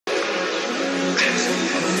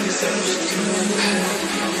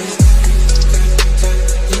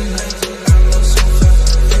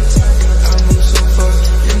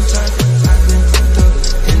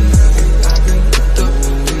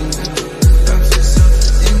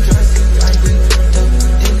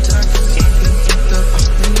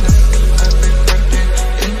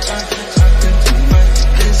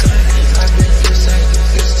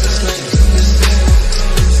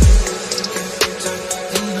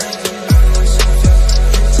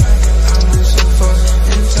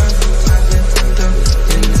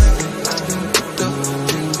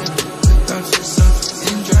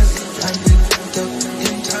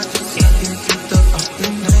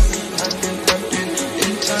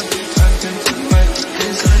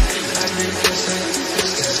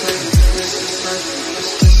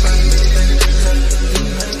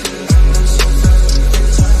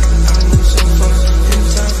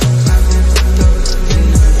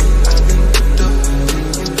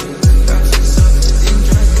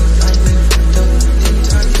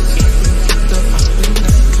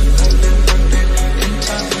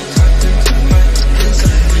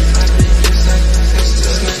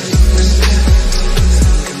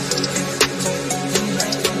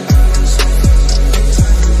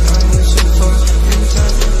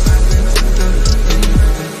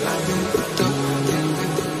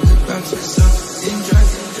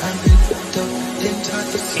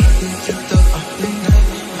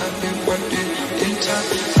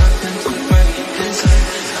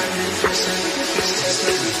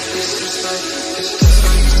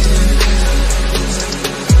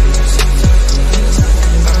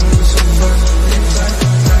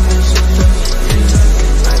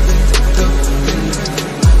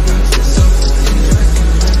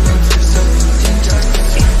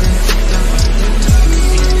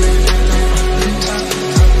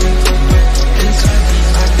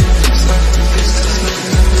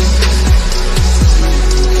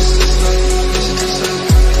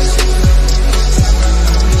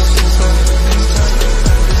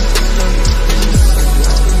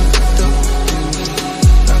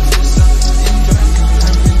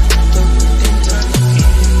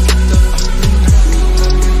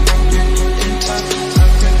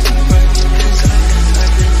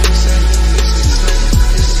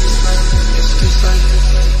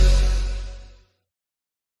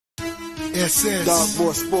SS, Dog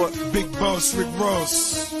Boy Sport, Big Boss Rick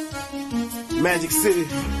Ross, Magic City,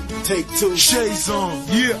 Take Two. Shades on,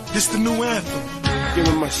 yeah, this the new anthem. Give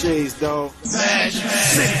me my shades, dog. Magic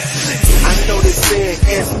City. I know they saying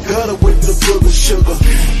ass gutter with the booger sugar.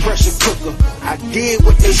 Pressure cooker, I did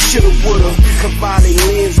what they shoulda woulda. Cavalli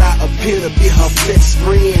lens, I appear to be her best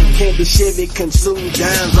friend. Can't be Chevy consumed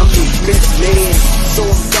dimes, I'm his best man. So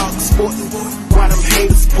I'm dark sporting, why them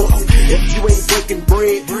haters sporting? If you ain't breaking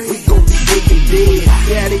bread, we gon' be breaking dead.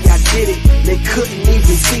 Daddy, I did it, they couldn't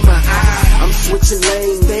even see my eye. I'm switching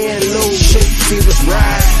lanes, staying low, shake feelers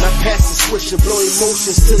ride. My past is switching, blow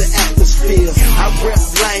emotions to the atmosphere. I rep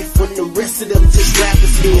life when the rest of them just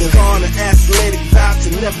rappers here. Gone an athletic vow to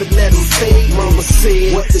never let them fade. Mama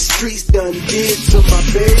said what the streets done did to my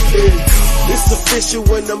baby. It's official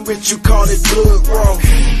when I'm rich, you call it blood raw.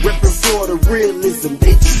 Reppin' Florida realism,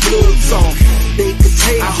 they just blood soft. They could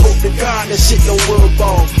tell, I hope to God that shit don't rub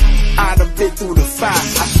off. I done been through the fire,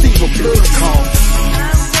 I see my blood call.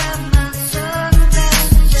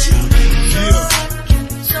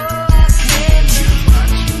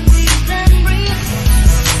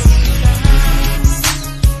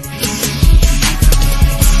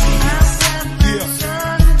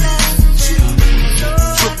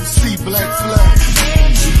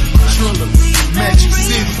 Magic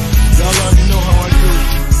City, y'all already know how I do it.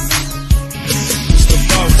 It's the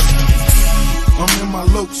boss. I'm in my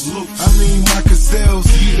looks. I mean my gazelles.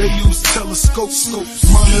 They use telescopes.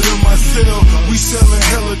 Monitor my cell. We selling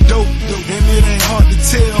hella dope, and it ain't hard to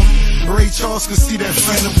tell. Ray Charles can see that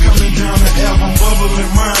phantom coming down the album,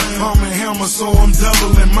 bubbling mine. I'm a hammer, so I'm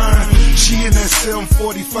doubling mine. She in that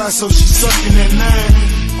 745, so she sucking that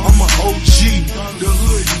 9. I'm a OG. The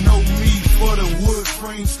hood know me for the wood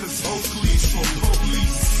frames, cause Oakley's for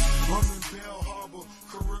police. I'm in Bell Harbor,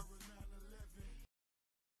 Caribbean.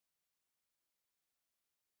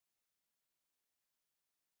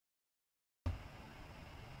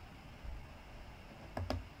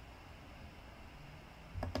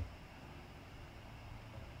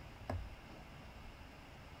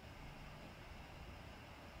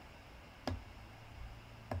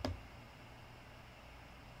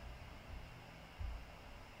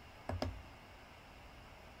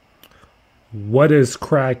 What is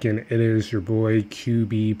cracking? It is your boy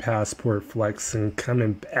QB Passport Flexing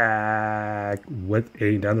coming back with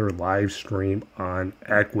another live stream on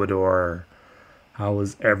Ecuador. How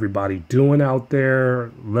is everybody doing out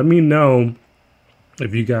there? Let me know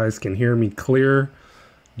if you guys can hear me clear.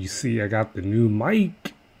 You see I got the new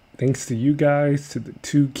mic. Thanks to you guys, to the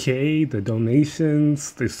 2K, the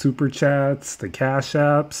donations, the super chats, the cash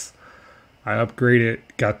apps. I upgraded,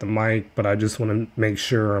 got the mic, but I just want to make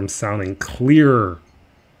sure I'm sounding clear.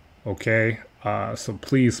 Okay? So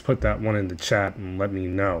please put that one in the chat and let me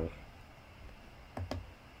know.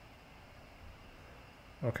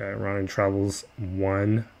 Okay, Ronnie Travels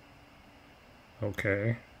 1.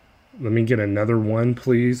 Okay. Let me get another one,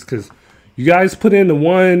 please, because you guys put in the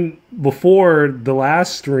one before the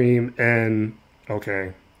last stream, and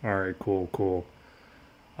okay. All right, cool.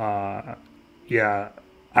 Yeah,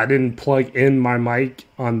 I didn't plug in my mic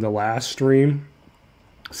on the last stream,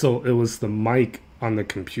 so it was the mic on the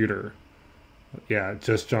computer. Yeah,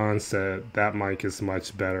 Just John said that mic is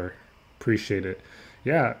much better. Appreciate it.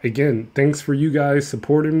 Yeah, again, thanks for you guys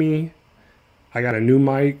supporting me. I got a new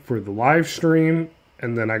mic for the live stream,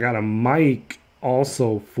 and then I got a mic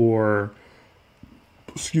also for,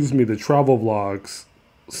 the travel vlogs.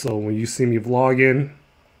 So when you see me vlogging,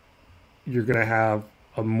 you're gonna have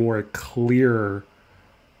a more clear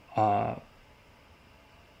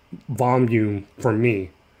volume for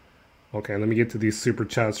me. Okay, let me get to these super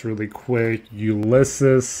chats really quick.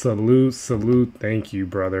 Ulysses, salute. Thank you,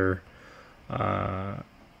 brother.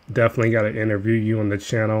 Definitely got to interview you on the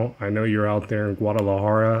channel. I know you're out there in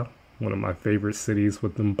Guadalajara, one of my favorite cities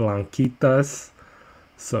with them blanquitas.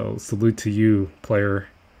 So salute to you, player.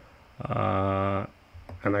 And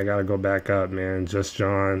I gotta go back up, man. Just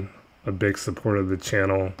John, a big supporter of the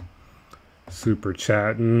channel. Super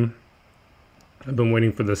chatting. I've been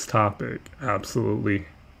waiting for this topic. Absolutely.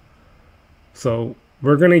 So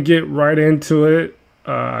we're gonna get right into it.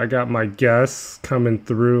 I got my guests coming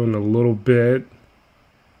through in a little bit.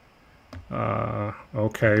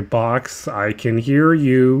 Okay, Box, I can hear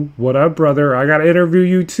you. What up, brother? I gotta interview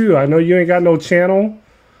you too. I know you ain't got no channel,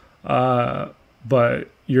 but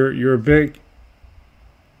you're a big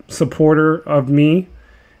supporter of me,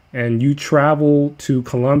 and you travel to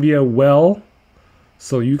Colombia well,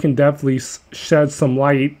 so you can definitely shed some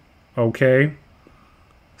light. Okay,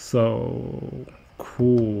 so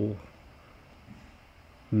cool.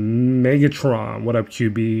 Megatron, what up,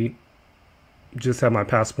 QB? Just had my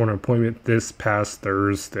passport appointment this past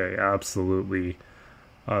Thursday. Absolutely.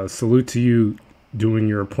 Salute to you doing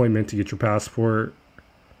your appointment to get your passport.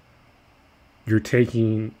 You're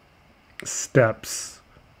taking steps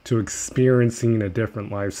to experiencing a different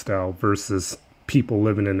lifestyle versus people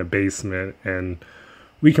living in the basement, and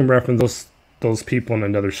we can reference those people in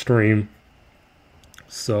another stream.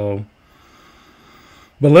 So,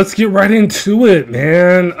 but let's get right into it,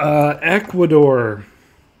 man. Ecuador.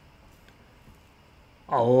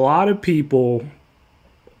 A lot of people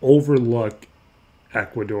overlook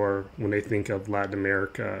Ecuador when they think of Latin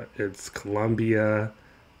America. It's Colombia,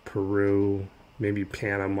 Peru, maybe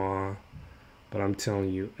Panama. But I'm telling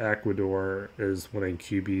you, Ecuador is one of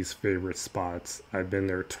QB's favorite spots. I've been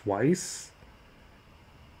there twice.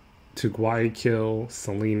 To Guayaquil,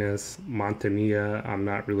 Salinas, Montanilla, I'm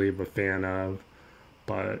not really a fan of.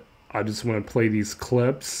 But I just want to play these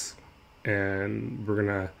clips, and we're going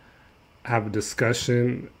to have a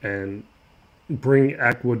discussion and bring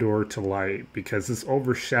Ecuador to light, because it's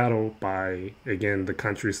overshadowed by, again, the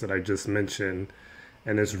countries that I just mentioned,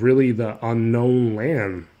 and it's really the unknown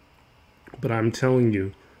land. But I'm telling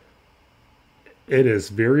you, it is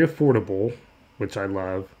very affordable, which I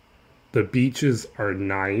love. The beaches are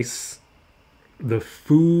nice. The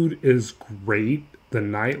food is great. The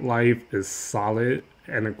nightlife is solid.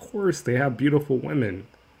 And of course, they have beautiful women.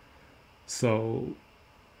 So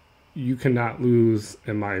you cannot lose,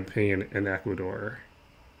 in my opinion, in Ecuador.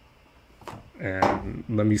 And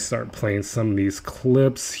let me start playing some of these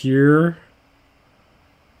clips here.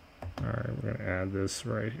 All right, we're going to add this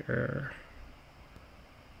right here.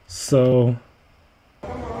 So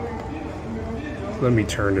let me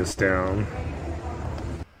turn this down.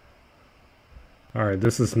 All right,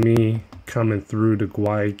 this is me coming through to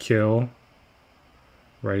Guayaquil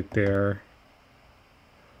right there.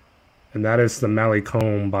 And that is the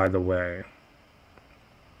Malecón, by the way.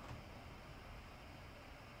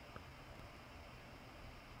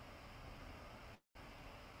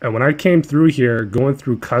 And when I came through here, going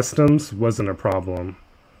through customs wasn't a problem.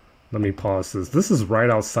 Let me pause this. This is right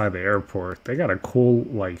outside the airport. They got a cool,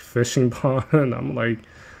 like, fishing pond. I'm like,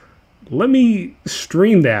 let me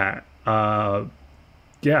stream that.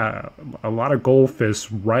 yeah, a lot of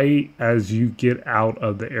goldfish right as you get out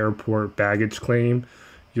of the airport baggage claim.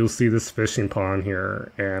 You'll see this fishing pond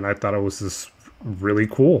here, and I thought it was just really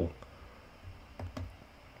cool.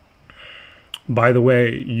 By the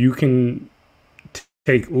way, you can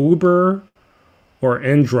take Uber or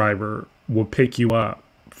InDriver will pick you up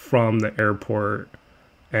from the airport,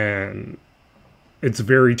 and it's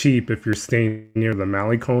very cheap if you're staying near the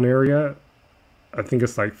Malecone area. I think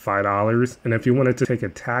it's like $5, and if you wanted to take a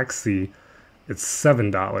taxi, it's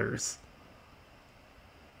 $7.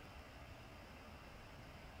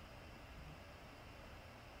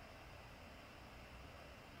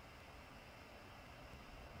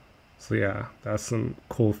 So yeah, that's some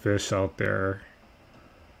cool fish out there.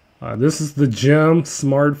 This is the gym,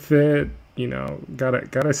 Smart Fit. You know,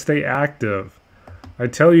 gotta stay active. I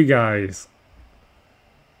tell you guys,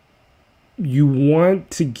 you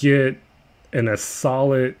want to get in a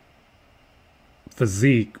solid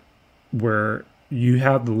physique where you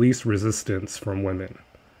have the least resistance from women.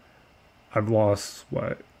 I've lost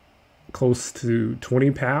what, close to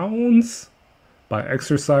 20 pounds by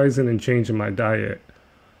exercising and changing my diet.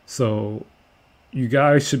 So you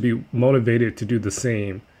guys should be motivated to do the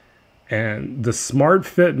same. And the Smart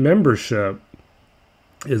Fit membership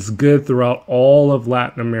is good throughout all of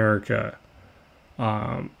Latin America.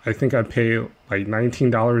 I think I pay like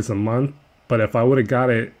 $19 a month, but if I would have got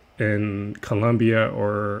it in Colombia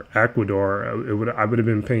or Ecuador, I would have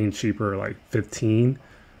been paying cheaper, like 15,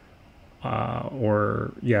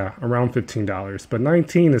 or yeah, around $15. But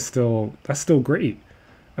 19 is that's still great,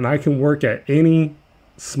 and I can work at any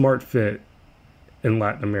Smart Fit in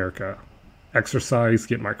Latin America, exercise,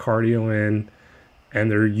 get my cardio in,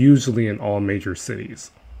 and they're usually in all major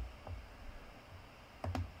cities.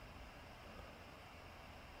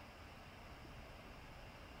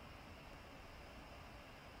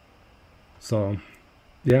 So,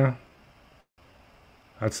 yeah,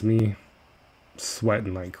 that's me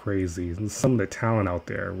sweating like crazy. And some of the talent out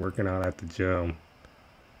there working out at the gym.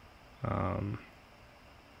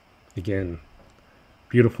 Again,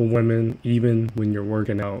 beautiful women. Even when you're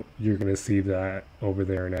working out, you're going to see that over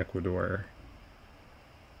there in Ecuador.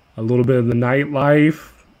 A little bit of the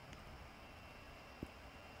nightlife.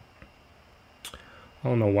 I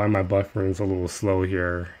don't know why my buffering's a little slow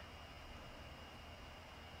here.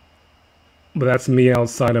 But that's me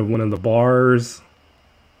outside of one of the bars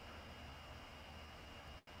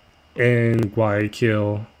in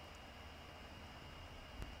Guayaquil.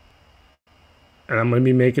 And I'm going to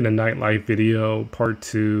be making a nightlife video part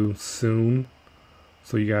 2 soon.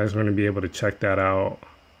 So you guys are going to be able to check that out.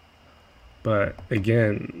 But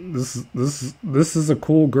again, this is a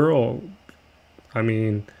cool girl. I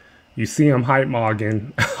mean, you see I'm hype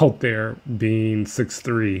mogging out there being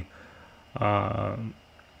 6'3".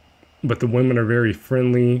 But the women are very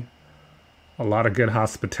friendly, a lot of good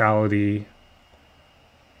hospitality.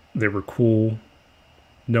 They were cool,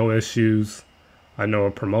 no issues. I know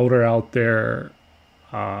a promoter out there.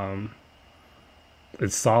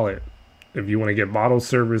 It's solid. If you want to get bottle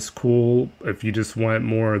service, cool. If you just want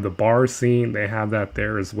more of the bar scene, they have that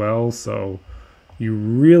there as well. So you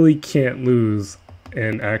really can't lose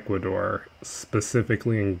in Ecuador,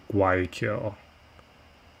 specifically in Guayaquil.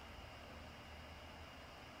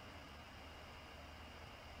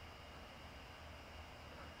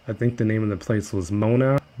 I think the name of the place was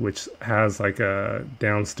Mona, which has like a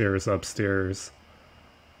downstairs, upstairs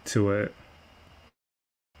to it.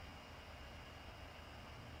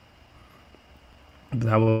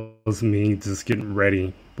 That was me just getting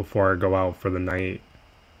ready before I go out for the night.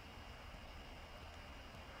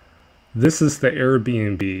 This is the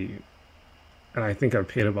Airbnb, and I think I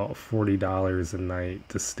paid about $40 a night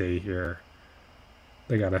to stay here.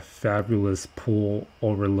 They got a fabulous pool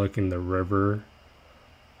overlooking the river.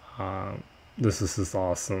 This is just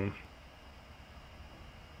awesome.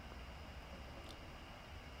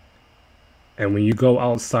 And when you go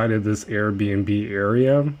outside of this Airbnb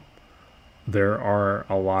area, there are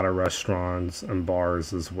a lot of restaurants and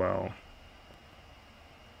bars as well.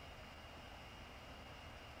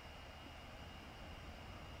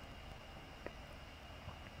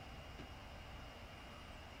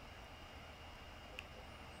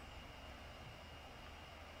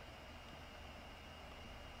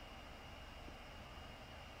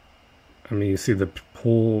 I mean, you see the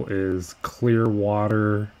pool is clear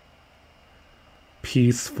water,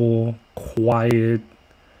 peaceful, quiet.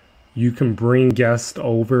 You can bring guests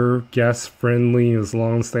over, guest friendly, as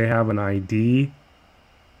long as they have an ID.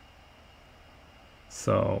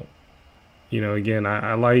 So, you know, again,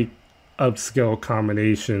 I like upscale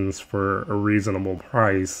accommodations for a reasonable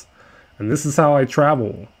price. And this is how I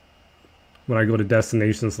travel. when I go to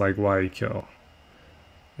destinations like Guayaquil.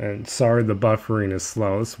 And sorry, the buffering is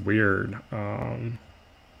slow. It's weird. I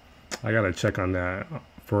gotta check on that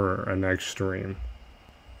for a next stream.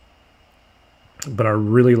 But I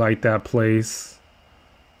really like that place.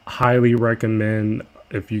 Highly recommend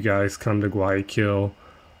if you guys come to Guayaquil.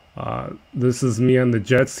 This is me on the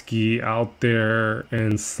jet ski out there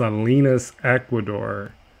in Salinas,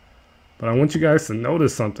 Ecuador. But I want you guys to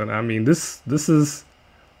notice something. I mean, this is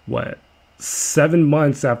what, 7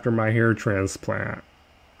 months after my hair transplant.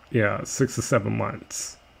 Yeah, 6 to 7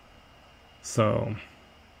 months. So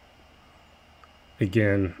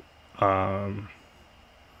again, I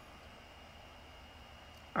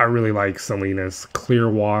really like Salinas. Clear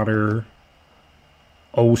water,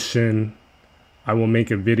 ocean. I will make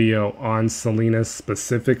a video on Salinas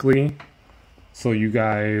specifically, so you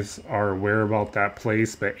guys are aware about that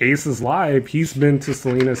place. But Ace is live. He's been to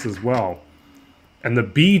Salinas as well. And the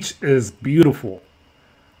beach is beautiful.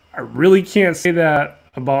 I really can't say that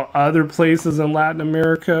about other places in Latin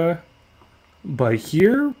America, but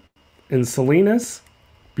here in Salinas,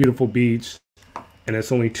 beautiful beach, and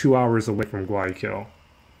it's only 2 hours away from Guayaquil.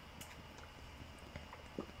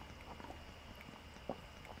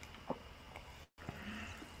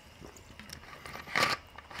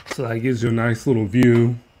 So that gives you a nice little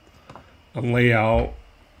view, a layout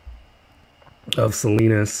of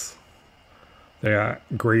Salinas. They got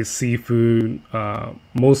great seafood.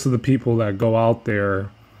 Most of the people that go out there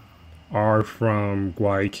are from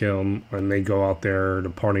Guayaquil, and they go out there to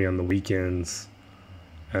party on the weekends.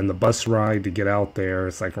 And the bus ride to get out there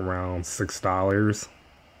is like around $6.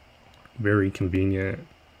 Very convenient.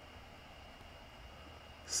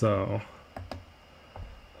 So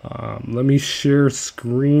let me share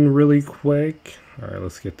screen really quick. All right,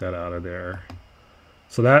 let's get that out of there.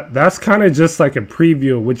 So that's kind of just like a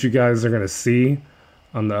preview of what you guys are going to see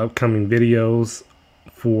on the upcoming videos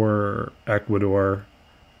for Ecuador.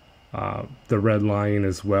 The Red Lion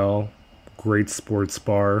as well. Great sports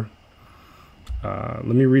bar. Let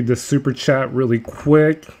me read the super chat really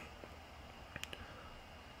quick.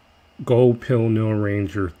 Gold Pill No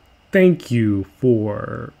Ranger, thank you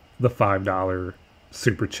for the $5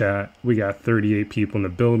 super chat. We got 38 people in the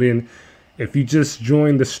building. If you just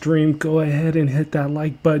joined the stream, go ahead and hit that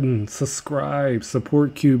like button, subscribe,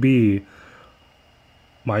 support QB.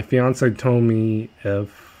 My fiance told me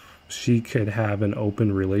if she could have an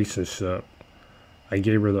open relationship. I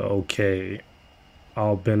gave her the okay.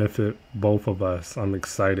 I'll benefit both of us. I'm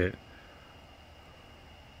excited.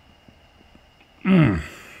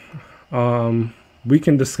 We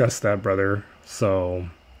can discuss that, brother. So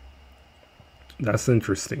that's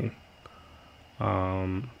interesting.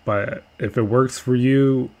 But if it works for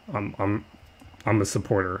you, I'm a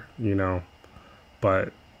supporter, you know.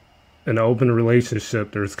 But in an open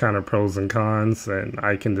relationship, there's kind of pros and cons, and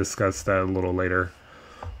I can discuss that a little later.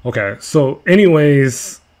 Okay, so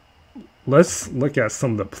anyways, let's look at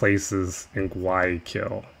some of the places in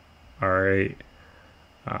Guayaquil. All right.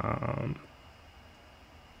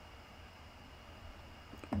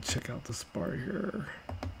 Check out this bar here.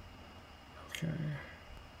 Okay.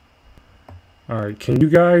 All right, can you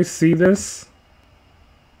guys see this?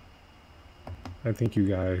 I think you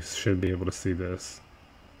guys should be able to see this.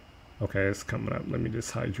 Okay, it's coming up. Let me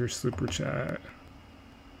just hide your super chat.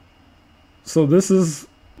 So this is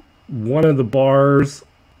one of the bars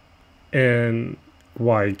in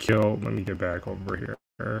Guayaquil. Let me get back over here.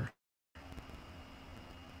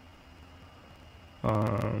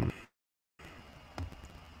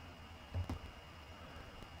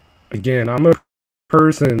 Again, I'm a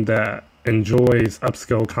person that enjoys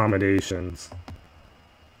upscale accommodations.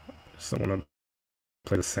 So I want to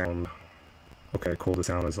play the sound. Okay, cool, the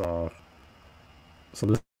sound is off. So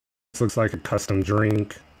this looks like a custom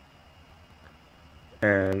drink.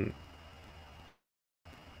 And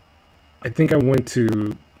I think I went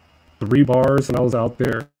to 3 bars when I was out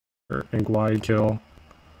there in Guayaquil.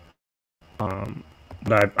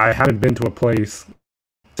 But I haven't been to a place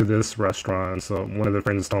to this restaurant, so one of the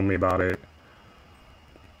friends told me about it.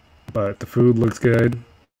 But the food looks good.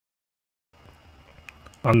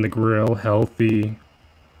 On the grill, healthy.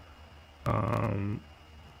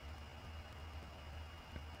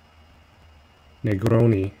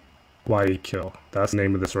 Negroni Guayaquil. That's the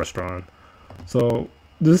name of this restaurant. So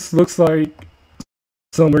this looks like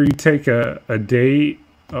somewhere you take a date.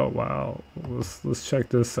 Oh wow. Let's check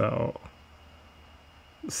this out.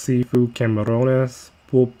 Seafood, camarones,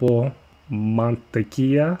 pulpo,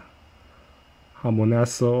 mantequilla,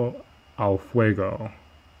 jamonazo al fuego.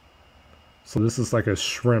 So this is like a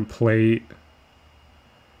shrimp plate.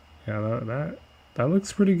 Yeah, that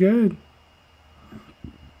looks pretty good.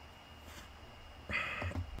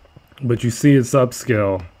 But you see it's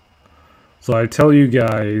upscale. So I tell you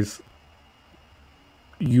guys,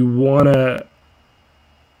 you want to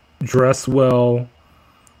dress well,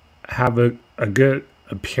 have a good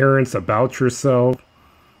appearance about yourself,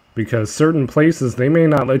 because certain places, they may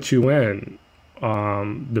not let you in,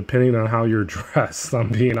 depending on how you're dressed. I'm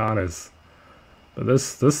being honest. But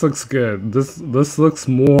this looks good. This looks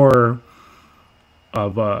more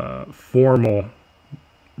of a formal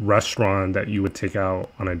restaurant that you would take out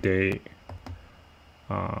on a date.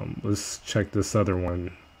 Let's check this other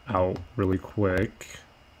one out really quick.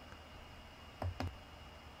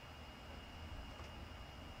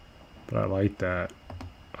 But I like that.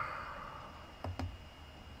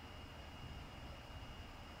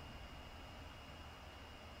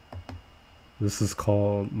 This is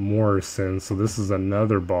called Morrison, so this is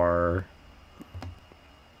another bar.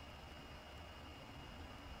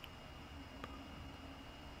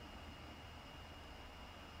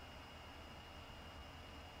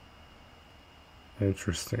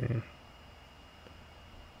 Interesting.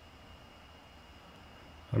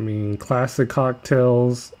 I mean, classic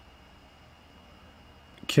cocktails,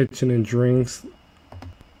 kitchen and drinks.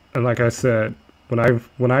 And like I said,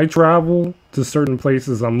 when I travel to certain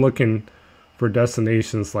places, I'm looking for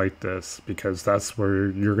destinations like this, because that's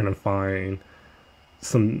where you're gonna find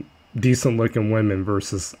some decent looking women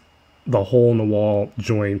versus the hole in the wall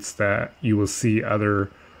joints that you will see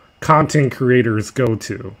other content creators go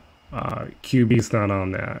to. QB's not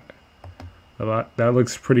on that. That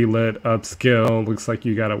looks pretty lit, upscale. Looks like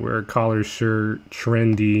you gotta wear a collar shirt,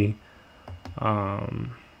 trendy.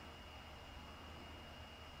 And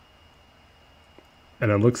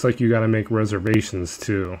it looks like you gotta make reservations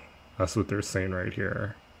too. That's what they're saying right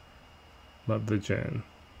here. Love the gin.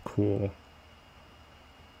 Cool.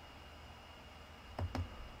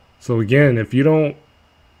 So again, if you don't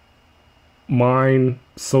mind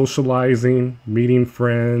socializing, meeting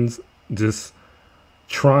friends, just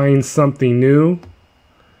trying something new,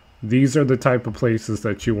 these are the type of places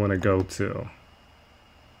that you want to go to.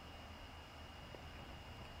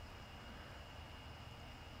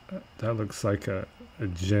 That looks like a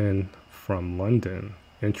gin from London.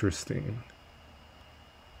 Interesting.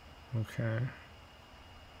 Okay.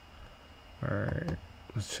 Alright.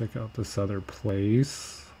 Let's check out this other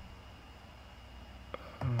place.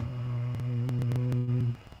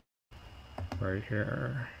 Right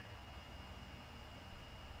here.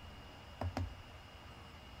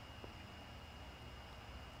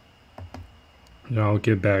 Now I'll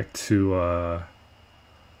get back to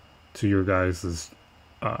your guys'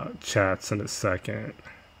 chats in a second.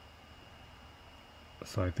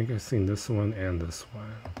 So I think I've seen this one and this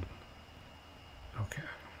one. Okay,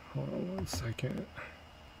 hold on 1 second.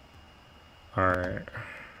 Alright.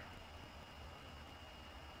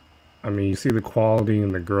 I mean, you see the quality in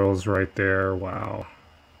the girls right there. Wow.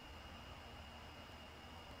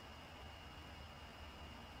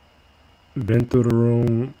 Vento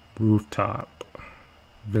room rooftop.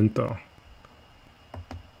 Vento.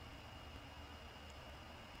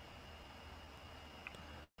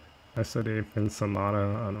 I said they've been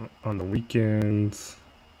Sonata on the weekends.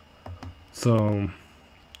 So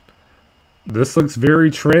this looks very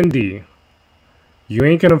trendy. You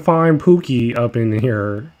ain't gonna find Pookie up in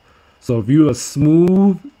here. So if you a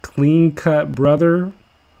smooth, clean cut brother,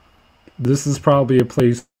 this is probably a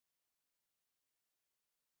place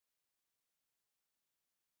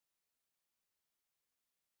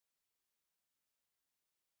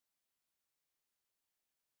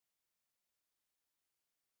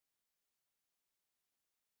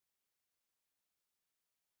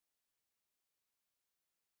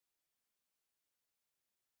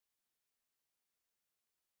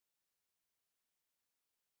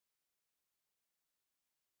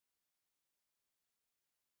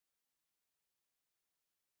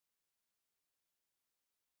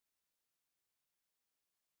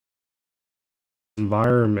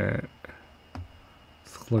environment.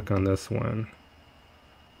 Let's click on this one.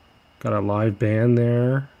 Got a live band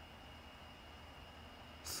there.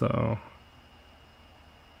 So,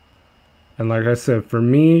 and like I said, for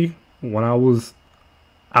me, when I was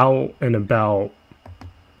out and about,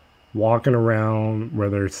 walking around,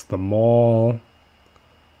 whether it's the mall,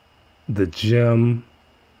 the gym,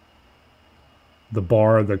 the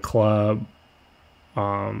bar, the club,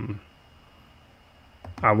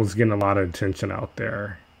 I was getting a lot of attention out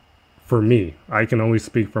there. For me, I can only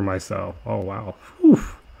speak for myself. Oh wow. Whew.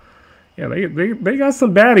 Yeah, they got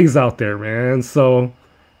some baddies out there, man. So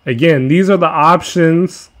again, these are the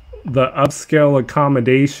options, the upscale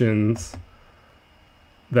accommodations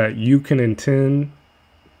that you can intend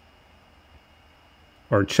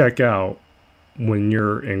or check out when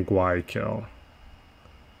you're in Guayaquil.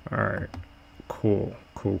 All right, cool.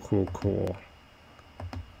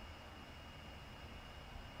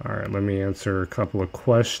 All right, let me answer a couple of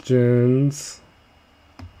questions.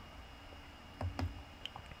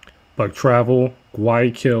 But travel,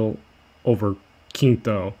 Guayaquil over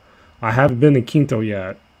Quinto. I haven't been to Quinto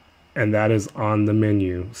yet, and that is on the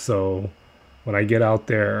menu. So when I get out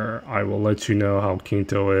there, I will let you know how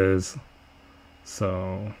Quinto is.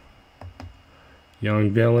 So, young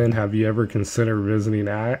villain, have you ever considered visiting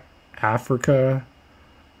Africa?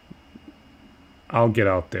 I'll get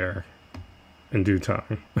out there in due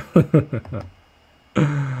time.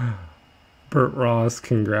 Burt Ross,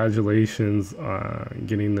 congratulations on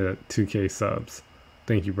getting the 2K subs.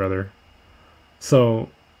 Thank you, brother. So,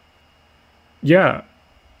 yeah.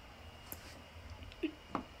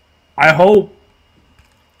 I hope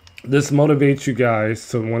this motivates you guys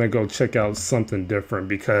to want to go check out something different,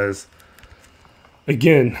 because,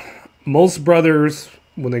 again, most brothers,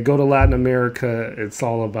 when they go to Latin America, it's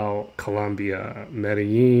all about Colombia,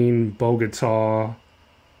 Medellin, Bogota,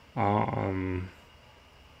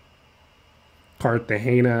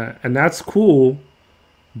 Cartagena, and that's cool.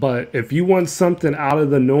 But if you want something out of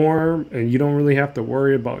the norm and you don't really have to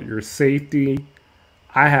worry about your safety,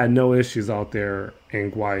 I had no issues out there in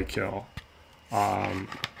Guayaquil.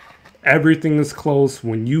 Everything is close.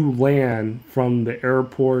 When you land from the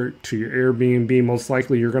airport to your Airbnb, most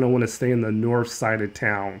likely you're going to want to stay in the north side of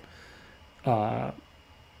town, by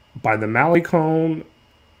the Malecon,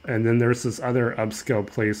 and then there's this other upscale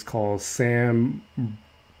place called San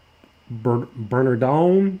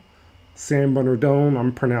Bernardone.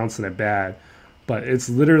 I'm pronouncing it bad, but it's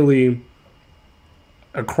literally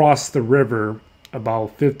across the river,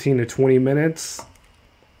 about 15 to 20 minutes.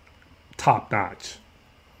 Top notch.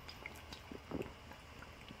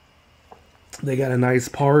 They got a nice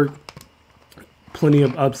park, plenty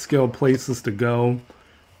of upscale places to go.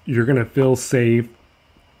 You're going to feel safe,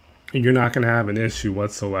 and you're not going to have an issue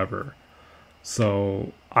whatsoever.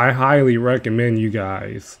 So I highly recommend you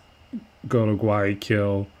guys go to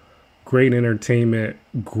Guayaquil. Great entertainment,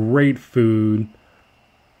 great food,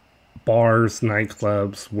 bars,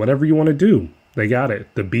 nightclubs, whatever you want to do, they got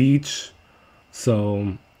it. The beach.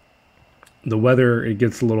 So the weather, it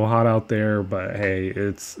gets a little hot out there, but hey,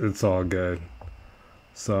 it's all good.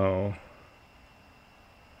 So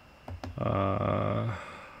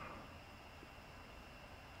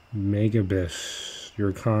Megabish,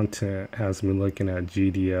 your content has me looking at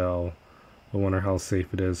GDL. I wonder how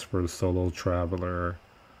safe it is for a solo traveler.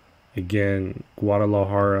 Again,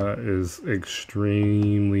 Guadalajara is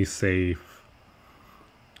extremely safe.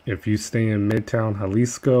 If you stay in Midtown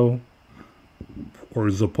Jalisco or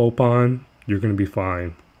Zapopan, you're going to be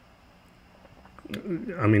fine.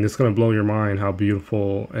 I mean, it's going to blow your mind how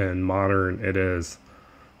beautiful and modern it is.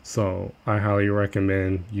 So I highly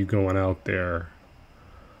recommend you going out there.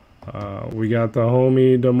 We got the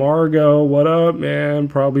homie DeMargo. What up, man?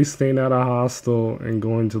 Probably staying at a hostel and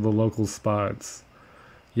going to the local spots.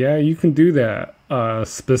 Yeah, you can do that.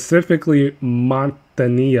 Specifically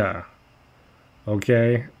Montanilla.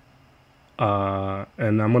 Okay?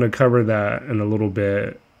 And I'm going to cover that in a little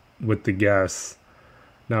bit with the guests.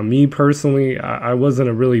 Now, me personally, I wasn't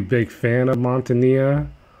a really big fan of Montanilla,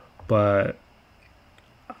 but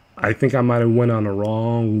I think I might have went on a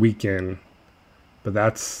wrong weekend. But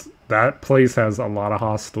that place has a lot of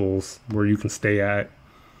hostels where you can stay at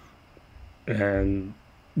and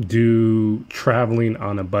do traveling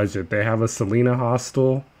on a budget. They have a Selena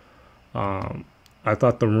hostel. I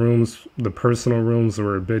thought the personal rooms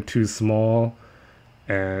were a bit too small,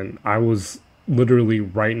 and I was literally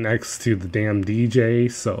right next to the damn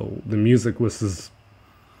DJ, so the music was just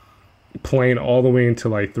playing all the way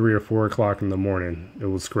until like 3 or 4 o'clock in the morning. It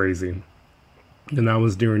was crazy. And that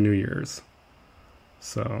was during New Year's.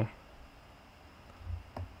 So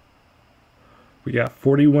we got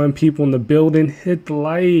 41 people in the building. Hit the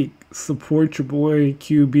like, support your boy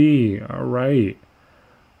QB. All right.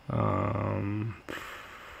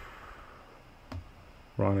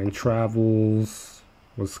 Ron Travels.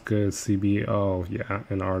 What's good, CB? Oh, yeah,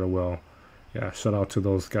 and Artawell. Yeah, shout out to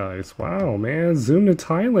those guys. Wow, man. Zoom to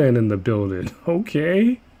Thailand in the building.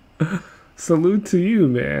 Okay. Salute to you,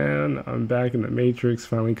 man. I'm back in the Matrix.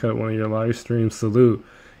 Finally cut one of your live streams. Salute.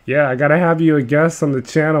 Yeah, I gotta have you a guest on the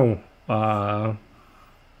channel. I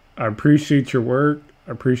appreciate your work.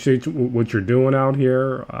 I appreciate what you're doing out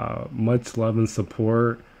here. Much love and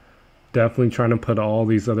support. Definitely trying to put all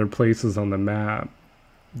these other places on the map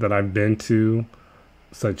that I've been to,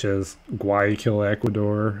 such as Guayaquil,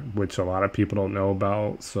 Ecuador, which a lot of people don't know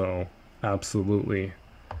about. So, absolutely.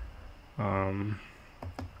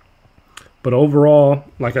 But overall,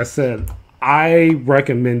 like I said, I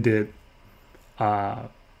recommend it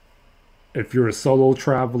if you're a solo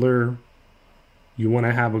traveler, you want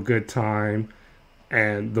to have a good time,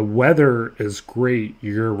 and the weather is great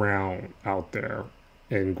year round out there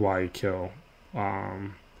in Guayaquil.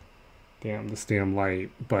 Damn, this damn light.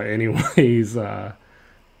 But anyways, you're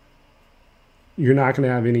not going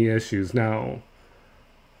to have any issues. Now,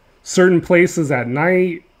 certain places at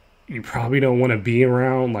night, you probably don't want to be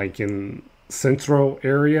around, like in central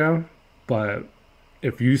area, but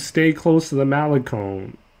if you stay close to the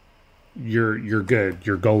Malecon, you're good.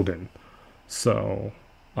 You're golden. So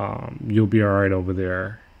you'll be all right over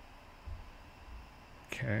there.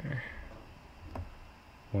 Okay.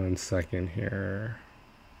 1 second here.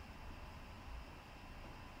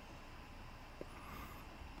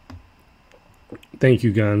 Thank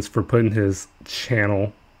you, Guns, for putting his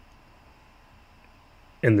channel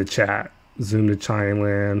in the chat. Zoom to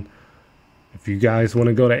Thailand. If you guys want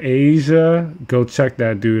to go to Asia, go check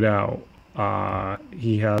that dude out.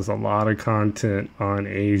 He has a lot of content on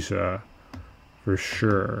Asia for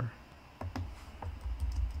sure.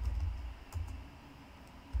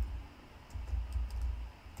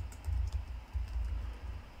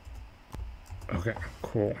 Okay,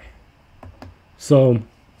 cool. So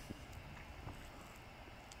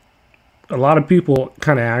a lot of people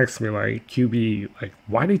kind of ask me, like, QB, like,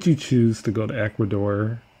 why did you choose to go to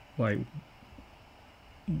Ecuador? Like,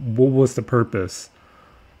 what was the purpose?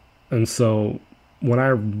 And so when I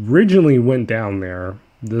originally went down there,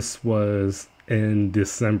 this was in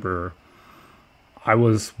December, I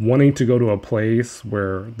was wanting to go to a place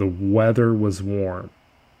where the weather was warm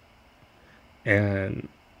and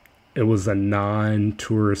it was a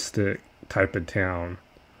non-touristic type of town.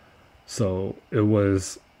 So it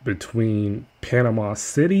was between Panama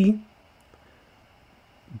City,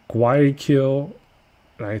 Guayaquil,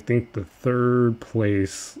 and I think the third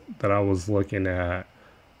place that I was looking at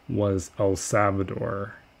was El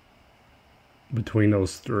Salvador, between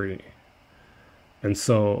those three. And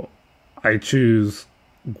so I choose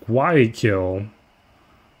Guayaquil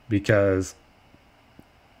because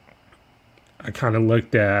I kind of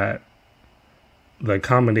looked at the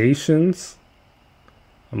accommodations.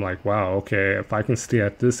 I'm like, wow, okay, if I can stay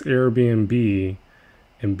at this Airbnb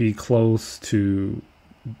and be close to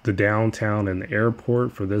the downtown and the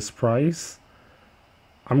airport for this price,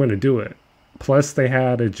 I'm going to do it. Plus, they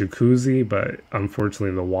had a jacuzzi, but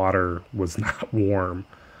unfortunately, the water was not warm.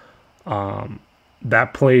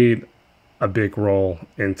 That played a big role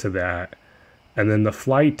into that. And then the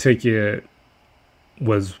flight ticket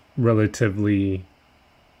was relatively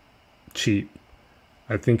cheap.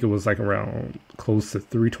 I think it was like around close to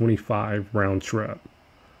 $325 round trip.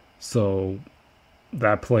 So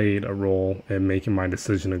that played a role in making my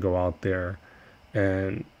decision to go out there.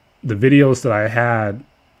 And the videos that I had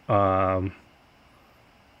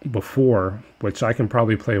before, which I can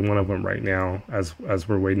probably play one of them right now as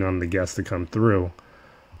we're waiting on the guests to come through.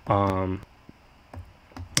 I'm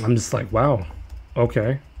just like, wow,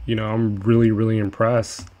 okay. You know, I'm really, really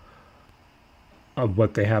impressed of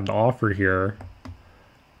what they have to offer here.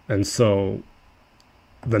 And so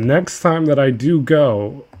the next time that I do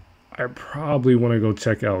go, I probably want to go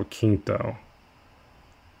check out Quinto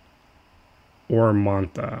or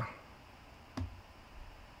Manta,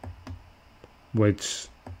 which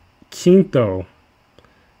Quinto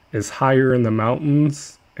is higher in the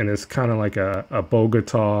mountains and it's kind of like a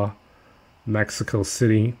Bogota, Mexico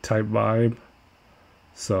City type vibe.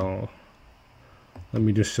 So let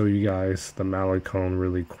me just show you guys the Malecon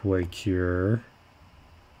really quick here.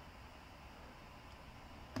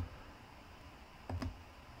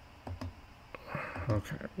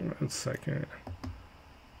 Okay, 1 second.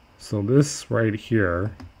 So this right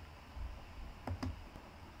here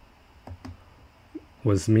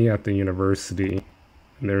was me at the university,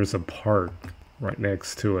 and there's a park right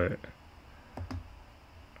next to it.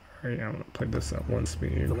 All right, I'm gonna play this at 1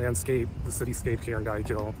 speed. The landscape, the cityscape here in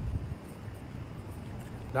Guayaquil.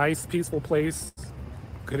 Nice, peaceful place.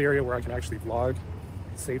 Good area where I can actually vlog.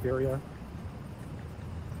 Safe area.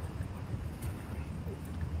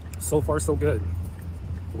 So far, so good.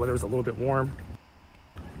 The weather is a little bit warm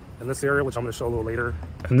in this area, which I'm going to show a little later.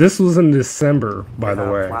 And this was in December, by the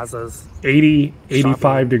way. Plazas, 85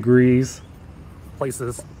 shopping, degrees.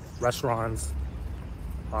 Places, restaurants,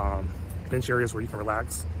 bench areas where you can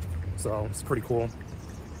relax. So it's pretty cool.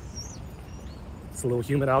 It's a little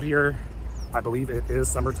humid out here. I believe it is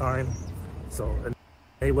summertime. So it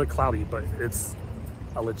may look cloudy, but it's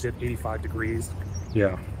a legit 85 degrees.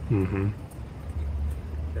 Yeah. Mm-hmm.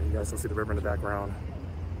 And you guys can see the river in the background.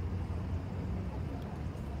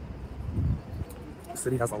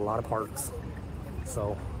 city has a lot of parks.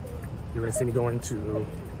 So you're gonna see me going to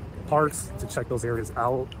parks to check those areas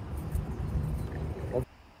out.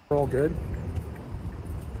 Overall good.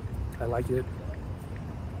 I like it.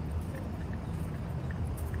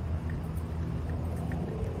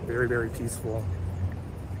 Very, very peaceful.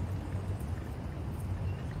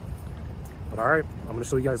 But all right, I'm gonna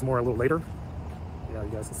show you guys more a little later. Yeah, you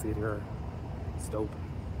guys can see it here. It's dope.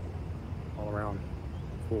 All around.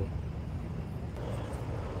 Cool.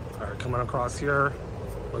 All right, coming across here.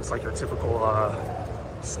 Looks like your typical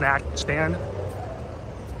snack stand.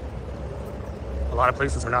 A lot of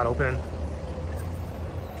places are not open.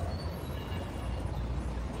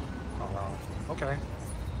 Oh wow. Okay.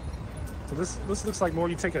 So this looks like more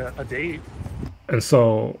you take a date. And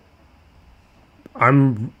so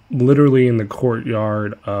I'm literally in the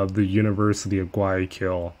courtyard of the University of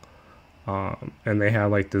Guayaquil. And they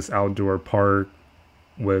have like this outdoor park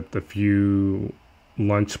with a few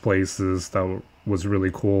lunch places that was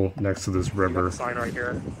really cool next to this river. The sign right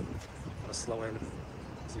here. I'm gonna slow in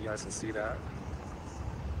so you guys can see that.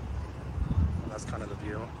 That's kind of the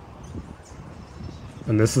view.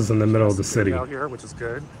 And this is in the middle of the city. Out here, which is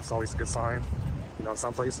good. It's always a good sign. You know, in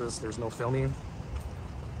some places there's no filming.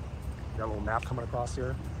 You got a little map coming across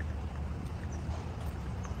here.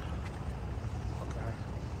 Okay.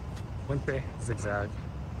 Puente, zigzag,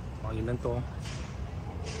 monumento,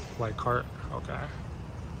 white cart. Okay.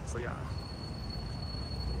 So yeah.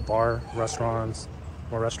 Bar, restaurants,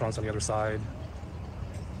 more restaurants on the other side.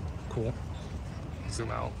 Cool. Zoom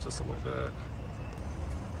out just a little bit.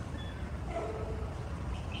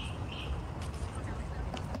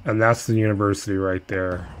 And that's the university right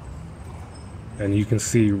there. And you can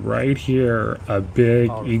see right here a big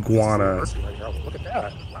iguana. Right. Look at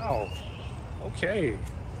that. Wow. Okay.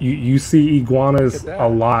 You see iguanas a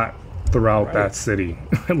lot throughout that city.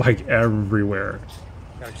 Like everywhere.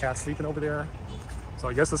 Got a cat sleeping over there. So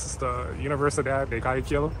I guess this is the Universidad de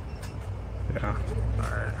Guayaquil. Yeah.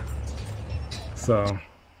 Alright. So,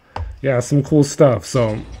 yeah, some cool stuff.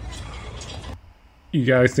 So, you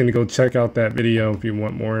guys need to go check out that video if you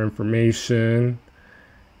want more information.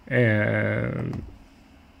 And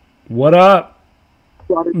what up,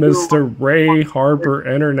 Mr. Ray Harper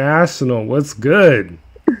International? What's good?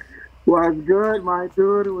 What's good, my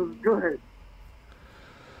dude? It was good.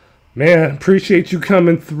 Man, appreciate you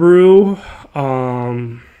coming through.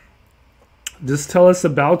 Just tell us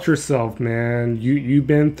about yourself, man. You've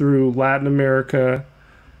been through Latin America.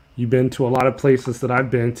 You've been to a lot of places that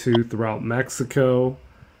I've been to throughout Mexico,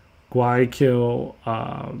 Guayaquil.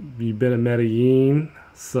 You've been in Medellin.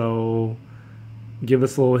 So give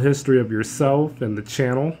us a little history of yourself and the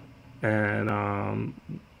channel and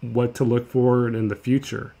what to look forward in the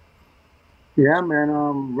future. Yeah,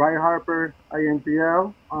 man. Ray Harper,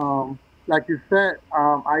 INTL. Like you said,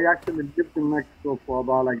 I actually lived in Mexico for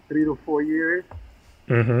about like 3 to 4 years.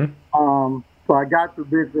 Mm-hmm. So I got to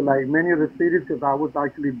visit like many of the cities because I was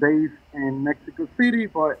actually based in Mexico City,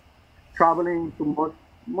 but traveling to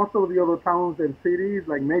most of the other towns and cities,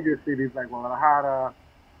 like major cities like Guadalajara,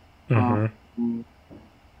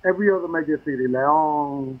 every other major city,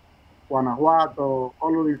 León, Guanajuato,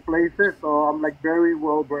 all of these places. So I'm like very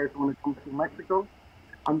well versed when it comes to Mexico.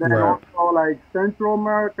 And then also like Central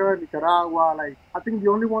America, Nicaragua. Like I think the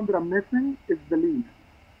only one that I'm missing is Belize.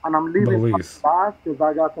 And I'm leaving fast because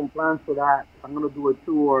I got some plans for that. I'm gonna do a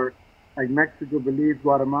tour like Mexico, Belize,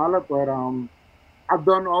 Guatemala. But I've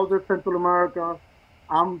done all the Central America.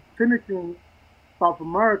 I'm finishing South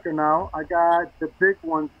America now. I got the big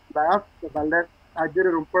ones left because I did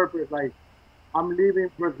it on purpose. Like I'm leaving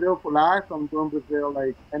Brazil for last. I'm doing Brazil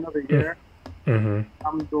like end of the year.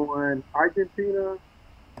 I'm doing Argentina,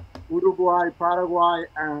 Uruguay, Paraguay,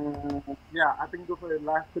 and yeah, I think those are the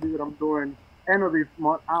last 3 that I'm doing. End of this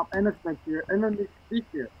month, end of next year, end of this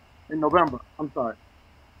year, in November. I'm sorry,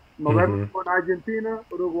 November for Argentina,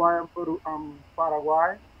 Uruguay, and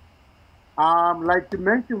Paraguay. Like you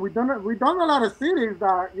mentioned, we done a lot of cities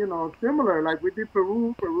that similar. Like we did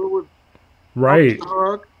Peru. Peru was right.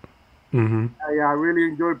 Yeah, I really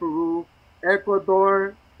enjoyed Peru.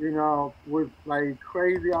 Ecuador, was like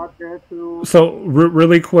crazy out there too. So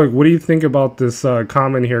really quick, what do you think about this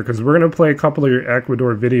comment here? Because we're going to play a couple of your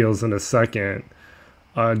Ecuador videos in a second.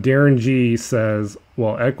 Darren G says,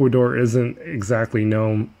 well, Ecuador isn't exactly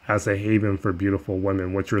known as a haven for beautiful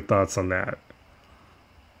women. What's your thoughts on that?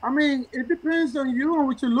 I mean, it depends on you and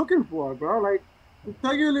what you're looking for, bro. Like, to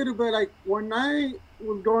tell you a little bit, like, when I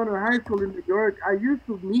was going to high school in New York, I used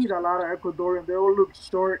to meet a lot of Ecuadorians. They all look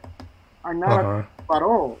short and not at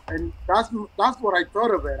all. And that's what I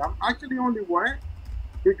thought of it. I actually only went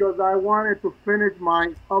because I wanted to finish my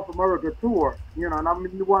South America tour, you know, and I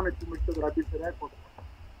wanted to make sure that I visited Ecuador.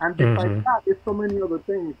 And besides Mm-hmm. that, there's so many other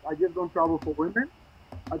things. I just don't travel for women.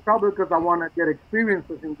 I travel because I want to get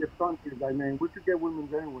experiences in these countries. I mean, we could get women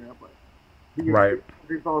anywhere, but the Right.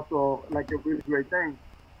 experience is also like a really great thing.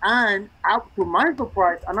 And to my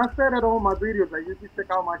surprise, and I said it on my videos, like you can check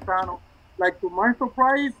out my channel. Like to my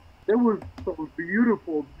surprise, there was some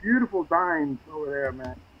beautiful, beautiful dimes over there,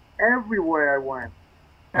 man. Everywhere I went,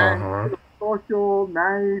 and Uh-huh. it was social,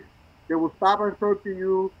 nice. They will stop and talk to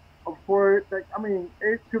you. Of course, like I mean,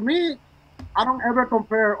 to me, I don't ever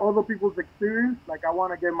compare other people's experience. Like I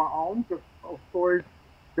want to get my own, because of course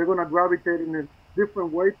they're gonna gravitate in a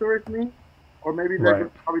different way towards me, or maybe they're Right.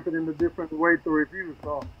 gonna gravitate in a different way towards you.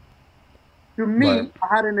 So to Right. me, I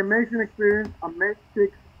had an amazing experience. I met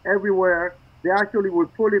chicks everywhere. They actually were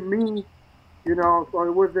pulling me, you know, so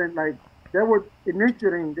it wasn't like they were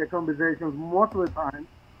initiating the conversations most of the time.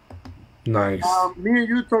 Nice. Me and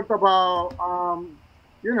you talked about,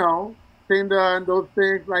 you know, Tinder and those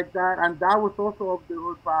things like that, and that was also of the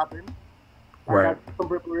hood popping. Like I Right. did some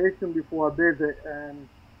preparation before I visit, and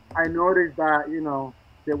I noticed that you know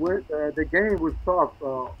the game was tough,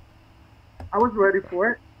 so I was ready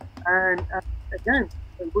for it. And again,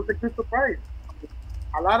 it was a good surprise.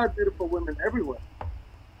 A lot of beautiful women everywhere,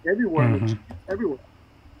 everywhere, Mm-hmm. everywhere.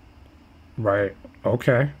 Right.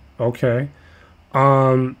 Okay. Okay.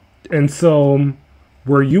 Um, and so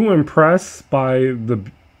were you impressed by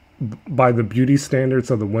the beauty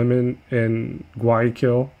standards of the women in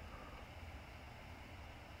Guayaquil?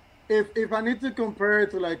 If I need to compare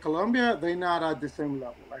it to like Colombia, they're not at the same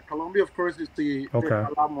level. Like Colombia, of course, there's Okay.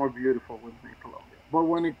 a lot more beautiful women in Colombia. But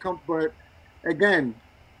when it comes, but again,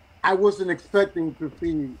 I wasn't expecting to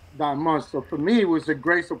see that much. So for me, it was a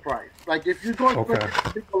great surprise. Like if you go Okay. expecting to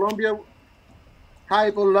see Colombia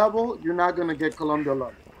type of level, you're not gonna get Colombia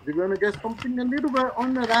level. You're gonna get something a little bit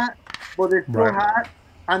under that, but they still Right. hot.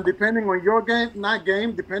 And depending on your game, not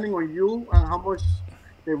game, depending on you and how much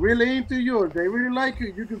they really into you, if they really like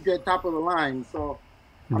you, you could get top of the line. So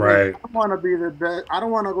I mean, Right. I don't want to be the best. I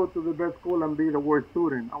don't want to go to the best school and be the worst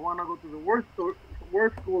student. I want to go to the worst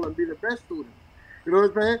school and be the best student. You know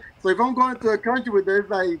what I'm saying? So if I'm going to a country where there's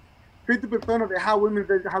like 50% of the hot women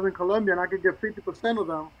they have in Colombia, and I can get 50% of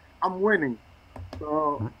them, I'm winning.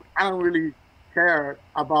 So I don't really care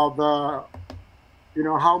about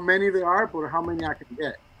how many there are, but how many I can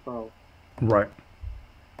get. So Right.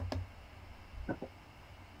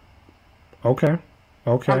 Okay.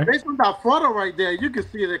 and Okay. based on that photo right there, you can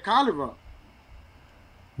see the caliber.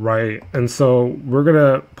 Right. And so we're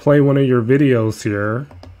gonna play one of your videos here.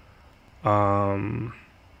 Um,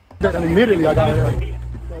 And immediately I got it.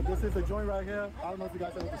 So this is the joint right here. I don't know if you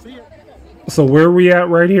guys able to see it. so where are we at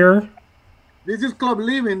right here? This is Club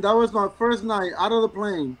Living. That was my first night out of the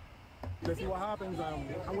plane. Let's see what happens.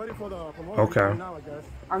 I'm waiting for the promoter Okay. right now, I guess.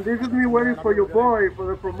 And this is me waiting for your boy,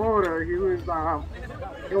 for the promoter. He was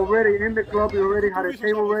already in the club. He already had a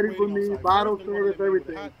table ready for me, bottle service,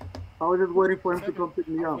 everything. I was just waiting for him to come pick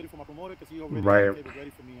me up. Waiting for my promoter because he already Right. had the table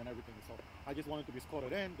ready for me and everything. So I just wanted to be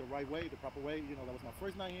escorted in the right way, the proper way. You know, that was my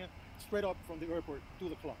first night here, straight up from the airport to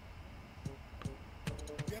the club.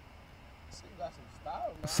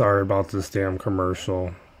 Sorry about this damn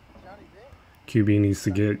commercial. QB needs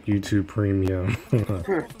to get YouTube Premium.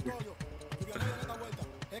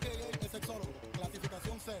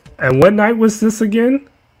 And what night was this again?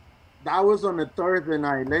 That was on a Thursday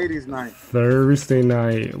night, ladies' night. Thursday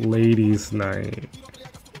night, ladies' night.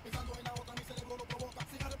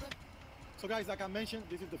 So guys, like I mentioned,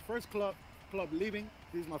 this is the first club leaving.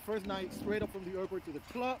 This is my first night straight up from the airport to the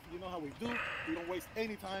club. You know how we do. We don't waste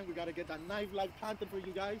any time. We got to get that nightlife content for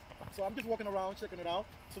you guys. So I'm just walking around, checking it out,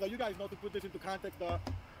 so that you guys know, to put this into context.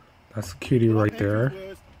 That's a cutie right there.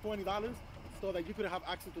 Was $20, so that you could have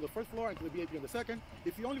access to the first floor and to the VIP on the second.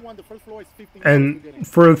 If you only want the first floor, it's $15. And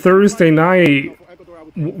for Thursday night,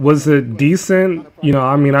 was it decent? You know,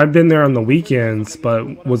 I mean, I've been there on the weekends,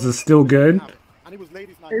 but was it still good?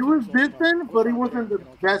 It was decent, but it wasn't the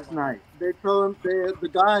best night. They told him,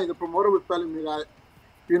 the promoter was telling me that,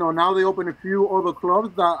 you know, now they open a few other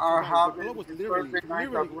clubs that are having Thursday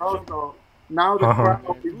nights as well. So now the crowd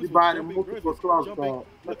is divided in multiple clubs. So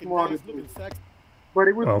that's more to do. But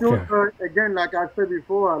it was still good. Again, like I said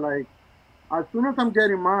before, like as soon as I'm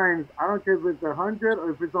getting mine, I don't care if it's 100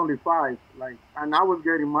 or if it's only 5. Like, and I was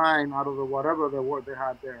getting mine out of the whatever the work they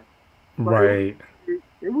had there. But right.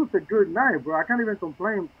 It was a good night, bro. I can't even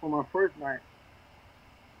complain for my first night.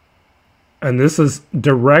 And this is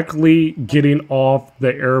directly getting off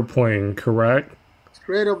the airplane, correct?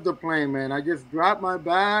 Straight off the plane, man. I just dropped my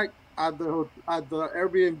bag at the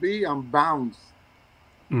Airbnb and bounced.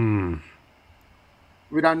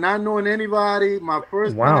 Without not knowing anybody, my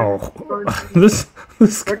first night Wow. in the country.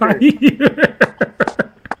 This guy Okay. here.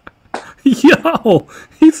 Yo,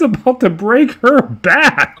 he's about to break her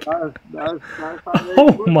back. That's how they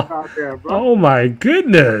do it out there, bro. Oh my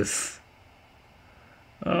goodness.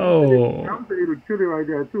 Oh, I'm a little chilly right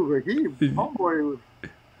there too, but homeboy was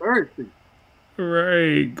thirsty.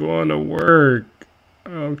 right. Going to work.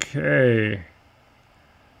 Okay.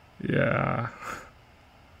 Yeah.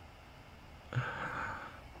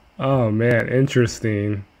 Oh man,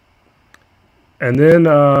 interesting. And then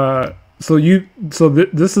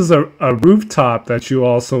this is a rooftop that you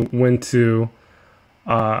also went to.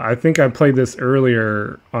 I think I played this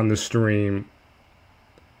earlier on the stream.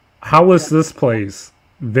 How was this place?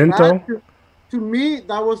 Vento? To me,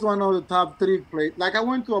 that was one of the top 3 places. Like I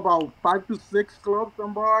went to about 5 to 6 clubs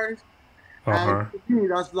and bars, and to me,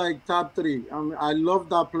 that's like top 3. I love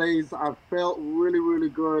that place. I felt really, really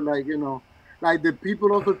good. Like like the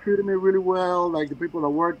people also treated me really well. Like the people that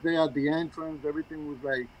worked there at the entrance, everything was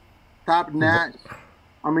like top notch.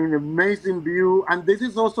 I mean, amazing view. And this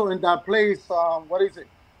is also in that place. What is it?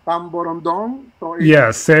 San Borondon. So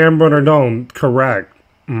yeah, San Bernardino, correct.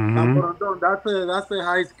 San Borondon. That's a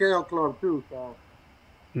high scale club too. So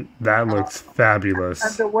that looks fabulous.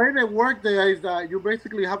 And the way they work there is that you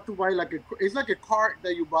basically have to buy it's like a card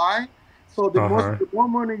that you buy. So the more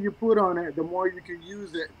money you put on it, the more you can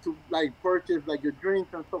use it to like purchase like your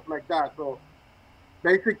drinks and stuff like that. So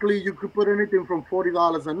basically, you could put anything from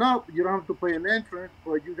 $40 and up. You don't have to pay an entrance,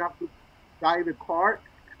 but you have to buy the card.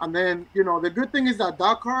 And then, the good thing is that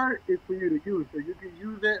card is for you to use. So you can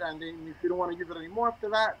use it, and then if you don't want to use it anymore after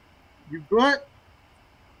that, you're good.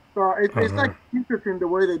 So it's like interesting the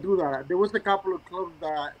way they do that. There was a couple of clubs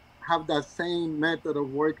that have that same method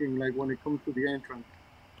of working, like when it comes to the entrance.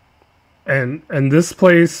 And this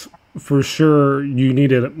place, for sure, you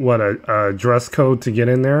needed a dress code to get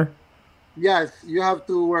in there? Yes, you have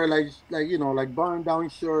to wear like button-down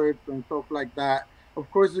shirts and stuff like that. Of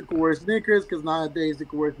course, you could wear sneakers because nowadays you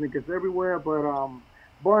can wear sneakers everywhere. But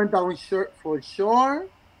button-down shirt for sure.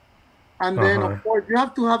 And then of course you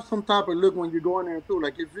have to have some type of look when you go in there too.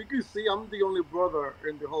 Like if you can see, I'm the only brother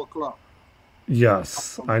in the whole club.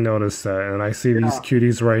 Yes, I noticed that, and I see these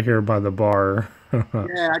cuties right here by the bar.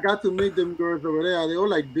 Yeah, I got to meet them girls over there. They were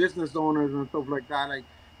like business owners and stuff like that. Like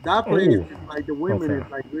that place, is like the women is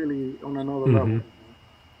like really on another level.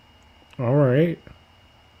 All right.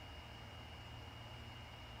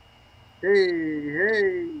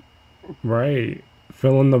 Hey. Right,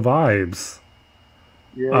 feeling the vibes.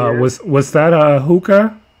 Yeah. Was that a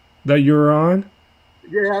hookah that you were on?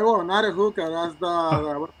 Yeah, well, not a hookah. That's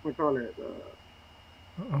the what do we call it?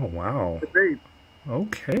 Oh wow. The vape.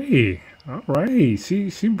 Okay. All right.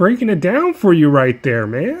 She breaking it down for you right there,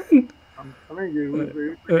 man. I'm telling you, it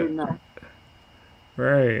was good night.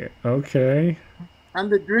 Right. Okay.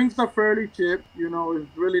 And the drinks are fairly cheap.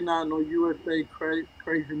 It's really not no USA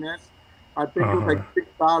craziness. I think it was like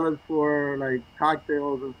 $6 for like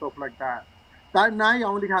cocktails and stuff like that. That night I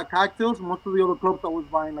only had cocktails. Most of the other clubs I was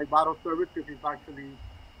buying like bottle service because it's actually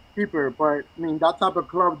cheaper. But I mean that type of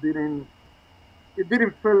club didn't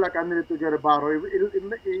feel like I needed to get a bottle.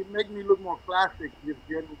 It made me look more classic just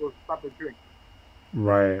getting those type of drinks.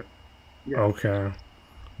 Right. Yeah. Okay.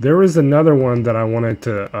 There was another one that I wanted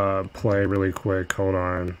to play really quick. Hold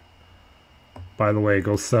on. By the way,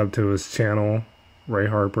 go sub to his channel, Ray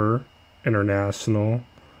Harper International.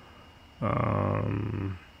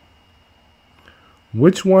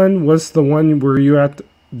 Which one was the one where you at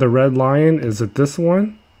the Red Lion? Is it this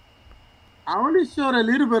one? I only showed a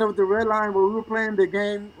little bit of the Red Lion when we were playing the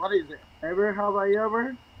game. What is it? Ever Have I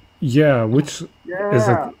Ever? Yeah, which is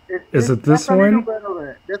it? Is it this one?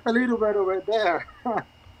 There's a little bit of it there.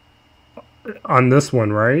 On this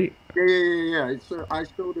one, right? Yeah. I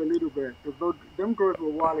showed a little bit because them girls were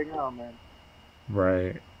wilding out, man.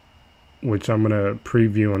 Right. Which I'm gonna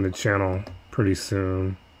preview on the channel pretty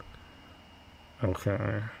soon.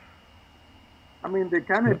 Okay. I mean, the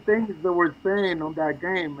kind of things they were saying on that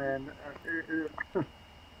game, man.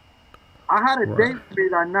 I had a date with me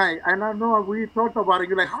that night, and I know we talked about it.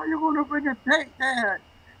 You're like, how are you going to bring a date there?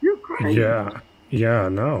 You crazy. Yeah,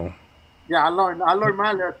 no. Yeah, I learned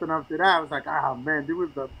my lesson after that. I was like, man, this was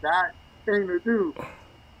the bad thing to do.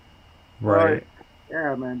 Right. But,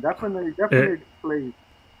 yeah, man, definitely please.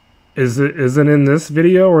 Is it in this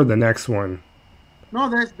video or the next one? No,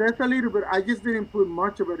 there's a little bit. I just didn't put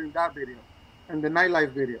much of it in that video, in the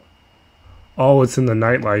nightlife video. Oh, it's in the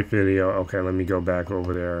nightlife video. Okay, let me go back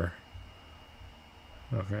over there.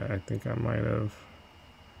 Okay, I think I might have.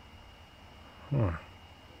 Huh.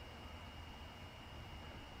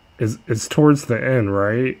 It's towards the end,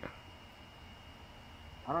 right?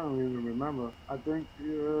 I don't even remember. I think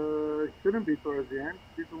it shouldn't be towards the end.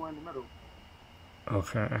 It's the one in the middle.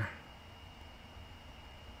 Okay.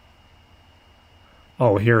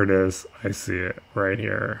 Oh, here it is. I see it right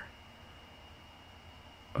here.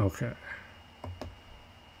 Okay.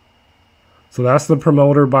 So that's the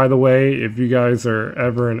promoter, by the way. If you guys are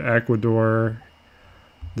ever in Ecuador,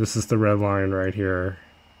 this is the red line right here.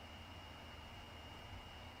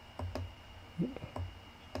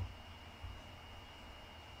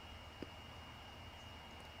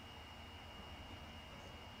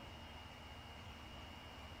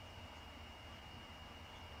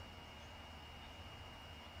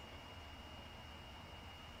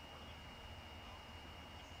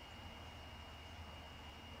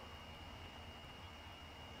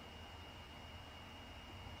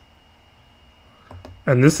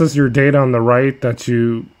 And this is your date on the right that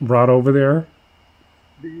you brought over there?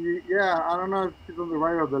 Yeah, I don't know if it's on the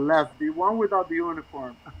right or the left. The one without the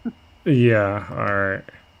uniform. Yeah, all right.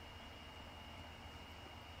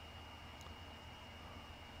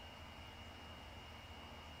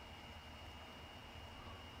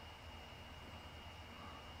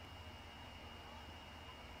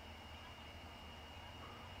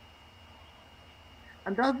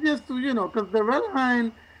 And that's just to, because the red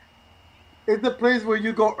line is the place where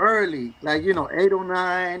you go early, like, 8 or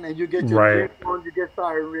 9, and you get your Right. drink on, you get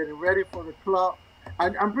started getting ready for the club.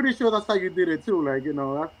 I'm pretty sure that's how you did it too. Like,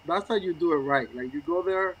 that's how you do it right. Like, you go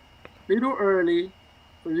there a little early,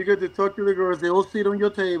 so you get to talk to the girls. They all sit on your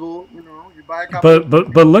table, you buy a couple.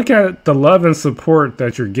 But look at the love and support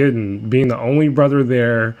that you're getting, being the only brother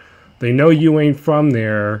there. They know you ain't from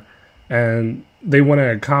there, and they want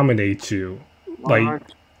to accommodate you. Like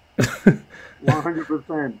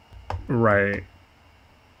 100%. Right.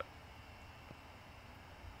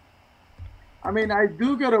 I mean, I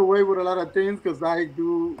do get away with a lot of things because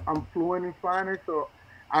I'm fluent in Spanish, so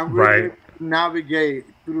I'm really Right. navigate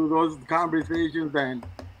through those conversations and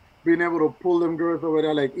being able to pull them girls over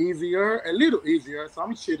there like a little easier. So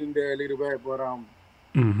I'm shitting there a little bit, but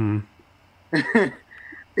Mm-hmm.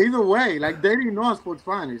 either way, like they didn't know I spoke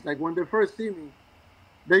Spanish. Like when they first see me,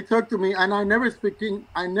 they talk to me, and I never speak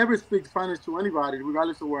Spanish to anybody,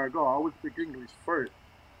 regardless of where I go. I always speak English first,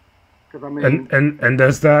 because I mean, And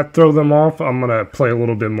does that throw them off? I'm gonna play a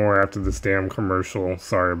little bit more after this damn commercial.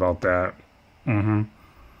 Sorry about that. Mm-hmm.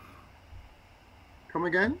 come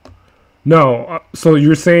again? No, so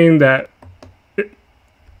you're saying that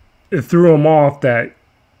it threw them off that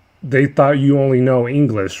they thought you only know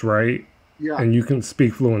English, right? Yeah, And you can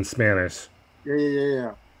speak fluent Spanish.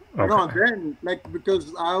 yeah. Okay. No, then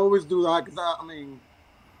because I always do that because I mean,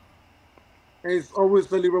 it's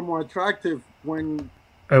always a little more attractive when.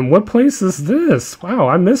 And what place is this? Wow,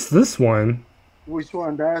 I missed this one. Which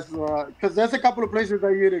one? That's because there's a couple of places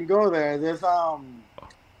that you didn't go there. There's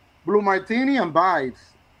Blue Martini and Vibes.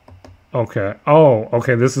 Okay. Oh,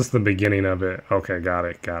 okay. This is the beginning of it. Okay, got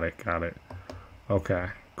it. Okay,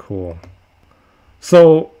 cool.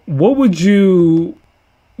 So, what would you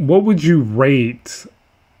rate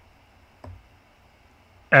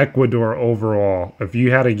Ecuador overall? If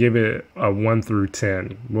you had to give it a 1 through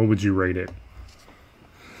 10, what would you rate it?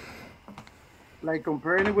 Like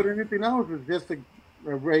comparing it with anything else, it's just a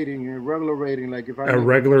rating, a regular rating. Like if I A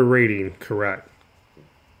regular rating, correct.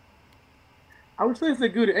 I would say it's a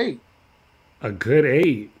good 8. A good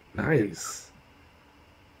 8. Nice.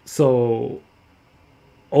 So,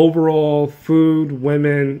 overall, food,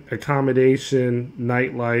 women, accommodation,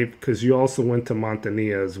 nightlife, because you also went to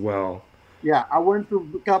Montanilla as well. Yeah, I went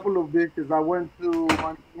to a couple of beaches. I went to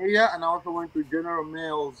Manilla and I also went to General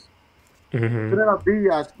Mills. Mm-hmm. General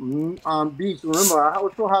Villas beach. Remember, I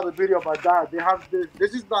also have a video about that. They have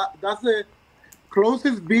that's the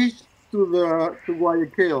closest beach to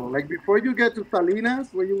Guayaquil. Like before you get to Salinas,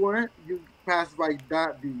 where you went, you pass by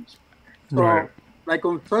that beach. So, Right. like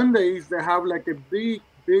on Sundays, they have like a big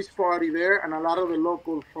beach party there, and a lot of the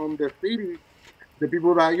locals from the city, the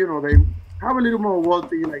people that they have a little more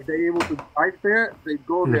wealthy, like they're able to drive there. They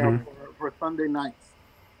go there for Sunday nights,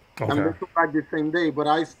 and they Okay. come back the same day. But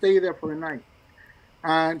I stay there for the night,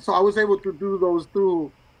 and so I was able to do those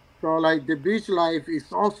too. So like the beach life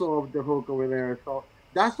is also off the hook over there. So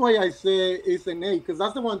that's why I say it's an A, because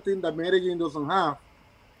that's the one thing that Medellin doesn't have.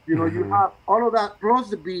 You have all of that plus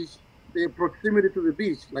the beach, the proximity to the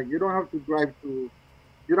beach. Like you don't have to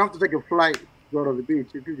you don't have to take a flight to go to the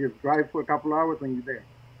beach. You can just drive for a couple hours and you're there.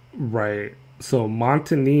 Right. So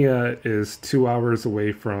Montanilla is 2 hours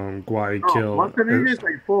away from Guayaquil. Montenegro is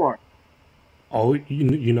like 4. Oh,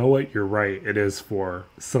 you know what? You're right. It is 4.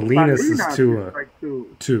 Salinas is Salinas 2 is like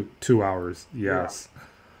 2. 2 hours. Yes.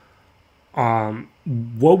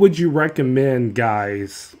 What would you recommend,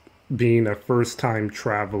 guys, being a first-time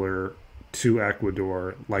traveler to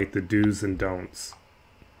Ecuador, like the do's and don'ts?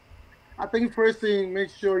 I think first thing, make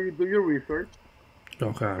sure you do your research.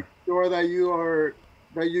 Okay. Sure that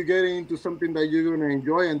you get into something that you're gonna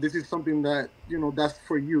enjoy, and this is something that that's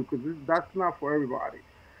for you, because that's not for everybody.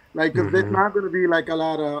 Like, because there's Mm-hmm. not gonna be like a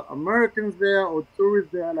lot of Americans there or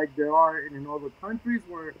tourists there, like there are in other countries,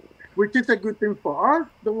 which is a good thing for us,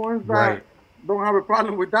 the ones that Right. don't have a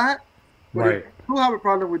problem with that. But if Right. you do have a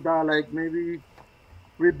problem with that, like maybe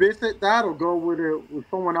revisit that or go with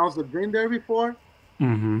someone else that's been there before.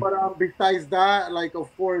 Mm-hmm. But besides that, like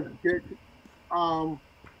of course, um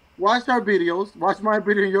watch our videos, watch my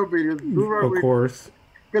video and your videos, do our Of research, course.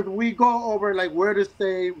 because we go over like where to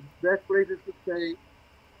stay, best places to stay,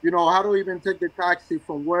 how to even take the taxi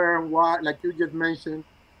from where and what, like you just mentioned.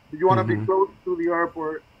 Do you want to be Mm-hmm. close to the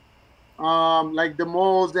airport? Like the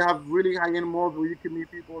malls, they have really high-end malls where you can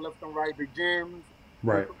meet people left and right, the gyms and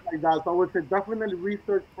Right. stuff like that. So I would say definitely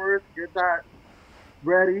research first, get that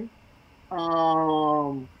ready.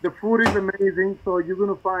 The food is amazing, so you're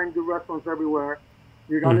gonna find good restaurants everywhere,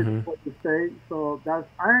 regardless of Mm-hmm. what you say. So that's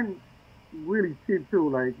and really cheap too.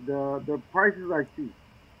 Like the prices are cheap.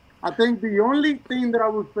 I think the only thing that I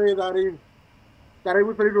would say that it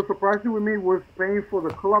was a little surprising with me was paying for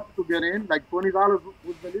the club to get in. Like $20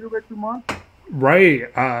 was a little bit too much. Right.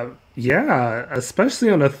 Yeah, especially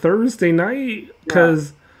on a Thursday night, Yeah,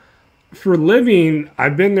 because for living,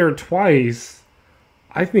 I've been there twice.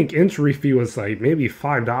 I think entry fee was like maybe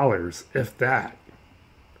 $5, if that.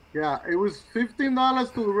 yeah. It was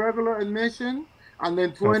 $15 to the regular admission, and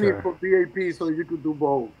then 20 Okay. for VIP, so you could do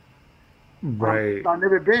both. Right. I've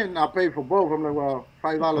never been. I paid for both. I'm like, well,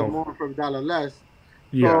 $5 Oh, more for a dollar less.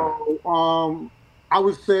 yeah. So I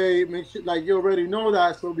would say make sure, like you already know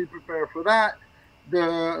that, so be prepared for that.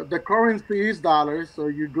 The currency is dollars, so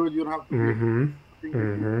you're good. You don't have to be Mm-hmm.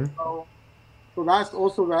 thinking. Mm-hmm. So that's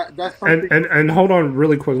also that's And something. and and hold on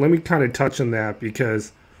really quick. Let me kind of touch on that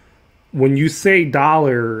because when you say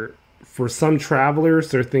dollar, for some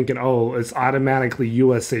travelers, they're thinking, oh, it's automatically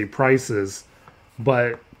USA prices.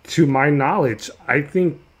 But to my knowledge, I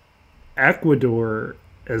think Ecuador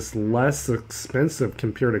is less expensive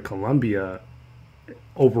compared to Colombia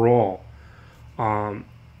overall.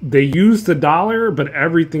 They use the dollar, but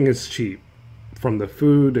everything is cheap, from the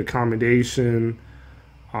food, accommodation,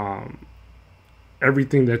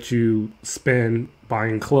 everything that you spend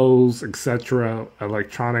buying clothes, etc.,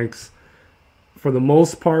 electronics. For the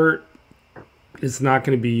most part, it's not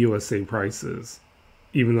going to be USA prices,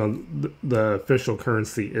 even though the official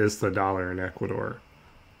currency is the dollar in Ecuador.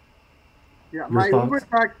 Yeah, Your my Uber thoughts?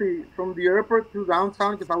 taxi from the airport to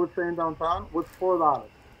downtown, because I was staying downtown, was $4.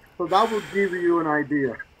 So that will give you an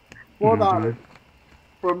idea. $4 Mm-hmm.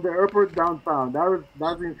 from the airport downtown.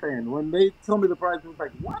 That's insane. When they told me the price, I was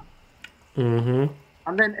like, what? Mm-hmm.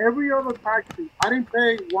 And then every other taxi, I didn't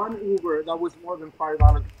pay one Uber that was more than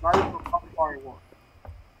 $5. Regardless of how far it was.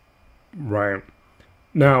 Right.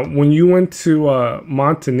 Now, when you went to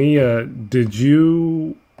Montanilla, did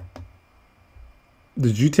you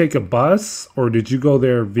take a bus or did you go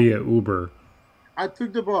there via Uber? I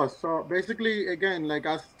took the bus. So basically, again, like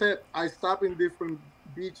I stop in different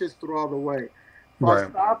beaches throughout the way. So I Right.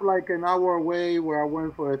 stopped like an hour away where I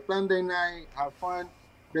went for a Sunday night, have fun.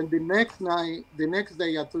 Then the next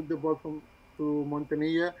day, I took the bus to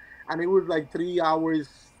Montanilla, and it was like 3 hours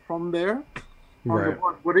from there on the Right.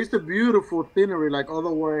 bus. But it's a beautiful scenery, like all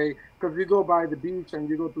the way, because you go by the beach and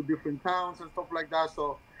you go to different towns and stuff like that.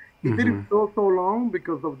 So it didn't Mm-hmm. feel so long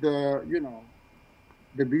because of the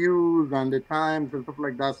views and the times and stuff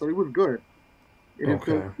like that. So it was good. It didn't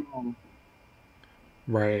feel Okay. too long.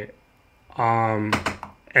 Right. Um,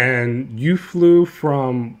 and you flew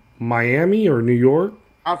from Miami or New York?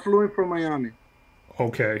 I flew in from Miami.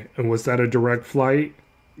 Okay. And was that a direct flight?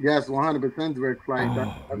 Yes, 100% direct flight.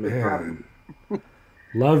 Oh That's a man. strategy.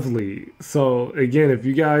 Lovely. So again, if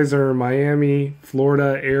you guys are in Miami,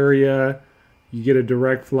 Florida area, you get a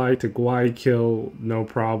direct flight to Guayaquil, no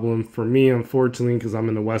problem. For me, unfortunately, because I'm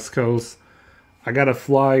in the West Coast, I got to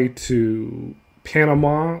fly to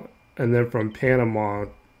Panama and then from Panama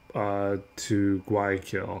to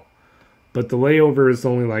Guayaquil. But the layover is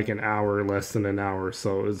only like an hour, less than an hour,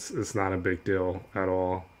 so it's not a big deal at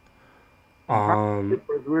all. It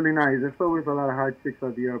was really nice. There's always a lot of hot chicks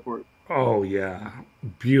at the airport. Oh yeah,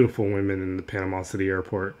 beautiful women in the Panama City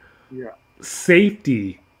airport. Yeah.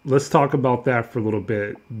 Safety. Let's talk about that for a little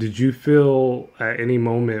bit. Did you feel at any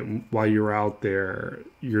moment while you were out there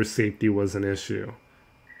your safety was an issue?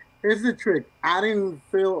 Here's the trick. I didn't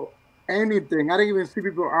feel anything. I didn't even see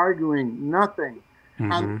people arguing. Nothing.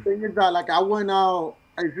 And the thing is that, like, I went out.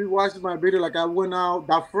 If you watch my video, like, I went out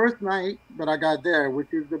that first night that I got there, which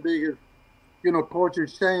is the biggest, culture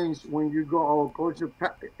change when you go, or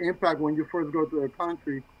impact when you first go to a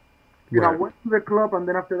country. I Right. went to the club, and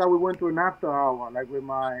then after that, we went to an after hour, like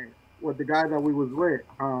with the guy that we was with,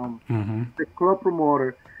 the club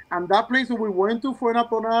promoter. And that place that we went to for an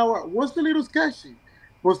after hour was a little sketchy,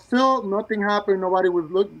 but still nothing happened. Nobody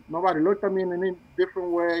looked at me in any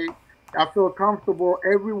different way. I felt comfortable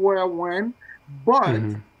everywhere I went, but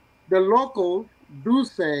the locals do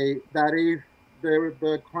say that if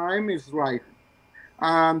the crime is rife,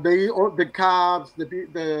 the cops,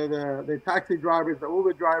 the taxi drivers, the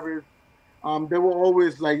Uber drivers, they were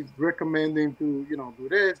always like recommending to do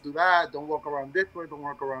this, do that, don't walk around this way, don't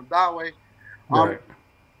walk around that way. Um, Right.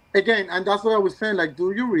 Again, and that's what I was saying. Like,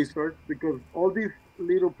 do your research, because all these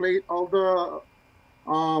all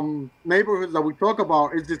the neighborhoods that we talk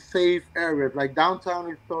about is the safe areas. Like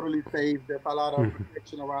downtown is totally safe. There's a lot of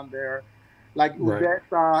protection around there. Like Right.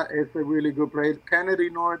 Odessa is a really good place. Kennedy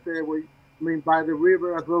Norte, by the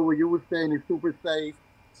river as well, where you were saying, is super safe.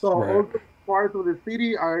 So all Right. the parts of the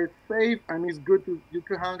city are safe, and it's good you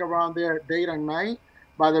can hang around there day and night.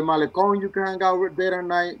 By the Malecon, you can hang out day and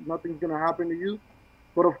night. Nothing's gonna happen to you.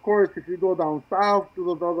 But of course, if you go down south to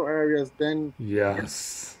those other areas, then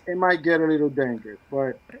Yes. it might get a little dangerous.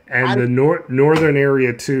 But And I the northern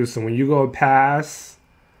area too. So when you go past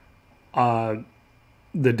uh,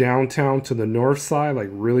 the downtown to the north side, like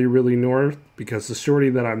really, really north, because the shorty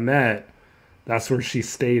that I met, that's where she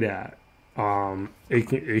stayed at.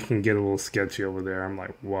 It can get a little sketchy over there. I'm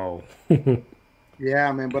like, whoa.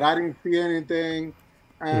 Yeah, man, but I didn't see anything.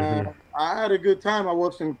 I had a good time. I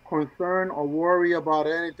wasn't concerned or worried about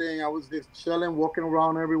anything. I was just chilling, walking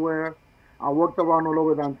around everywhere. I walked around all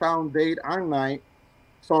over downtown, day and night.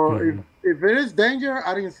 So if it is danger,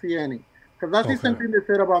 I didn't see any. Because that's the same Okay. thing they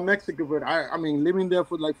said about Mexico. But I mean, living there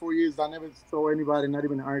for like 4 years, I never saw anybody not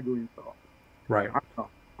even arguing. So Right. I don't know.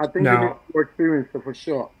 I think you need Now, to experience it for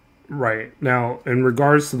sure. right. Now, in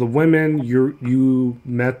regards to the women, you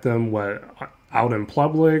met them what, out in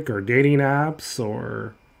public or dating apps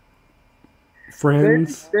or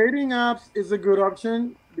friends? Dating apps is a good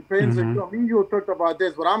option. Depends. I mean, you talked about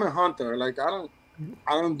this, but I'm a hunter. Like, I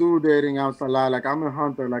don't do dating apps a lot. Like, I'm a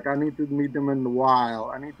hunter. Like, I need to meet them in the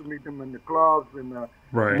wild. I need to meet them in the clubs, in the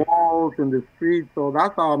Right. malls, in the streets. So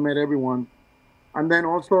that's how I met everyone. And then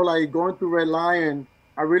also, like, going to Red Lion,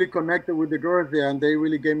 I really connected with the girls there, and they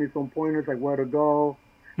really gave me some pointers, like where to go.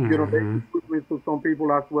 They put me to some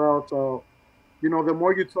people as well. So, the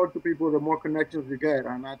more you talk to people, the more connections you get,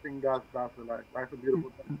 and I think that's a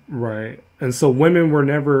beautiful thing. Right. And so women were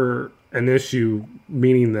never an issue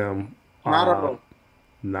meeting them. Not at all.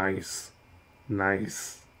 Nice.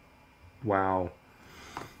 Nice. Wow.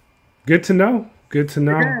 Good to know. Good to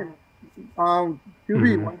know. Again,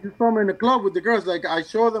 QB, when you saw me in the club with the girls, like, I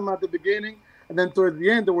showed them at the beginning, and then towards the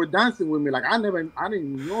end, they were dancing with me. Like, I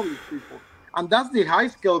didn't know these people. And that's the high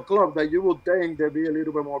scale club that you would think they'd be a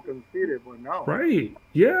little bit more conceited, but no. Right.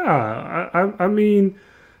 Yeah. I mean,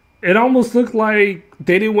 it almost looked like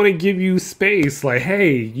they didn't want to give you space. Like,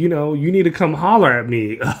 hey, you need to come holler at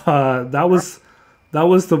me. That was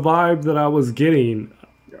the vibe that I was getting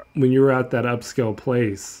when you were at that upscale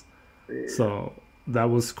place. So that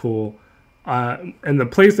was cool. And the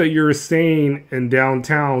place that you were staying in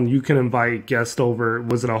downtown, you can invite guests over.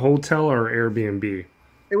 Was it a hotel or Airbnb?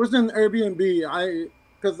 It was an Airbnb.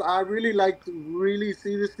 Because I really like to really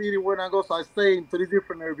see the city when I go. So I stayed in 3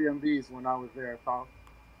 different Airbnbs when I was there. So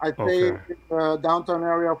I stayed in the downtown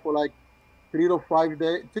area for like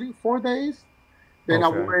 4 days. Then I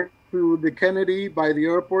went to the Kennedy by the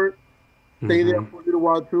airport. Stayed there for a little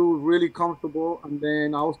while too, really comfortable. And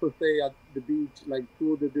then I also stay at the beach, like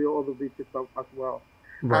 2 of the other beaches as well.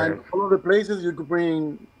 Right. And all of the places you could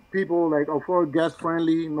bring people, like, for guest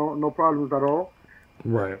friendly, no problems at all.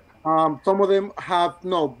 Right. Some of them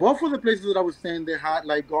both of the places that I was staying, they had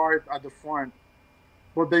like guards at the front,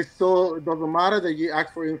 but it doesn't matter that you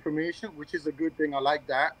ask for information, which is a good thing. I like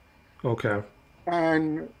that. Okay.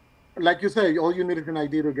 And like you say, all you need is an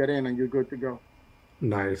ID to get in, and you're good to go.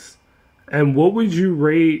 Nice. And what would you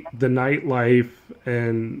rate the nightlife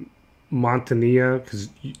in Montanilla? Because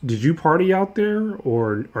did you party out there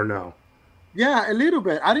or no? Yeah, a little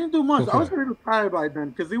bit. I didn't do much. Okay. I was a little tired by then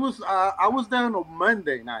because I was there on a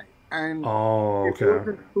Monday night, and Oh, it okay.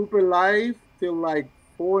 wasn't super live till like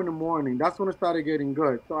 4 in the morning. That's when it started getting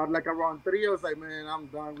good. So like around 3, I was like, man, I'm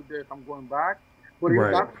done with this. I'm going back. But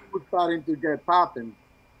Right. that was starting to get popping.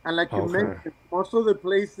 And like you Okay. mentioned, most of the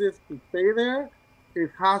places to stay there is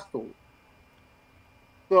hostels.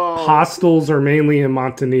 So Hostels are mainly in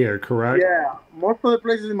Montanilla, correct? yeah, most of the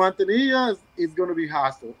places in Montanilla is going to be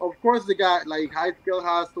hostel. Of course, they got like high scale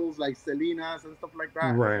hostels like Salinas and stuff like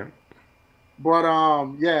that. Right. But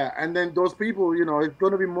yeah, and then those people, it's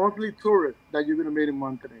going to be mostly tourists that you're going to meet in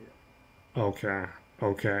Montanilla. Okay.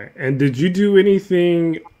 Okay. And did you do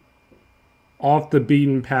anything off the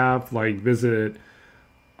beaten path, like visit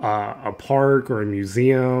a park or a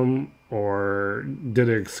museum, or did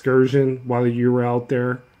an excursion while you were out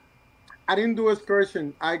there? I didn't do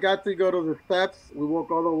excursion. I got to go to the steps. We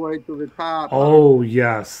walk all the way to the top. Oh,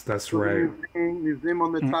 yes, that's To the right. museum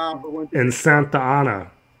on the top. I went to In the Santa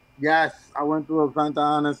Ana. Yes, I went to the Santa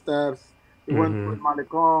Ana steps. We went to the Mm-hmm.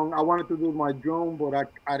 Malecon. I wanted to do my drone, but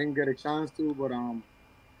I didn't get a chance to. But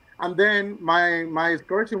and then my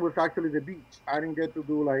excursion was actually the beach. I didn't get to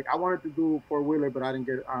do like I wanted to do four wheeler, but I didn't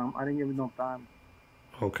give enough time.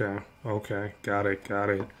 Okay. Okay. Got it. Got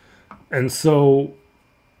it. And so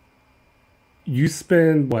you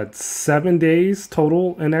spend what, 7 days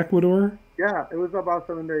total in Ecuador? Yeah, it was about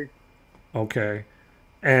 7 days. Okay.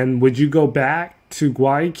 And would you go back to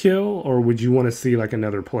Guayaquil, or would you want to see like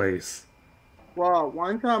another place? Well,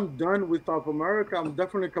 once I'm done with South America, I'm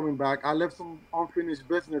definitely coming back. I left some unfinished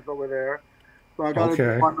business over there, so I gotta do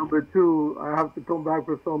Okay. my number two. I have to come back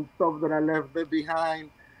for some stuff that I left there behind.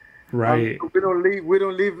 Right. We don't leave. We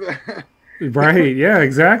don't leave. Right. Yeah,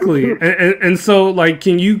 exactly. And so, like,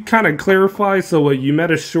 can you kind of clarify? So, what, you met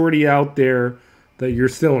a shorty out there that you're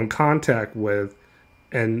still in contact with,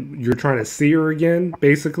 and you're trying to see her again,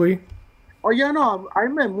 basically? Oh yeah, no, I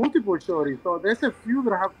met multiple shorties, so there's a few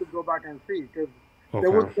that I have to go back and see because Okay.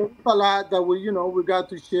 there was a lot that we got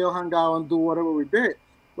to chill, hang out, and do whatever we did.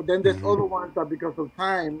 But then there's Hmm. other ones that because of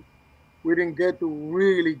time we didn't get to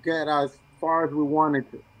really get as far as we wanted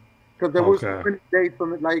to because there was so Okay. many dates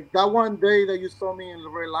on it. Like that one day that you saw me in the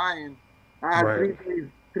Red Lion, I had Right. 3 days,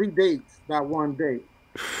 3 dates that one day.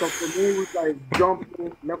 So for me, it was like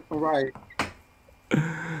jumping left and right.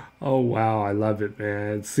 Oh, wow. I love it,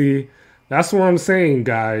 man. See, that's what I'm saying,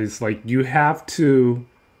 guys. Like, you have to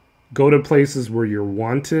go to places where you're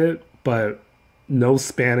wanted, but know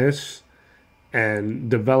Spanish and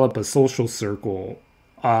develop a social circle.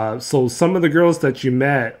 So some of the girls that you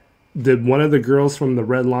met, did one of the girls from the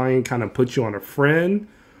Red Lion kind of put you on a friend,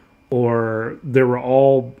 or they were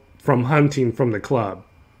all from hunting from the club?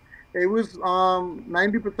 It was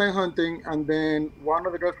 90% hunting, and then one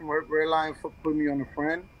of the girls from Red Lion put me on a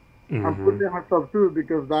friend. I'm Hmm. putting myself too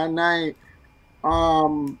because that night,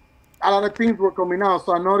 um, a lot of things were coming out.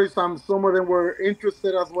 So I noticed some of them were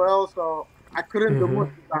interested as well. So I couldn't do Hmm. much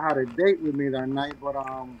because I had a date with me that night. But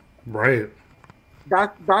Right.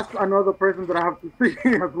 that's another person that I have to see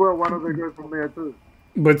as well. One of the girls from there too.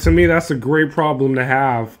 But to me, that's a great problem to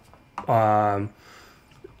have. Um,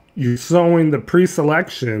 you're showing the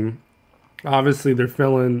pre-selection. Obviously, they're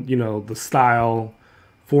feeling, the style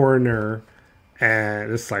foreigner.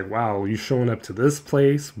 And it's like, wow, you showing up to this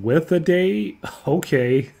place with a date?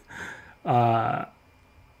 Okay.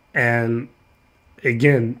 And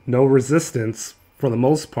again, no resistance for the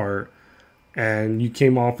most part. And you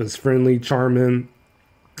came off as friendly, charming,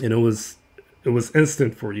 and it was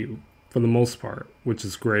instant for you for the most part, which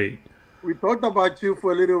is great. We talked about you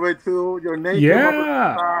for a little bit too. Your name came up a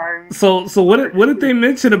Yeah. time. So what did they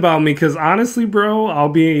mention about me? Because honestly, bro, I'll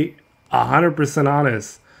be 100%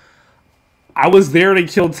 honest. I was there to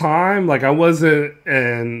kill time. Like, I wasn't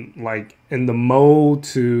in the mode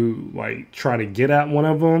to like try to get at one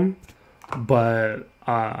of them, but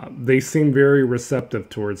they seemed very receptive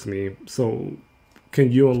towards me. So,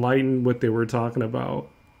 can you enlighten what they were talking about?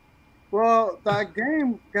 Well, that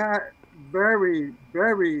game got very,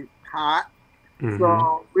 very hot. Mm-hmm.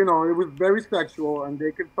 So, it was very sexual, and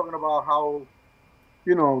they kept talking about how,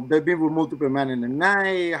 they've been with multiple men in the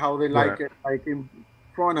night, how they like Right. it, like in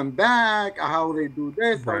front and back, how they do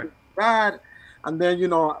this, how they Right. do that. And then,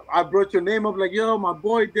 I brought your name up, like, yo, my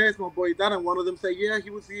boy this, my boy that. And one of them said, yeah, he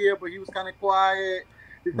was here, but he was kind of quiet.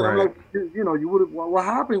 He said, I'm Right. like, you would have, what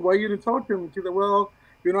happened? Why you didn't talk to him? She said, well,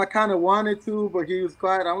 I kind of wanted to, but he was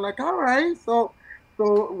quiet. I'm like, all right. So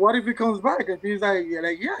what if he comes back? And he's like,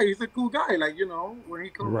 yeah, he's a cool guy. Like, when he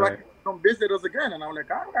comes back, Right. come visit us again. And I'm like,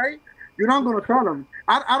 all right. You're not gonna tell him.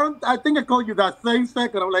 I don't. I think I called you that same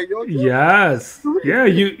second. I'm like, yo, Yes. sweet. Yeah,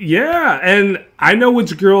 yeah, and I know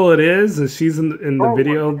which girl it is, and she's in the Oh,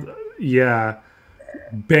 video. Yeah.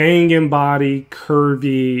 Banging body,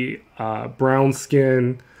 curvy, brown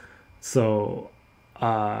skin. So,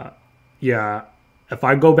 yeah, if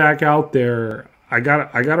I go back out there, I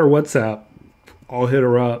got her WhatsApp. I'll hit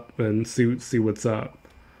her up and see what's up.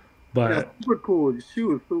 yeah, But super cool. She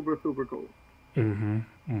was super, super cool.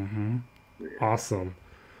 awesome.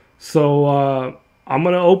 So I'm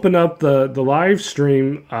gonna open up the live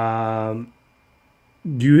stream.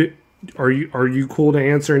 You are you cool to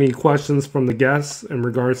answer any questions from the guests in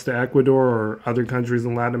regards to Ecuador or other countries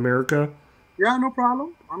in Latin America? Yeah, no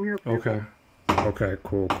problem. I'm here for Okay. Okay,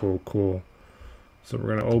 cool. So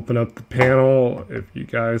we're gonna open up the panel. If you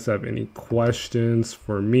guys have any questions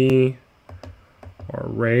for me or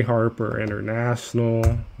Ray Harper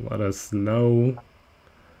International, let us know.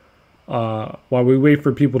 While we wait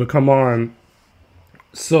for people to come on.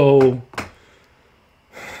 So,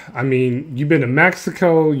 I mean, you've been to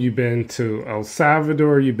Mexico, you've been to El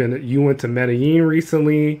Salvador, you went to Medellin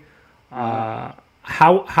recently.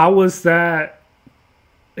 How was that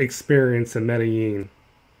experience in Medellin?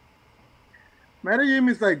 Medellin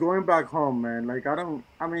is like going back home, man. Like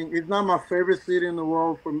I mean, it's not my favorite city in the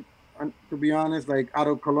world to be honest. Like out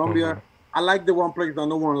of Colombia, I like the one place that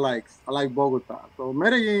no one likes. I like Bogota. So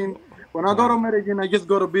Medellin, when I go to Medellin, I just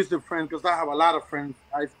go to visit friends because I have a lot of friends.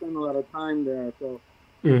 I spend a lot of time there. So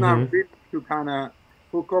it's not really to kind of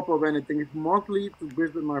hook up of anything. It's mostly to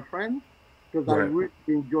visit my friends because I really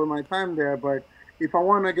enjoy my time there. But if I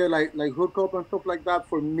want to get like hook up and stuff like that,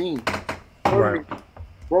 for me,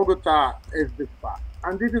 Bogota is the spot.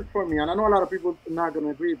 And this is for me. And I know a lot of people are not going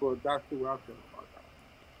to agree, but that's the way I feel about that.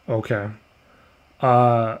 Okay.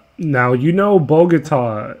 Now, you know,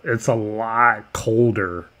 Bogota, it's a lot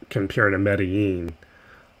colder compared to Medellin.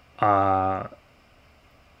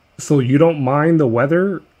 So you don't mind the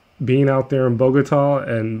weather being out there in Bogota?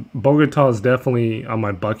 And Bogota is definitely on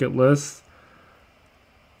my bucket list.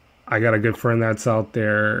 I got a good friend that's out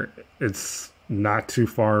there. It's not too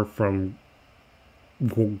far from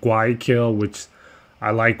Guayaquil, which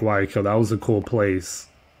I like Guayaquil. That was a cool place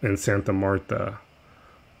in Santa Marta.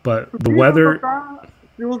 But the weather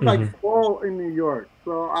feels like fall in New York.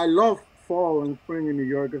 So I love fall and spring in New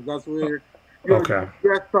York because that's where you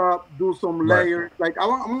dress up, do some layers. Like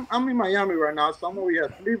I'm in Miami right now, so I'm over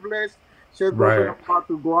here sleeveless. I'm about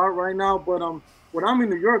to go out right now, but when I'm in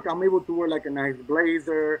New York, I'm able to wear like a nice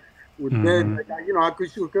blazer with this. Like, you know, I could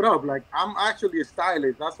shoot it up. Like I'm actually a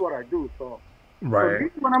stylist. That's what I do. So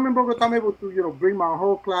when I'm in Bogota, I'm able to bring my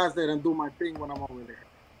whole class there and do my thing when I'm over there.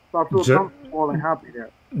 So I feel comfortable and happy there.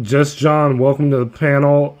 Just John, welcome to the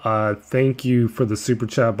panel. Thank you for the super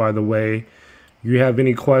chat, by the way. You have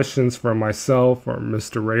any questions for myself or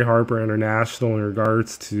Mr. Ray Harper International in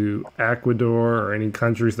regards to Ecuador or any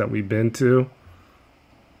countries that we've been to?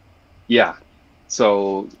 Yeah.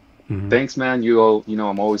 So thanks, man. You know,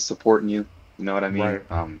 I'm always supporting you. You know what I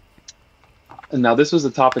mean? Now, this was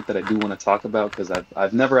a topic that I do want to talk about because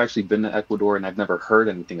I've never actually been to Ecuador and I've never heard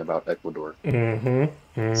anything about Ecuador.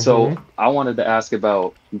 So I wanted to ask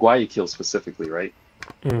about Guayaquil specifically, right?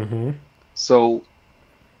 So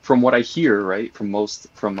from what I hear, right, from most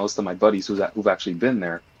of my buddies who've actually been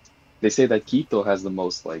there, they say that Quito has the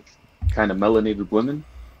most like kind of melanated women.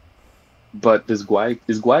 But is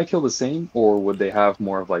Guayaquil the same, or would they have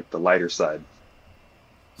more of like the lighter side?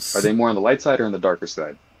 Are they more on the light side or on the darker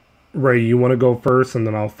side? Ray, you want to go first, and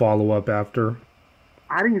then I'll follow up after.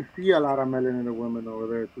 I didn't see a lot of melanated women over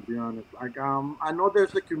there, to be honest. Like, I know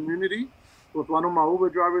there's a community. Because one of my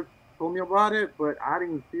Uber drivers told me about it, but I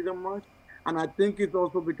didn't see them much. And I think it's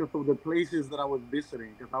also because of the places that I was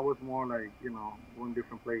visiting, because I was more like, going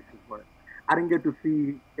different places. But I didn't get to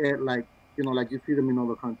see it like you see them in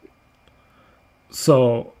other countries.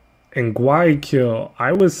 So, in Guayaquil,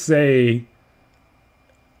 I would say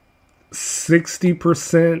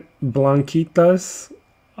 60% Blanquitas.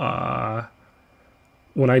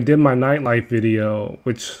 When I did my nightlife video,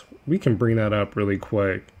 which we can bring that up really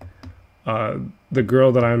quick, the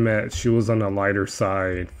girl that I met, she was on the lighter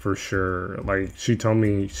side for sure. Like, she told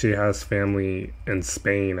me she has family in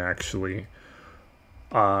Spain, actually.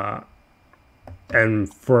 And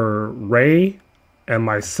for Ray and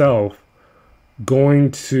myself,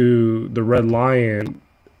 going to the Red Lion,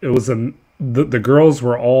 it was the girls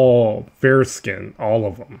were all fair skinned, all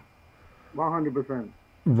of them. 100%.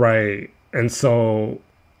 Right. And so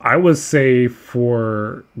I would say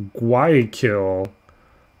for Guayaquil,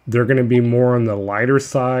 they're going to be more on the lighter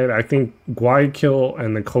side. I think Guayaquil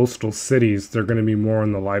and the coastal cities, they're going to be more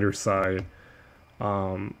on the lighter side.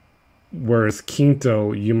 Whereas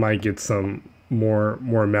Quinto, you might get some more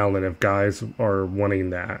melanin if guys are wanting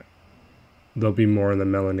that. They'll be more on the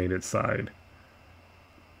melanated side.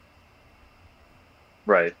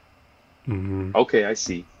 Right. Okay, I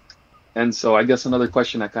see. And so I guess another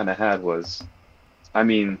question I kind of had was, I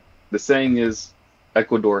mean, the saying is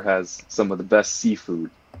Ecuador has some of the best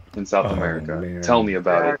seafood in South America. Man. Tell me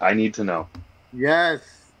about it. I need to know. Yes.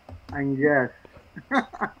 And yes.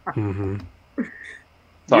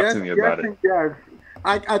 Talk to me about it. Yes.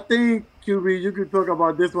 I think QB, you could talk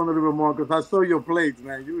about this one a little bit more because I saw your plates,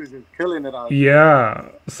 man. You was just killing it out there. Yeah.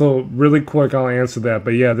 So really quick, I'll answer that.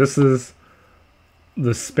 But yeah, this is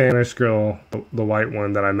the Spanish girl, the white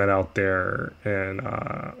one that I met out there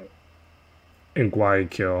in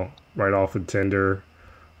Guayaquil, right off of Tinder.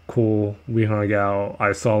 Cool. We hung out.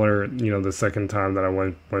 I saw her, the second time that I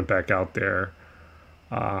went back out there.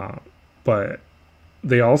 But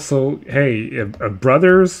they also, hey, if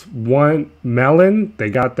brothers want melon, they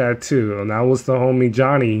got that too. And that was the homie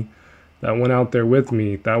Johnny that went out there with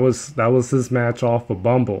me. That was his match off of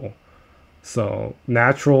Bumble. So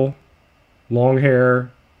natural, long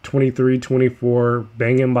hair, 23, 24,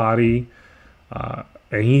 banging body,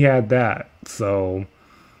 and he had that. So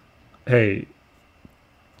hey,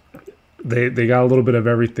 they got a little bit of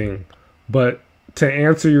everything. But to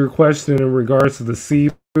answer your question in regards to the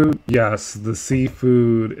seafood, yes, the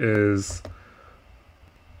seafood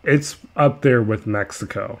it's up there with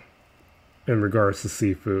Mexico in regards to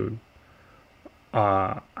seafood.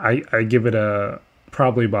 I give it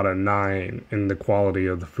probably about a 9 in the quality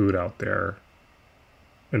of the food out there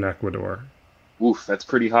in Ecuador. Oof, that's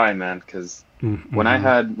pretty high, man. Because Mm-hmm. when I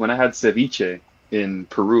had ceviche in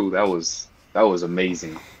Peru, that was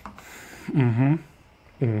amazing. Mm-hmm.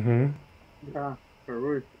 Mm-hmm. Yeah,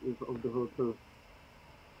 Peru is of the hood too.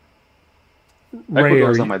 Ray,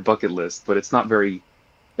 are Ecuador's on you? my bucket list, but it's not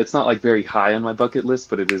like very high on my bucket list,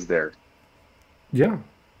 but it is there. Yeah,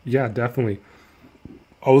 yeah, definitely.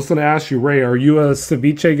 I was gonna ask you, Ray, are you a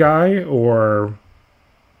ceviche guy or?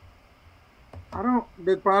 I don't.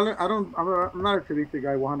 The problem. I don't. I'm not a ceviche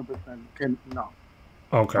guy. 100%. Can no.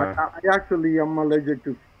 Okay, I actually am allergic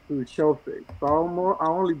to shellfish. So I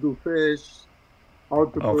only do fish,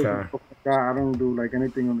 octopus, and okay, stuff like that. I don't do like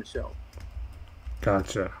anything on the shell.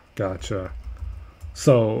 gotcha, gotcha.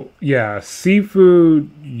 So yeah,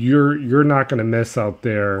 seafood, you're not gonna miss out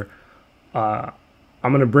there. Uh,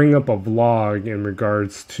 I'm gonna bring up a vlog in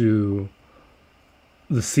regards to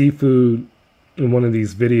the seafood in one of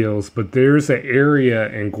these videos, but there's an area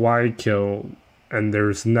in Guayaquil and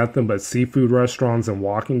there's nothing but seafood restaurants in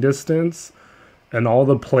walking distance, and all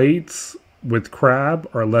the plates with crab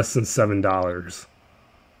are less than $7.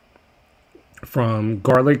 From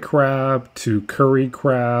garlic crab to curry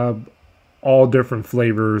crab, all different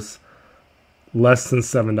flavors, less than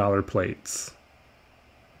 $7 plates.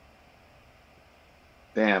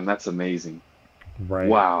 Damn, that's amazing. Right.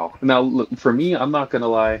 Wow. Now, look, for me, I'm not gonna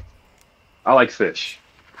lie. I like fish.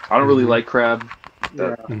 I don't really Mm-hmm. like crab.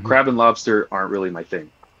 Yeah, Mm-hmm. Crab and lobster aren't really my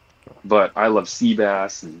thing. But I love sea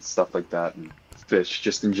bass and stuff like that, and fish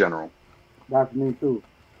just in general. that's me too.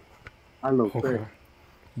 I love fish. Okay.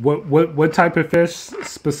 What type of fish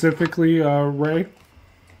specifically, Ray?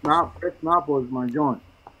 Fish snapper is my joint.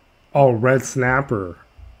 Oh, red snapper.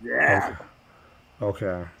 Okay. Yeah,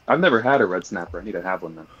 Okay. I've never had a red snapper. I need to have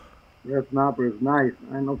one then. red snapper is nice.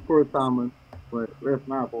 I know first salmon, but red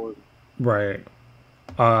snapper is. Right.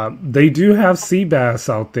 They do have sea bass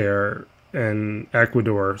out there in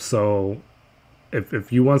Ecuador, so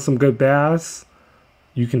if you want some good bass,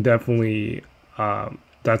 you can definitely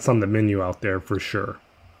that's on the menu out there for sure.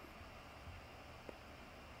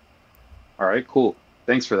 All right, cool.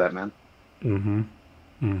 Thanks for that, man. Mm-hmm.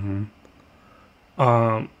 Mm-hmm.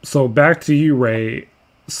 So back to you, Ray.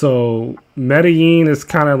 So Medellin is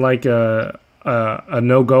kind of like a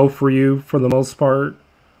no go for you for the most part.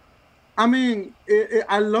 I mean,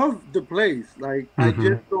 I love the place. Like, I Mm-hmm.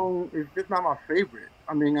 just don't. It's just not my favorite.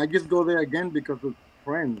 I mean, I just go there again because of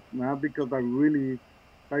friends, not because I really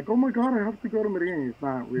like. Oh my God, I have to go to Medellin. It's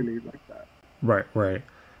not really like that. Right, right.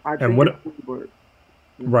 I And think it's what cool, but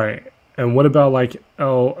right. And what about like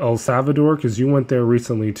El Salvador? Because you went there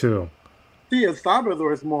recently too. see, El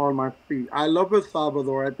Salvador is more on my feet. I love El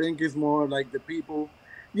Salvador. I think it's more like the people.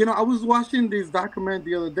 I was watching this documentary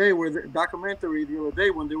the other day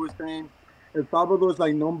when they were saying El Salvador is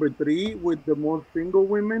like number three with the most single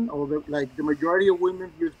women, or like the majority of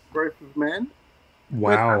women versus men.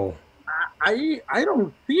 But Wow. I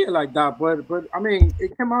don't see it like that. But I mean,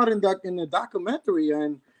 it came out in the documentary,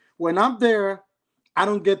 and when I'm there, I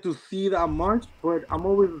don't get to see that much. But I'm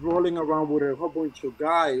always rolling around with a whole bunch of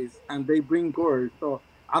guys, and they bring girls, so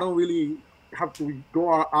I don't really have to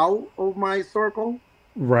go out of my circle,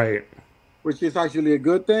 Right. which is actually a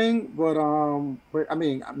good thing. But I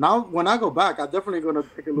mean, now when I go back, I'm definitely gonna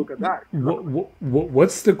take a look at that.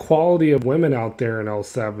 What's the quality of women out there in El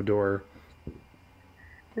Salvador?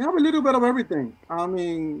 They have a little bit of everything. I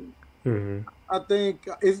mean, Hmm. I think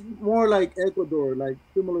it's more like Ecuador, like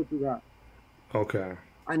similar to that. Okay.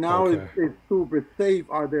 And now Okay. it's super safe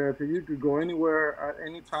out there, so you could go anywhere at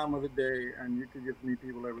any time of the day, and you could just meet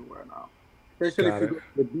people everywhere now. especially if Got you it. go to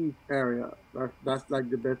the beach area. That's like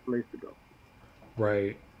the best place to go.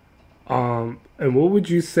 Right. And what would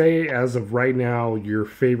you say as of right now your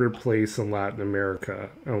favorite place in Latin America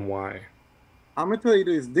and why? I'm gonna tell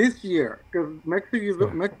you this year, because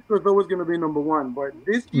Mexico's always gonna be number one, but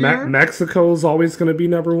this year Mexico's always going to be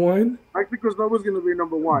number one? Mexico's always gonna be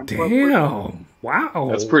number one. But Damn.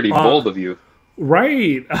 That's Wow. pretty bold of you.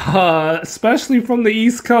 Right. Especially from the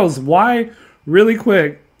East Coast. Why, really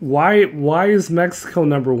quick, why is Mexico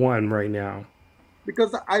number one right now?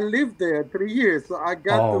 because I lived there 3 years, so I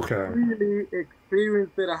got Oh, to okay. really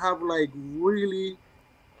experience it. I have like really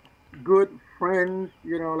good friends.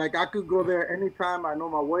 Like I could go there anytime. I know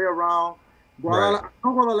my way around. Right. I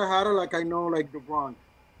know Guadalajara like I know like the Bronx.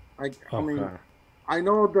 Like I mean, Okay. I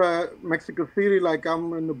know the Mexico City like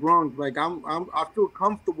I'm in the Bronx. Like I feel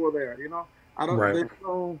comfortable there. I don't. Right. There's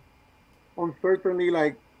no uncertainty.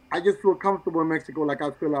 Like I just feel comfortable in Mexico. Like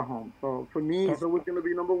I feel at home. So for me, it's always gonna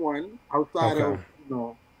be number one outside Okay.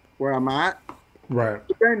 of where I'm at. Right.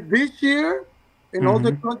 Then this year, in all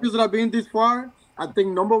the countries that I've been this far, I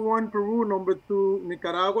think number one Peru, number two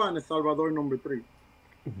Nicaragua, and El Salvador number three.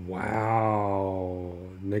 Wow.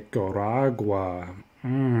 Nicaragua.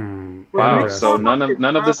 Well, Wow. Interesting. So Nicaragua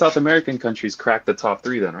none of the is South American countries cracked the top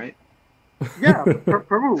three then, right? yeah,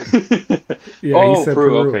 Peru. Yeah, he Oh, said Peru.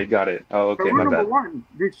 Peru. Okay, got it. Oh, okay, Peru my number bad. one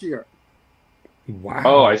this year. Wow.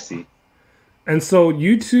 Oh, I see. And so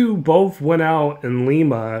you two both went out in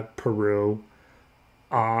Lima, Peru,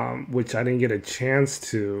 which I didn't get a chance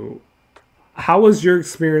to. How was your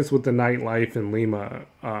experience with the nightlife in Lima,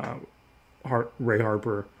 Ray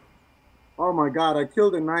Harper? Oh my God, I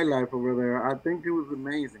killed the nightlife over there. I think it was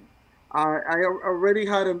amazing. I already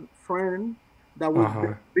had a friend that was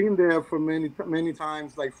Uh-huh. been there for many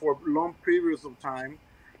times, like for long periods of time.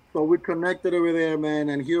 So we connected over there, man,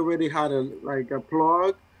 and he already had a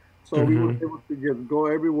plug, so we were able to just go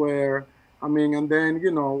everywhere. I mean, and then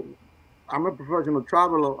I'm a professional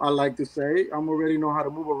traveler. I like to say I'm already know how to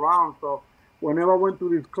move around. So whenever I went to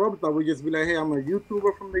these clubs, I would just be like, "Hey, I'm a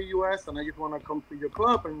YouTuber from the U.S. and I just want to come to your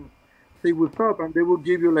club and see what's up." And they will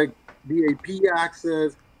give you like VIP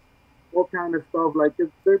access, all kind of stuff. Like the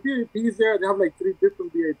VIPs there, they have like three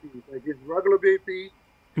different VIPs. Like it's regular VIP,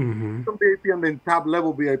 some VIP, and then top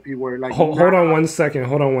level VIP where like Hold on 1 second.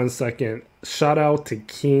 Hold on 1 second. Shout out to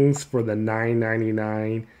Kings for the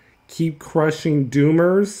 $9.99. Keep crushing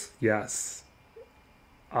Doomers. Yes.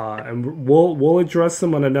 And we'll address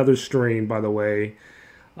them on another stream, by the way.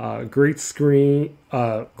 Great stream,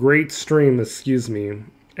 excuse me,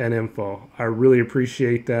 and info. I really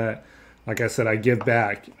appreciate that. Like I said, I give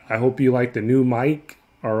back. I hope you like the new mic,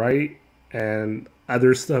 all right? And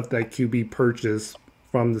other stuff that QB purchased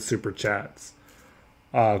from the super chats.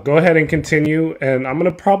 Go ahead and continue, and I'm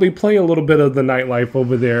gonna probably play a little bit of the nightlife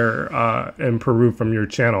over there in Peru from your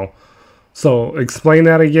channel. So explain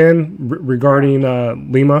that again regarding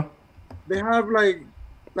Lima. they have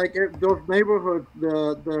those neighborhoods,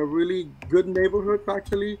 the really good neighborhoods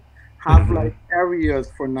actually have like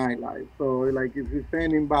areas for nightlife. So like if you're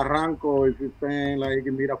staying in Barranco, if you're staying like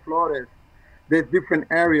in Miraflores, there's different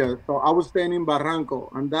areas. So I was staying in Barranco,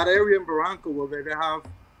 and that area in Barranco where they have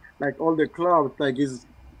like all the clubs, like it's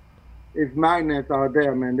madness out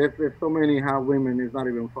there, man. There's so many hot women. It's not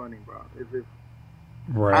even funny, bro. It's just,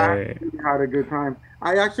 I Right. actually had a good time.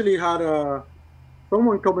 I actually had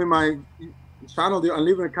someone come in my channel there and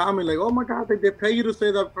leave a comment like, "Oh my God, they pay you to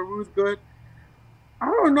say that Peru's good." I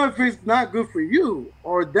don't know if it's not good for you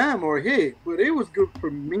or them or he, but it was good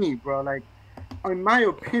for me, bro. Like, in my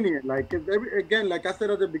opinion, like, 'cause again, like I said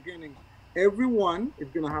at the beginning, everyone is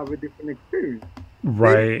gonna have a different experience.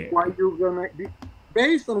 Right.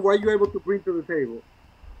 Based on what you're able to bring to the table.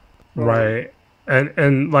 So, Right.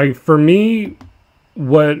 And like for me,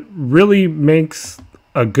 what really makes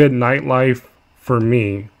a good nightlife for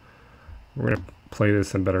me, we're gonna play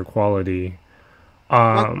this in better quality.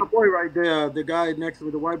 that's my boy right there, the guy next to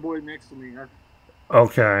me, the white boy next to me.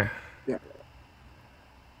 Okay. Yeah.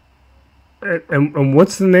 And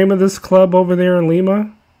what's the name of this club over there in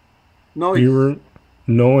Lima? Noise.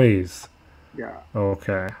 Noise. Yeah.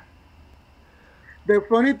 Okay. The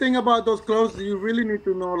funny thing about those clubs, you really need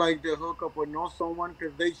to know like the hookup or know someone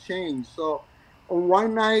because they change. So on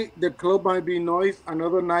one night the club might be Noise,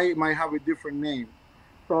 another night it might have a different name.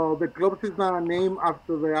 So the club is not a name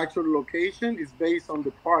after the actual location; it's based on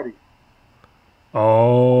the party.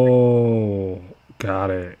 Oh, got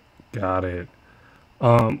it. Got it.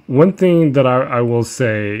 One thing that I will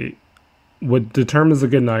say, what determines a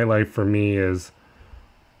good nightlife for me is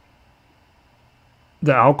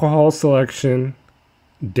the alcohol selection,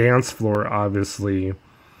 dance floor, obviously,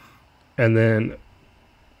 and then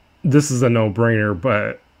this is a no-brainer,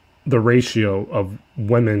 but the ratio of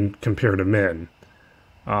women compared to men.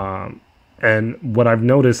 And what I've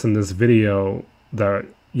noticed in this video that,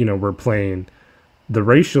 you know, we're playing, the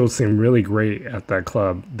ratios seem really great at that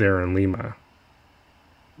club there in Lima.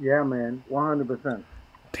 Yeah, man, 100%.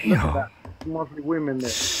 Damn. Mostly women there.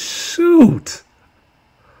 Shoot.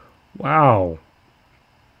 Wow.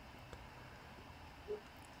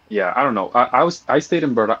 Yeah, I don't know. I stayed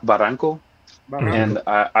in Barranco, and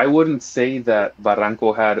I wouldn't say that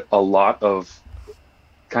Barranco had a lot of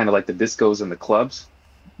kind of like the discos and the clubs,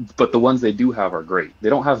 but the ones they do have are great. They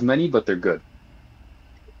don't have many, but they're good.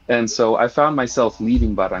 And so I found myself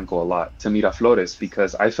leaving Barranco a lot to Miraflores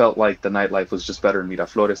because I felt like the nightlife was just better in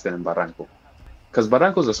Miraflores than in Barranco. Because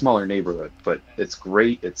Barranco's a smaller neighborhood, but it's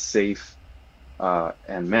great, it's safe,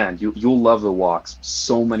 and man, you'll love the walks.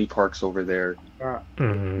 So many parks over there,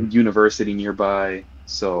 university nearby,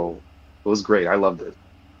 so it was great. I loved it.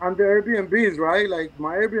 And the Airbnbs, right? Like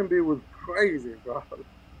my Airbnb was crazy, bro.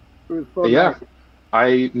 It was so Yeah,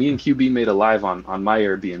 nice. me and QB made a live on my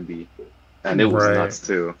Airbnb, and it was nuts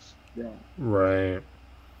too. Yeah. Right.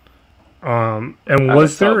 And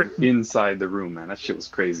was there inside the room, man? That shit was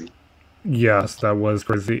crazy. Yes, that was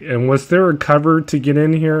crazy. And was there a cover to get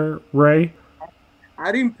in here, Ray?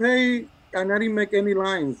 I didn't pay, and I didn't make any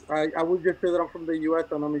lines. I would just say that I'm from the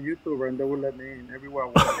U.S. and I'm a YouTuber, and they would let me in everywhere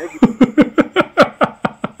I went.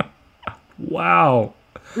 Wow.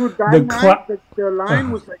 Dude, that night, the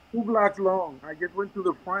line was like 2 blocks long. I just went to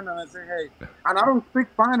the front and I said, hey, and I don't speak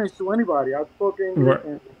Spanish to anybody. I spoke English.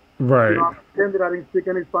 And, you know, I pretended I didn't speak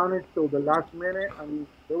any Spanish till the last minute, and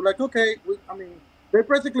they were like, okay. They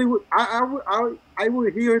basically would. I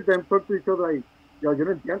would hear them talk to each other like, yo, you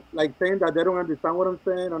know, like saying that they don't understand what I'm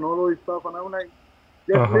saying and all of this stuff, and I'm like,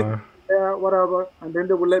 just listen, yeah, whatever. And then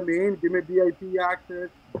they would let me in, give me VIP access,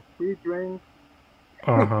 free drinks.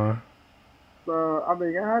 So I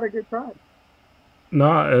mean, I had a good time.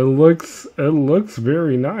 No, it looks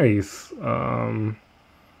very nice.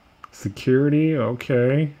 Security,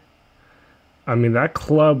 okay. I mean, that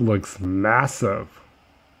club looks massive.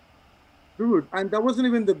 Dude, and that wasn't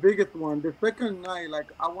even the biggest one. The second night, like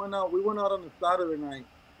we went out on a Saturday night,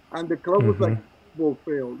 and the club was like full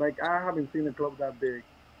filled. Like I haven't seen a club that big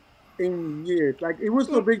in years. Like it was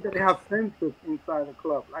so big that they have fences inside the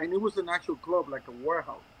club. Like it was an actual club, like a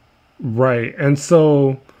warehouse. Right, and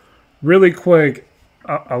so really quick,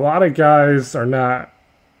 a lot of guys are not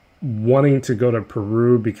wanting to go to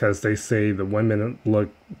Peru because they say the women look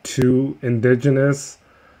too indigenous.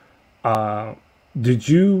 Did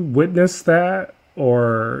you witness that,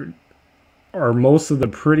 or are most of the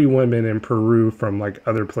pretty women in Peru from like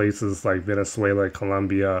other places like Venezuela,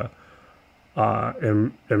 Colombia,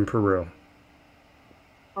 in Peru?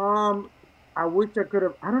 I wish I could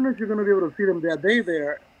have. I don't know if you're gonna be able to see them that day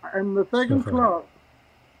there. In the second club,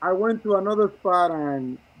 I went to another spot,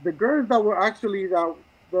 and the girls that were actually the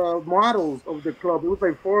models of the club, it was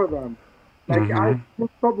like 4 of them. Like I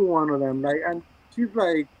hooked up with one of them, like, and she's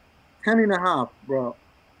like 10 and a half, bro.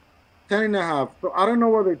 10 and a half. So I don't know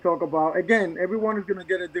what they talk about. Again, everyone is gonna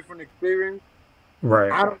get a different experience.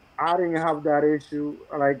 Right. I didn't have that issue.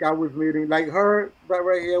 Like I was meeting like her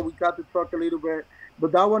right here. We got to talk a little bit,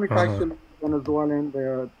 but that one is actually Venezuelan.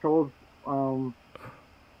 They're told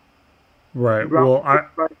right. Well,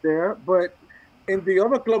 right there. But in the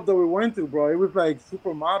other club that we went to, bro, it was like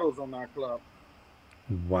supermodels on that club.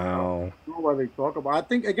 Wow. I don't know what they talk about. I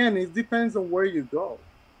think again, it depends on where you go.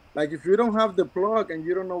 Like if you don't have the plug and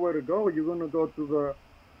you don't know where to go, you're gonna go to the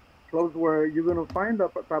clubs where you're gonna find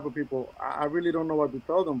that type of people. I really don't know what to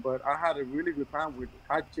tell them, but I had a really good time with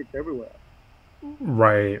hot chicks everywhere.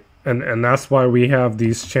 Right, and that's why we have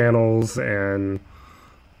these channels, and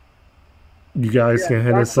you guys can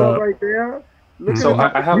hit us up. Right there. So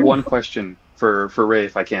I have one question for Ray,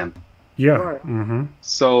 if I can. Yeah.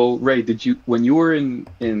 So Ray, when you were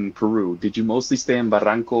in Peru, did you mostly stay in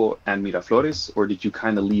Barranco and Miraflores, or did you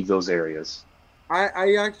kind of leave those areas?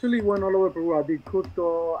 I actually went all over Peru. I did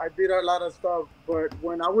Quinto. I did a lot of stuff. But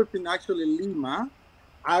when I was in actually Lima,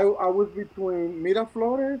 I was between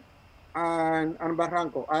Miraflores and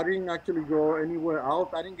Barranco. I didn't actually go anywhere else.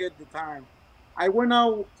 I didn't get the time. I went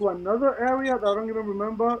out to another area that I don't even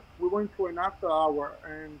remember. We went to an after hour,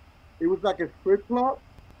 and it was like a strip club.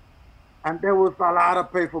 And there was a lot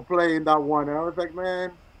of pay for play in that one. And I was like,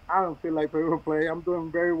 man, I don't feel like pay for play. I'm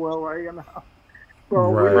doing very well right now.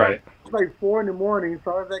 So it was like 4 in the morning.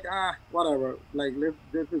 So I was like, whatever. Like, let's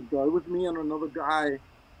just go. It was me and another guy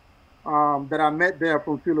that I met there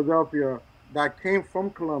from Philadelphia that came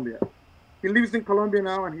from Colombia. He lives in Colombia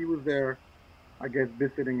now, and he was there. I guess,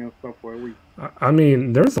 visiting and stuff for a week. I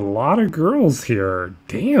mean, there's a lot of girls here.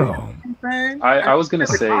 Damn. I was gonna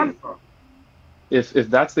say, if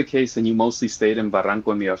that's the case and you mostly stayed in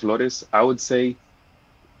Barranco and Miraflores, I would say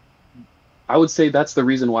that's the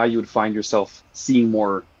reason why you would find yourself seeing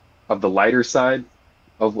more of the lighter side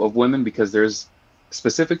of women, because there's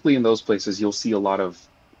specifically in those places you'll see a lot of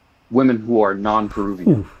women who are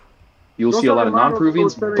non-Peruvian. You'll see a lot of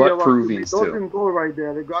non-Peruvians, but Peruvians those too. in gold right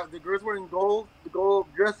there. They got the girls wearing gold, the gold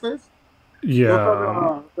dresses.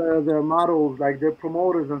 Yeah. Those are the models, like they're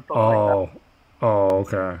promoters and stuff like that. Oh,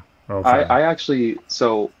 okay. Okay. I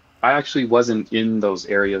actually wasn't in those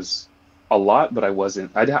areas a lot, but I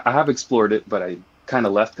have explored it, but I kind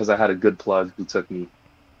of left because I had a good plug who took me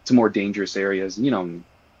to more dangerous areas,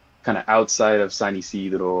 kind of outside of San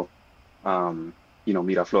Isidro,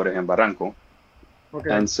 Miraflores and Barranco. Okay.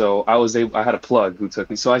 And so I had a plug who took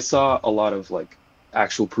me. So I saw a lot of like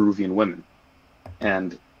actual Peruvian women.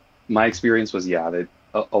 And my experience was, that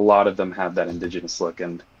a lot of them have that indigenous look.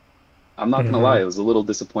 And I'm not going to lie, it was a little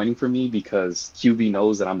disappointing for me because QB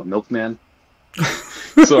knows that I'm a milkman.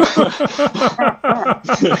 So,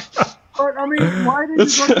 but I mean, why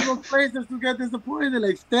did you go to those places to get disappointed?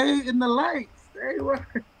 Like, stay in the light. Stay where.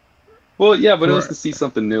 Well, yeah, but it was to see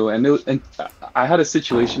something new, and I had a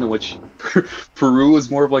situation in which Peru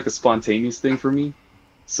was more of like a spontaneous thing for me.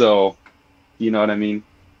 So, you know what I mean?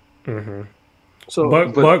 Mm-hmm. So,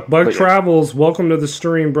 Buck Travels, welcome to the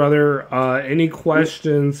stream, brother. Any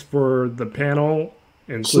questions for the panel,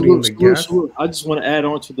 including the guests? I just want to add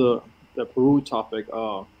on to the Peru topic.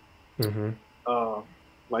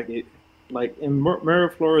 Like in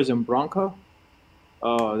Miraflores and Branca,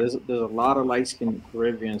 there's a lot of light-skinned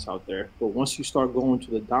Caribbeans out there. But once you start going to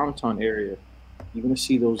the downtown area, you're gonna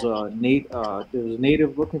see those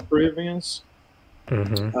native-looking Caribbeans.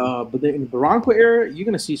 But then in the Barranco area, you're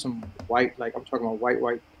gonna see some white, like I'm talking about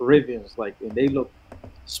white Peruvians, and they look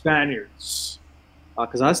Spaniards.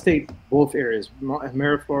 Because I stayed both areas.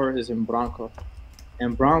 Miraflores and Branco,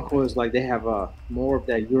 and Branco is like they have more of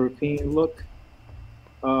that European look.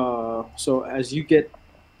 So as you get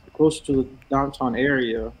closer to the downtown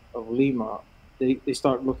area of Lima, they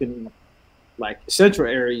start looking like the central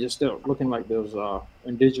area. You start looking like those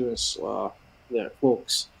indigenous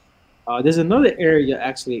folks. There's another area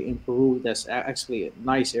actually in Peru that's actually a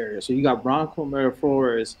nice area. So you got Branco,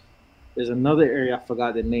 Miraflores. There's another area, I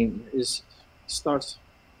forgot the name. It's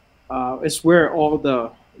where all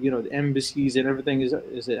the the embassies and everything is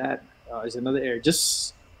at. Is another area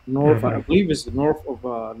just north. I believe it's the north of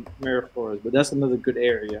Miraflores, but that's another good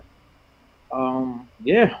area.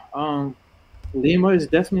 Lima is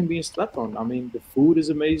definitely being slept on. I mean, the food is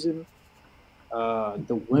amazing.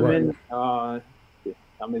 The women, I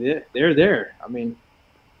mean, they're there. I mean,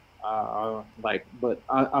 but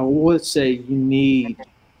I would say you need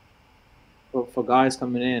for guys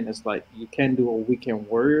coming in. It's like you can do a weekend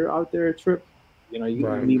warrior out there trip. You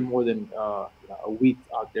need more than a week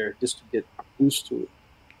out there just to get used to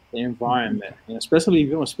the environment, and especially if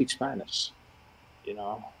you don't speak Spanish.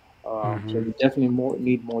 So you definitely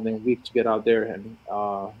need more than a week to get out there and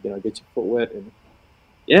get your foot wet. And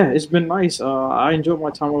yeah, it's been nice. I enjoyed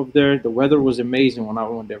my time over there. The weather was amazing when I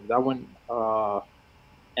went there. I went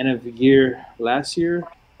end of the year last year,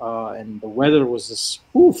 and the weather was just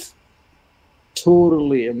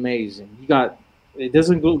totally amazing. It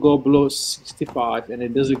doesn't go below 65, and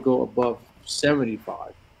it doesn't go above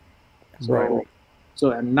 75.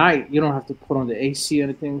 So at night you don't have to put on the AC or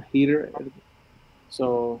anything, heater.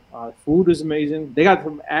 So food is amazing. They got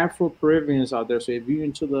some Afro Peruvians out there. So if you're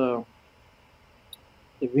into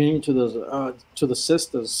the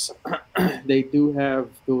sisters, they do have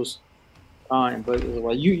those time. But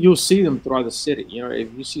you'll see them throughout the city.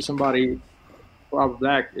 If you see somebody probably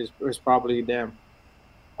black, it's probably them.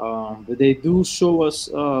 But they do show us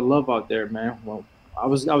love out there, man. Well, I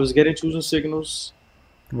was getting choosing signals.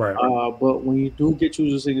 Right. But when you do get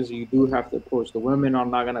choosing signals, you do have to approach. The women are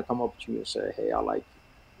not gonna come up to you and say, "Hey, I like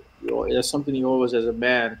you." There's something you always, as a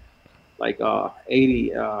man, like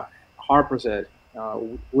 80 Harper said,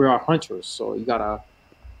 "We are hunters," so you gotta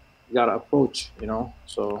approach.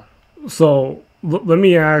 So let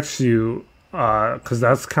me ask you, because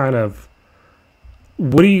that's kind of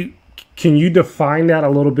can you define that a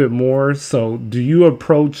little bit more? So do you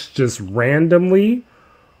approach just randomly?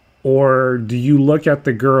 Or do you look at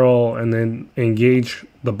the girl and then engage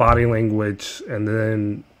the body language and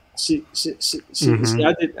then see,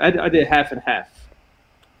 I did half and half.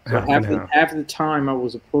 So half the time I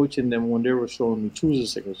was approaching them when they were showing me choosing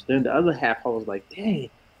signals. Then the other half I was like,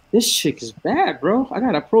 dang, this chick is bad, bro. I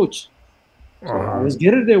gotta approach. So I was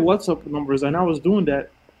getting their WhatsApp numbers, and I was doing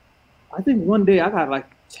that. I think one day I got like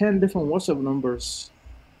 10 different WhatsApp numbers,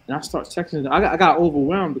 and I start texting them. I got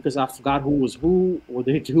overwhelmed because I forgot who was who, what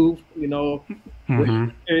they do, you know,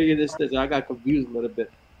 area this. I got confused a little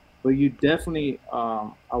bit. But you definitely,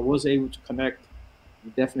 I was able to connect.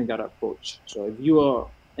 You definitely got to approach. So if you are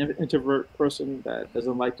an introvert person that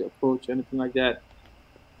doesn't like to approach anything like that,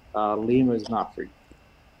 Lima is not for you.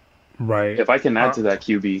 Right. If I can add to that,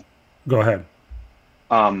 QB. Go ahead.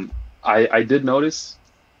 I did notice,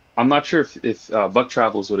 I'm not sure if Buck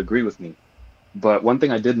Travels would agree with me, but one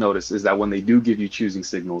thing I did notice is that when they do give you choosing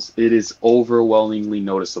signals, it is overwhelmingly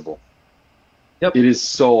noticeable. Yep. It is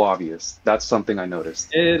so obvious. That's something I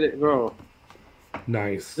noticed. Bro.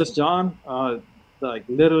 Nice. Just John, like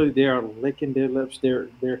literally they are licking their lips.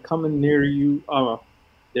 They're coming near you.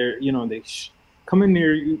 They coming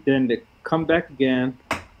near you, then they come back again.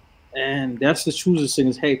 And that's the choosing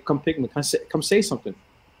signals. Hey, come pick me. Come say something.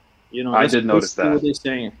 You know, I did notice that. What they're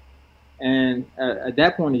saying. And at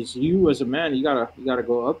that point, it's you as a man. You gotta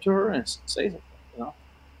go up to her and say something. You know.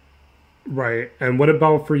 Right. And what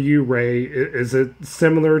about for you, Ray? Is it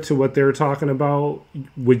similar to what they're talking about?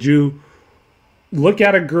 Would you look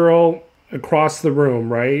at a girl across the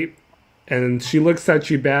room, right? And she looks at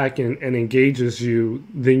you back and engages you,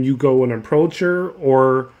 then you go and approach her?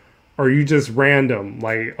 Or are you just random?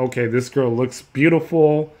 Like, okay, this girl looks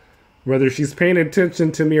beautiful. Whether she's paying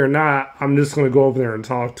attention to me or not, I'm just going to go over there and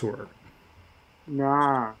talk to her.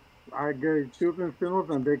 Nah, I get choosing signals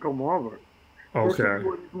and they come over. Okay.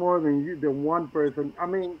 It's more than one person. I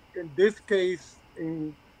mean, in this case,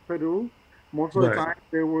 in Peru, most of the time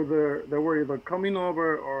they were either coming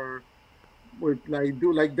over or would like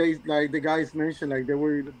do like the guys mentioned, like they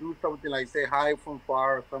were either do something like say hi from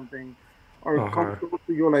far or something, or come close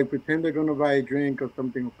to you, like pretend they're gonna buy a drink or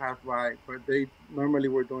something or pass by. But they normally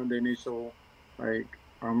were doing the initial like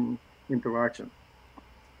interaction.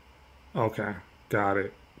 Okay, got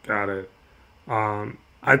it.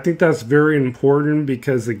 I think that's very important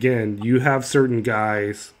because, again, you have certain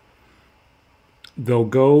guys, they'll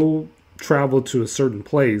go travel to a certain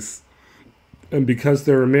place, and because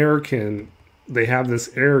they're American, they have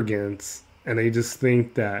this arrogance, and they just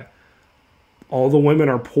think that all the women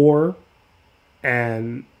are poor,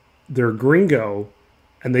 and they're gringo,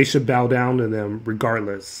 and they should bow down to them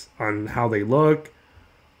regardless on how they look,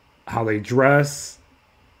 how they dress,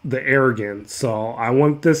 the arrogance. So I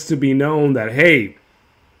want this to be known that, hey,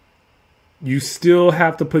 you still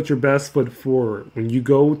have to put your best foot forward. When you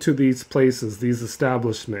go to these places, these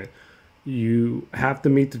establishments, you have to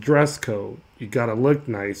meet the dress code. You got to look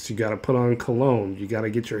nice. You got to put on cologne. You got to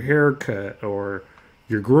get your hair cut or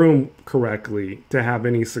your groom correctly to have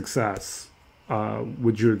any success.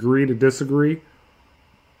 Would you agree to disagree?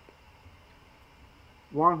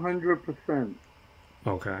 100%.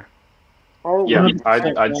 Okay. Oh, yeah,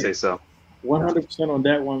 I'd say so. 100% on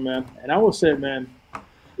that one, man. And I would say, man,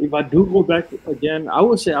 if I do go back again, I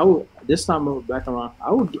would say this time I would back around. I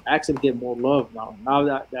would actually get more love now. Now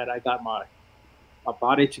that I got my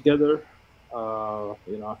body together,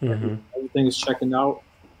 everything is checking out.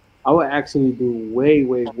 I would actually do way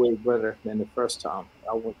better than the first time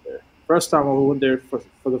I went there. First time I went there for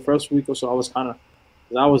the first week or so, I was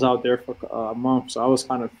out there for a month, so I was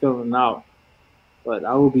kind of filling out. But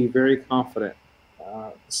I will be very confident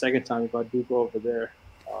the second time if I do go over there.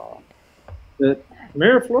 That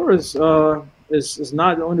Miraflores is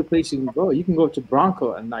not the only place you can go. You can go to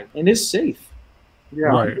Bronco at night, and it's safe. Yeah,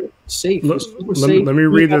 right. Safe. Let me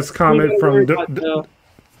read this comment from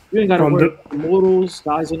you ain't got to worry about the modals,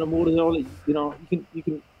 guys in the modals. All that. You know, you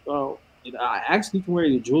can. Actually, you can wear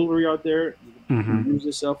your jewelry out there. You can use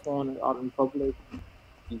your cell phone out in public.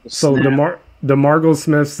 So DeMargo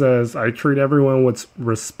Smith says, "I treat everyone with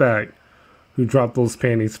respect who dropped those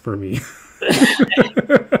panties for me."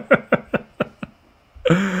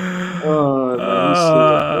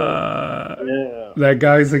 That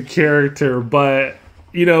guy's a character, but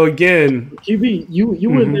again, QB, you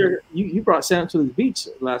went there. You brought Sam to the beach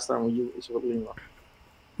last time when you were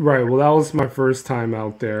right. Well, that was my first time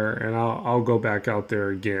out there, and I'll go back out there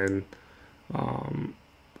again.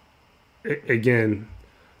 Again,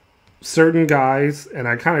 certain guys, and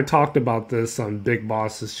I kind of talked about this on Big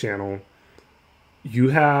Boss's channel. You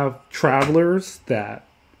have travelers that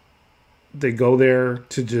they go there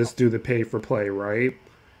to just do the pay for play, right?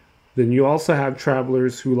 Then you also have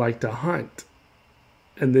travelers who like to hunt.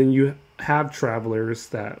 And then you have travelers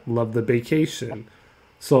that love the vacation.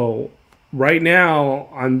 So right now,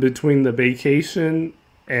 I'm between the vacation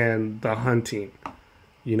and the hunting.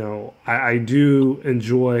 I do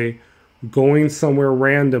enjoy going somewhere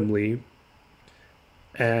randomly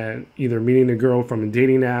and either meeting a girl from a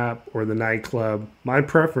dating app or the nightclub. My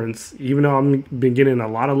preference, even though I've been getting a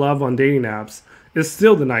lot of love on dating apps, is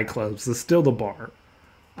still the nightclubs. It's still the bar.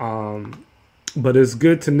 But it's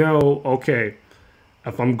good to know, okay,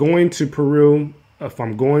 if I'm going to Peru, if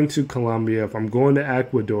I'm going to Colombia, if I'm going to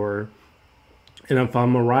Ecuador, and if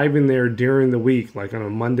I'm arriving there during the week, like on a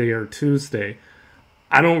Monday or Tuesday,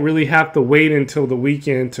 I don't really have to wait until the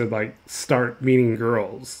weekend to like start meeting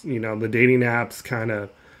girls. You know, the dating apps kind of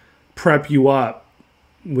prep you up.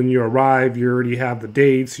 When you arrive, you already have the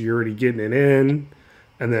dates, you're already getting it in,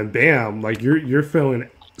 and then bam, like you're feeling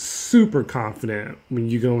super confident when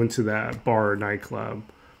you go into that bar or nightclub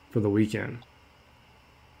for the weekend.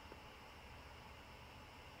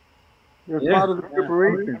 It's part of the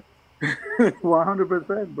preparation.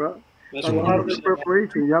 100%, bro. That's part of the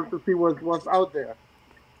preparation. You have to see what's out there.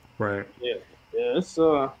 Right. Yeah. It's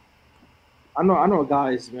I know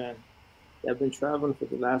guys, man, that have been traveling for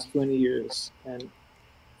the last 20 years, and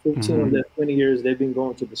 15 of that 20 years they've been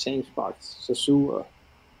going to the same spots. Sosua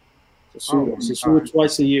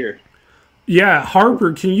twice a year. Yeah,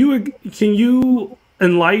 Harper, can you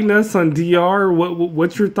enlighten us on DR?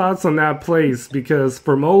 What's your thoughts on that place? Because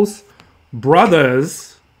for most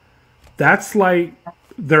brothers, that's like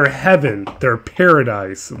their heaven, their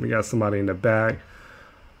paradise. And we got somebody in the back.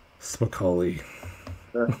 Spicoli.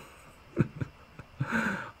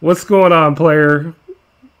 What's going on, player?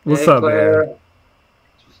 What's up, player. Man?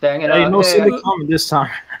 Hanging out. No silly comment this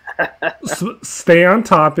time. Stay on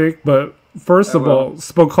topic, but first of all,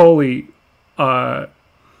 Spicoli,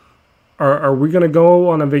 are we gonna go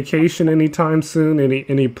on a vacation anytime soon?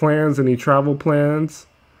 Any plans? Any travel plans?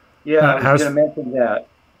 Yeah, I was gonna mention that.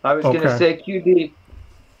 I was gonna say, QB,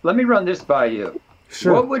 let me run this by you.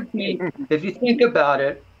 Sure. What would be, if you think about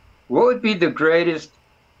it, what would be the greatest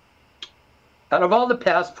out of all the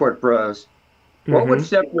passport bros? What would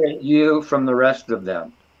separate you from the rest of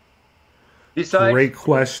them? Besides, great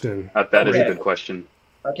question. That is a good question.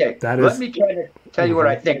 Okay, let me try to tell you what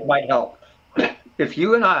I think might help. If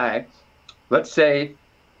you and I, let's say,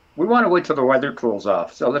 we want to wait till the weather cools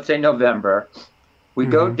off. So let's say November, we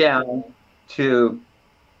go down to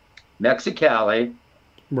Mexicali.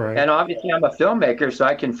 Right. And obviously I'm a filmmaker, so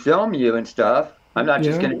I can film you and stuff. I'm not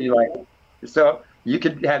just going to be like, so you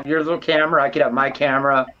could have your little camera, I could have my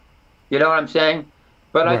camera. You know what I'm saying?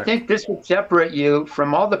 But I think this would separate you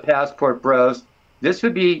from all the passport bros. This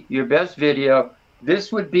would be your best video.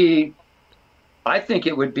 This would be, I think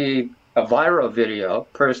it would be a viral video,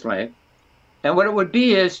 personally. And what it would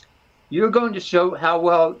be is, you're going to show how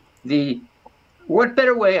well what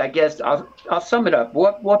better way, I guess, I'll sum it up.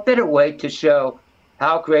 What better way to show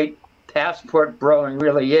how great passport broing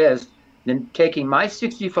really is than taking my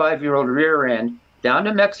 65-year-old rear end down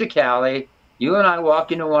to Mexicali, you and I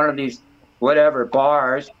walk into one of these whatever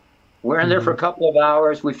bars, we're in there for a couple of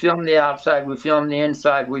hours, we film the outside, we film the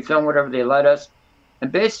inside, we film whatever they let us,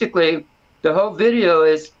 and basically the whole video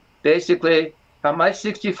is basically how my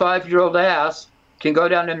 65-year-old ass can go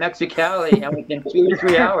down to Mexicali and within 2 or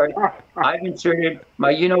 3 hours I've inserted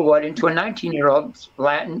my you-know-what into a 19-year-old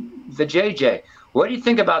Latin vajayjay. What do you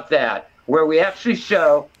think about that? Where we actually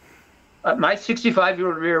show my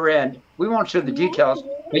 65-year-old rear end. We won't show the details,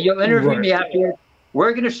 but you'll interview me afterwards.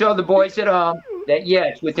 We're going to show the boys at home that,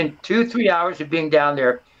 yes, within 2 or 3 hours of being down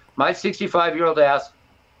there, my 65-year-old ass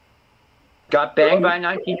got banged by a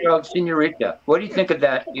 19-year-old senorita. What do you think of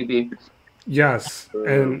that, UB? Yes.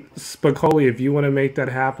 And Spicoli, if you want to make that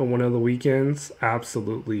happen one of the weekends,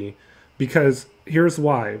 absolutely. Because here's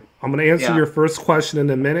why. I'm going to answer your first question in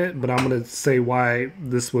a minute, but I'm going to say why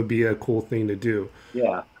this would be a cool thing to do.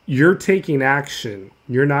 Yeah. You're taking action.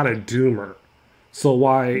 You're not a doomer. So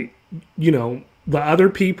why, the other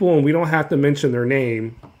people, and we don't have to mention their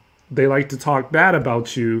name, they like to talk bad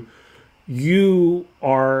about you. You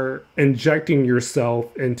are injecting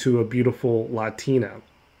yourself into a beautiful Latina.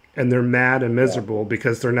 And they're mad and miserable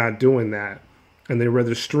because they're not doing that. And they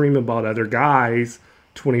rather stream about other guys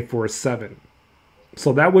 24/7.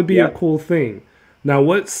 So that would be a cool thing. Now,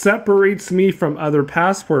 what separates me from other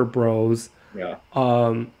passport bros? Yeah.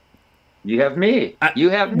 You have me. You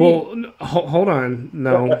have me. Well, hold on.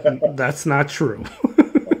 No, that's not true.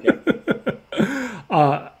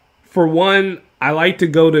 For one, I like to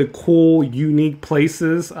go to cool, unique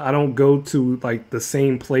places. I don't go to like the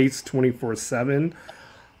same place 24/7.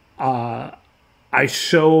 I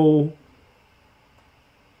show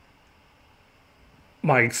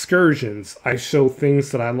my excursions. I show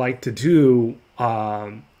things that I like to do.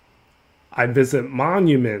 I visit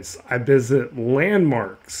monuments. I visit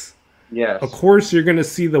landmarks. Yes. Of course, you're going to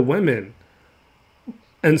see the women.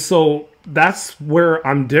 And so that's where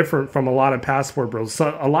I'm different from a lot of passport bros.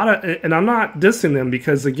 So a lot of, and I'm not dissing them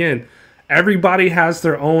because again, everybody has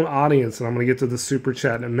their own audience, and I'm gonna get to the super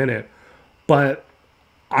chat in a minute. But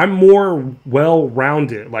I'm more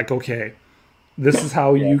well-rounded. Like, okay, this is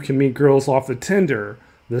how you can meet girls off of Tinder.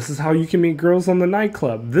 This is how you can meet girls on the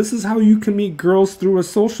nightclub. This is how you can meet girls through a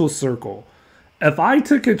social circle. If I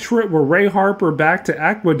took a trip with Ray Harper back to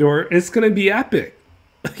Ecuador, it's going to be epic.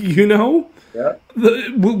 You know? Yeah.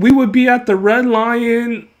 We would be at the Red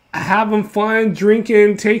Lion, having fun,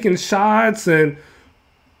 drinking, taking shots, and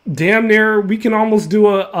damn near we can almost do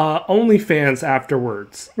a OnlyFans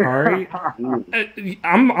afterwards. All right?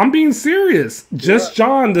 I'm being serious. Just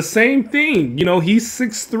John, the same thing. You know, he's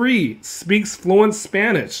 6'3", speaks fluent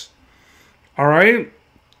Spanish. All right?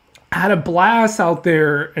 I had a blast out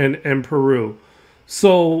there in Peru.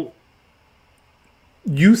 So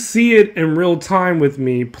you see it in real time with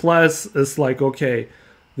me. Plus, it's like, okay,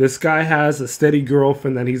 this guy has a steady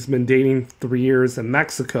girlfriend that he's been dating 3 years in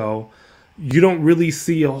Mexico. You don't really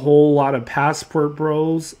see a whole lot of passport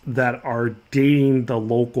bros that are dating the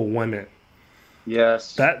local women.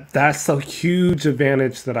 Yes. That's a huge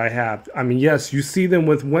advantage that I have. I mean, yes, you see them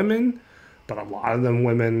with women, but a lot of them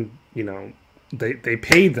women, you know, they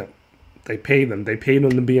pay them. They pay them. They pay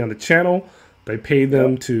them to be on the channel. They pay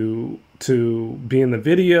them to be in the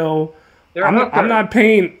video. I'm not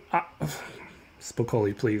paying...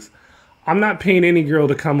 Spicoli, please. I'm not paying any girl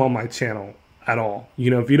to come on my channel at all.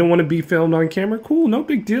 You know, if you don't want to be filmed on camera, cool, no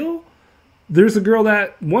big deal. There's a girl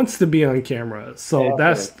that wants to be on camera. So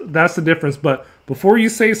that's the difference. But before you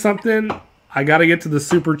say something, I got to get to the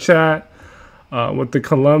super chat with the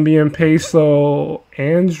Colombian peso.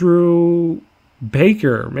 Andrew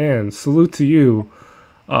Baker, man, salute to you.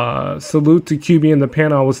 Salute to QB in the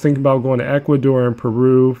panel. I was thinking about going to Ecuador and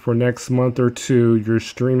Peru for next month or two. Your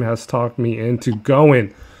stream has talked me into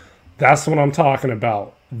going. That's what I'm talking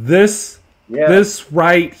about. This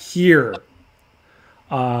right here.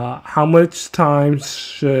 How much time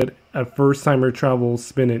should a first-timer travel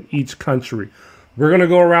spend in each country? We're going to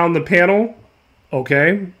go around the panel.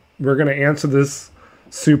 Okay. We're going to answer this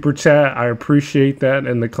super chat. I appreciate that.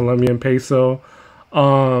 And the Colombian peso.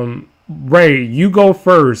 Ray, you go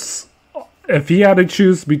first. If he had to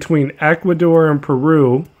choose between Ecuador and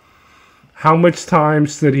Peru, how much time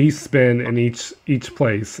should he spend in each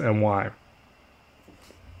place and why?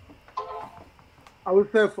 I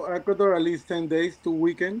would say for Ecuador, at least 10 days, 2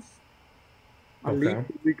 weekends. At least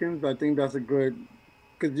 2 weekends. I think that's a good,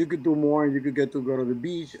 because you could do more and you could get to go to the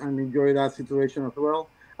beach and enjoy that situation as well.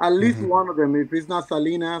 At least one of them. If it's not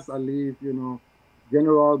Salinas, at least, you know,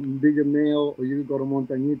 General, Villa Mail, or you could go to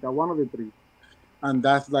Montañita, one of the three. And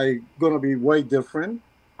that's like going to be way different.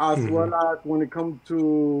 As well as when it comes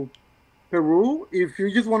to Peru, if you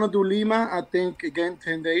just want to do Lima, I think, again,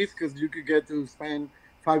 10 days, because you could get to spend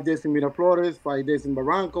 5 days in Miraflores, 5 days in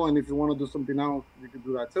Barranco, and if you want to do something else, you could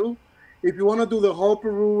do that too. If you want to do the whole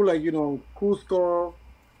Peru, like, you know, Cusco,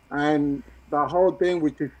 and the whole thing,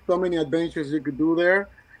 which is so many adventures you could do there,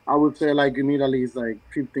 I would say, like, you need at least, like,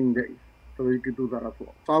 15 days. So you could do that as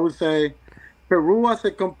well. So I would say Peru as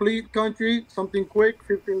a complete country, something quick,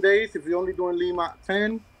 15 days. If you're only doing Lima,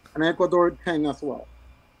 10, and Ecuador, 10 as well.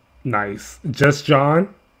 Nice. Just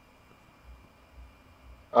John?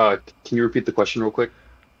 Can you repeat the question real quick?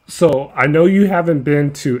 So I know you haven't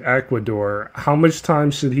been to Ecuador. How much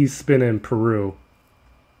time should he spend in Peru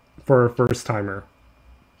for a first timer?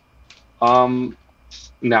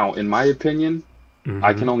 Now, in my opinion,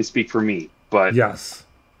 I can only speak for me, but yes.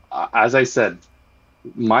 As I said,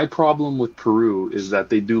 my problem with Peru is that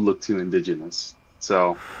they do look too indigenous.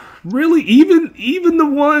 So really, even the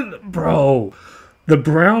one, bro, the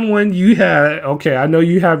brown one you had. Okay, I know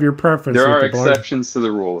you have your preference. There are exceptions to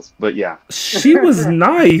the rules, but yeah, she was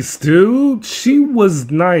nice, dude. She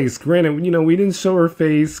was nice. Granted, you know, we didn't show her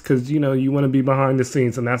face because you know you want to be behind the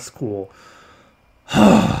scenes, and that's cool.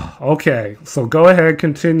 Okay, so go ahead,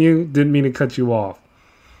 continue. Didn't mean to cut you off.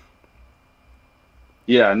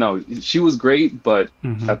 Yeah, no, she was great, but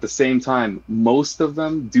at the same time, most of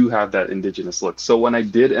them do have that indigenous look. So when I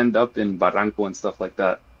did end up in Barranco and stuff like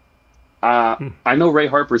that, I know Ray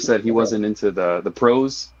Harper said he wasn't into the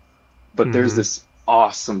pros, but there's this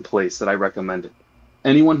awesome place that I recommended.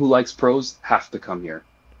 Anyone who likes pros have to come here.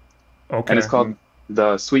 Okay. And it's called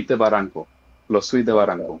the Suite de Barranco. Los Suite de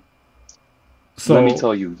Barranco. So let me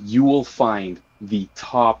tell you, you will find the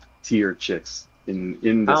top tier chicks in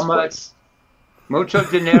this How much? place. Mucho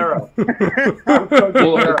dinero.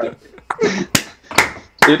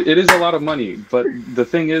 It is a lot of money, but the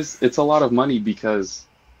thing is, it's a lot of money because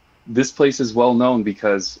this place is well known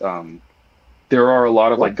because there are a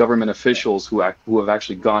lot of like government officials who have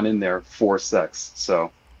actually gone in there for sex. So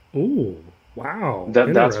ooh, wow,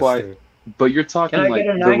 that's why. But you're talking Can I like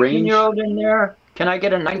get a the range. 19-year-old in there? Can I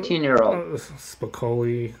get a 19-year-old?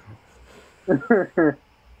 Spicoli.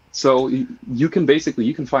 So you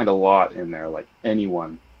can find a lot in there, like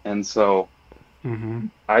anyone. And so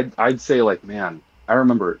I'd say like, man, I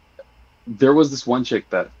remember there was this one chick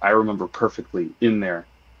that I remember perfectly in there,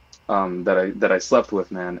 that I slept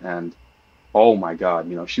with, man, and oh my God,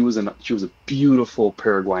 you know, she was a beautiful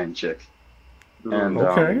Paraguayan chick.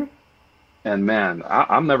 And and man,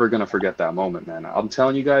 I'm never gonna forget that moment, man. I'm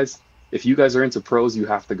telling you guys, if you guys are into pros, you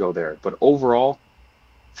have to go there. But overall,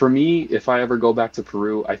 for me, if I ever go back to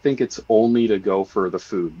Peru, I think it's only to go for the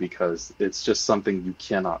food, because it's just something you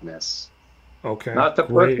cannot miss. Okay. Not the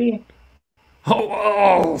pussy?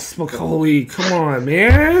 Oh, Spicoli, come on,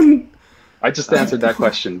 man. I just answered that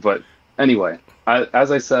question, but anyway,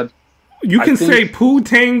 as I said, you can say poo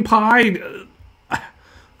tang pie.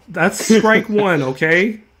 That's strike one,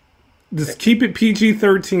 okay? Just keep it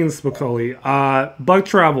PG-13, Spicoli. Bug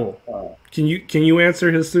Travel. Can you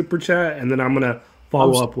answer his super chat, and then I'm gonna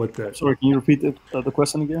follow up with it. Sorry, can you repeat the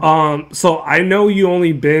question again? So I know you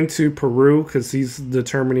only been to Peru because he's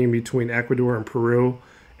determining between Ecuador and Peru.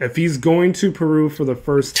 If he's going to Peru for the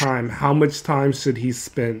first time, how much time should he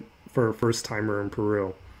spend for a first timer in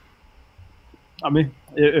Peru? I mean,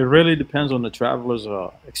 it really depends on the traveler's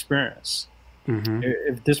experience.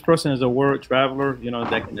 If this person is a world traveler, you know,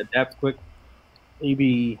 that can adapt quick,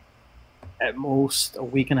 maybe at most a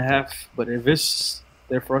week and a half. But if it's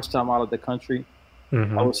their first time out of the country,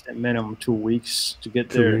 I would say minimum 2 weeks to get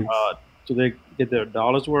their get their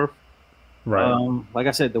dollars worth. Right. Like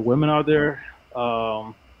I said, the women out there,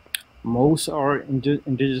 most are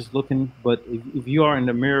indigenous looking, but if you are in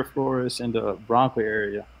the Miraflores and the Bronco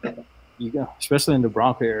area, especially in the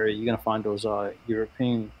Bronco area, you're gonna find those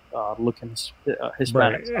European looking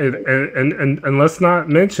Hispanics. Right. And let's not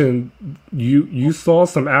mention you saw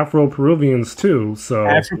some Afro-Peruvians too. So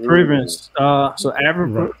Afro-Peruvians,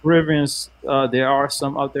 Afro-Peruvians, there are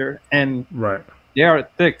some out there, and they are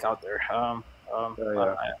thick out there.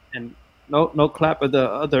 And no clap at the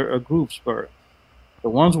other groups, but the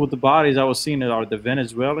ones with the bodies I was seeing are the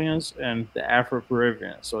Venezuelans and the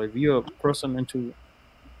Afro-Peruvians. So if you're a person into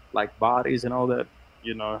like bodies and all that,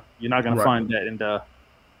 you know, you're not gonna find that in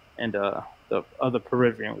the other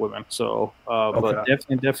Peruvian women. So, but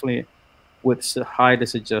definitely would highly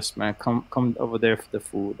suggest, man, come over there for the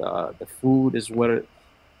food. The food is what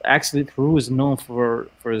actually Peru is known for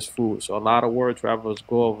its food. So a lot of world travelers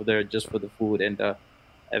go over there just for the food and the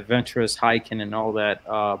adventurous hiking and all that.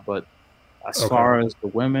 But as far as the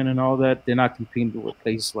women and all that, they're not competing with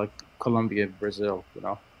places like Colombia and Brazil, you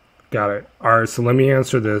know. Got it. All right, so let me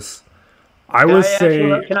answer this. I would say.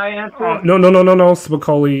 Can I answer? No,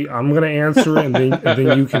 Spicoli. I'm gonna answer it, and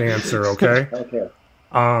then you can answer. Okay. Okay.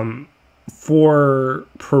 For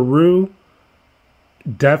Peru,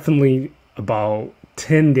 definitely about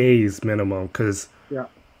 10 days minimum, because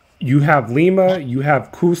you have Lima, you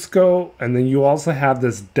have Cusco, and then you also have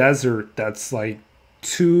this desert that's like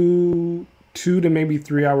 2 to maybe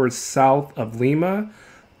 3 hours south of Lima.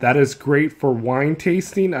 That is great for wine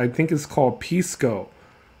tasting. I think it's called Pisco.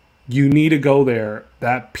 You need to go there.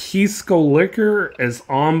 That Pisco liquor is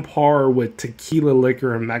on par with tequila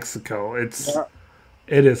liquor in Mexico.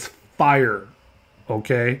 It is fire.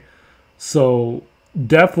 Okay? So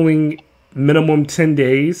definitely minimum 10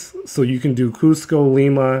 days. So you can do Cusco,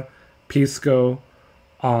 Lima, Pisco.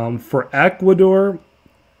 For Ecuador,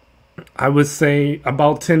 I would say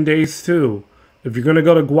about 10 days too. If you're going to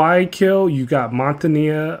go to Guayaquil, you got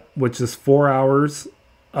Montaña, which is 4 hours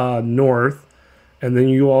north. And then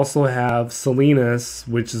you also have Salinas,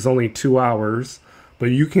 which is only 2 hours. But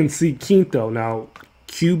you can see Quinto. Now,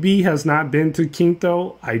 QB has not been to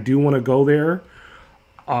Quinto. I do want to go there.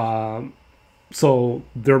 So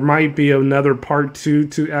there might be another part 2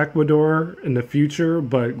 to Ecuador in the future.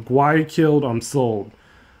 But Guayaquil, I'm sold.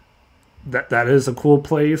 That is a cool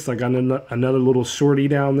place. I got another little shorty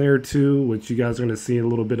down there too, which you guys are going to see a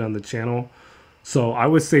little bit on the channel. So I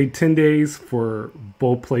would say 10 days for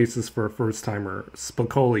both places for a first timer.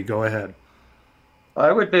 Spicoli, go ahead.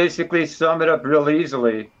 I would basically sum it up real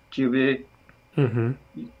easily, QB.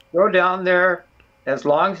 Go down there as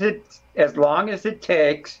long as it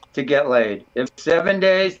takes to get laid. If 7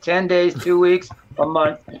 days, 10 days, 2 weeks, a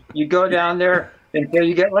month, you go down there until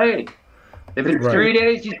you get laid. If it's 3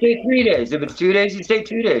 days, you stay 3 days. If it's 2 days, you stay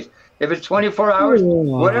 2 days. If it's 24 hours,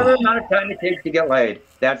 whatever amount of time it takes to get laid,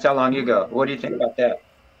 that's how long you go. What do you think about that?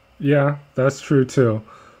 Yeah, that's true too.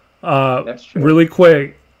 That's true. Really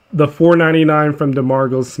quick, The $4.99 from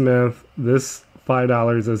DeMargo Smith. This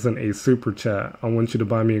 $5 isn't a super chat. I want you to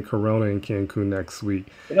buy me a Corona in Cancun next week.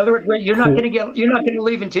 In other words, you're not gonna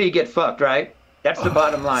leave until you get fucked, right? That's the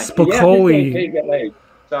bottom line. Spicoli. Until you get laid.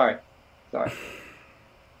 Sorry.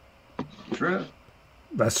 True.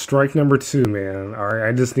 That's strike number 2, man. All right,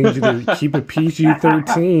 I just need you to keep it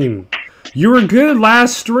PG-13. You were good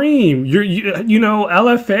last stream. You know,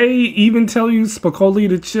 LFA even tell you Spicoli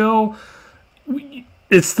to chill.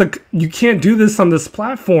 You can't do this on this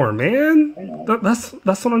platform, man. That's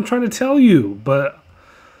what I'm trying to tell you. But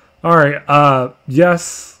all right,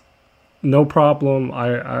 yes, no problem.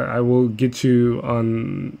 I will get you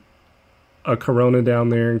on a Corona down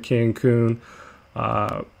there in Cancun.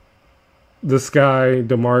 This guy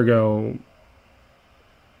DeMargo,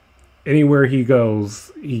 anywhere he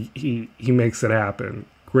goes, he makes it happen.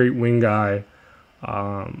 Great wing guy.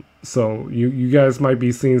 So you guys might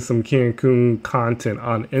be seeing some Cancun content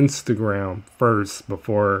on Instagram first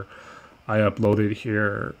before I upload it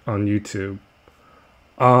here on YouTube.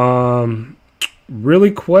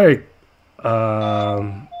 Really quick,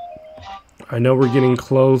 I know we're getting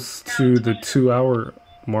close to the 2-hour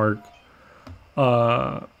mark.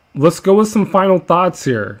 Let's go with some final thoughts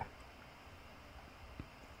here.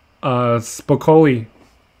 Spicoli,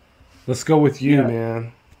 let's go with you,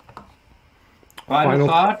 man. Final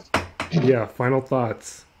thoughts? Yeah, final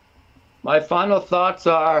thoughts. My final thoughts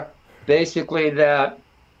are basically that,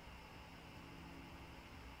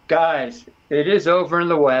 guys, it is over in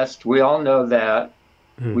the West. We all know that.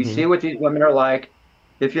 Mm-hmm. We see what these women are like.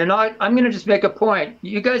 If you're not, I'm going to just make a point.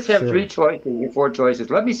 You guys have 3 choices or 4 choices.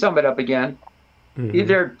 Let me sum it up again. Mm-hmm.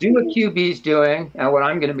 Either do what QB's doing and what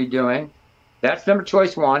I'm going to be doing. That's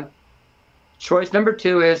choice 1. Choice number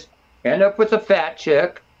 2 is end up with a fat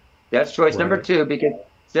chick. That's choice number 2, because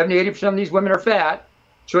 70-80% of these women are fat.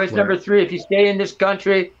 Choice number 3, if you stay in this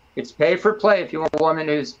country, it's pay for play. If you want a woman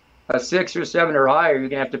who's a 6 or 7 or higher, you're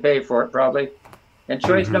going to have to pay for it probably. And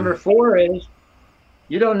choice number 4 is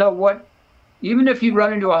you don't know what, even if you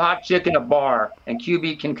run into a hot chick in a bar, and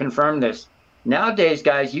QB can confirm this, nowadays,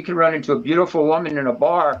 guys, you can run into a beautiful woman in a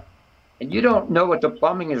bar, and you don't know what the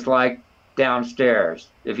plumbing is like downstairs,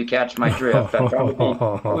 if you catch my drift. That's probably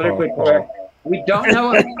politically correct. We don't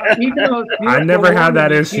know. I never had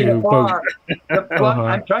that issue.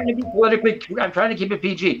 I'm trying to be I'm trying to keep it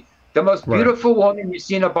PG. The most beautiful woman you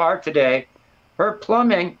see in a bar today, her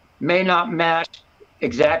plumbing may not match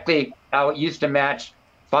exactly how it used to match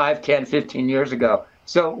 5, 10, 15 years ago.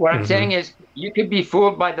 So what I'm saying is you could be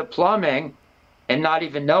fooled by the plumbing and not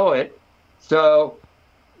even know it. So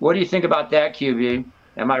what do you think about that, QB?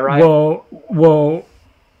 Am I right? Well,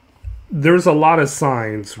 there's a lot of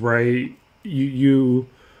signs, right? You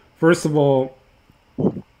first of all,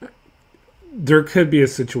 there could be a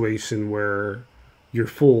situation where you're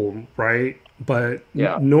fooled, right? But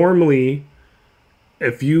normally,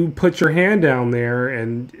 if you put your hand down there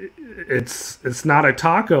and it's not a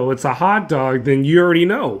taco, it's a hot dog, then you already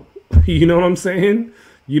know. You know what I'm saying?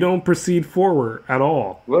 You don't proceed forward at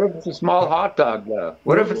all. What if it's a small hot dog, though?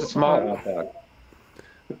 What if it's a small hot dog?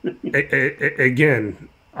 Again,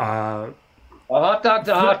 a hot dog's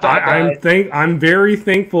a hot dog. I'm very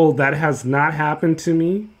thankful that has not happened to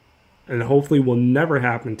me, and hopefully will never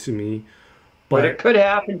happen to me. But it could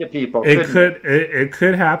happen to people. It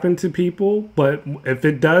could happen to people, but if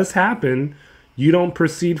it does happen, you don't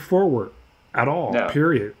proceed forward at all. No.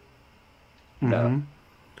 Period. No.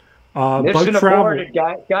 Mission aborted,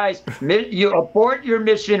 guys. You abort your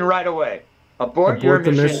mission right away. Abort your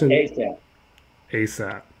mission ASAP.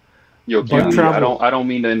 ASAP. Yo, QB, I don't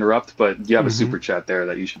mean to interrupt, but you have a super chat there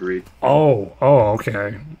that you should read. Oh,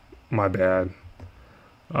 okay. My bad.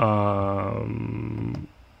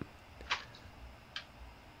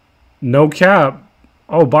 No Cap.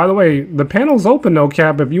 Oh, by the way, the panel's open, No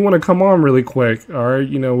Cap. If you want to come on really quick, all right.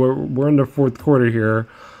 You know we're in the 4th quarter here.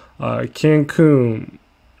 Cancun.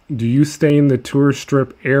 Do you stay in the tourist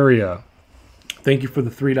strip area? Thank you for the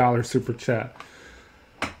 $3 super chat.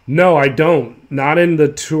 No, I don't. Not in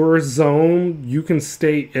the tourist zone. You can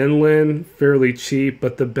stay inland fairly cheap,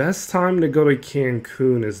 but the best time to go to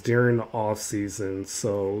Cancun is during the off season.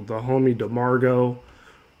 So the homie DeMargo,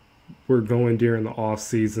 we're going during the off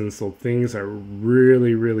season, so things are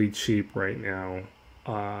really, really cheap right now.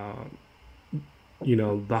 You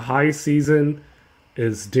know, the high season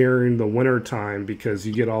is during the winter time because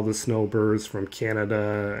you get all the snowbirds from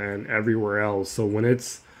Canada and everywhere else. So when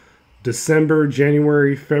it's December,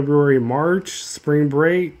 January, February, March, spring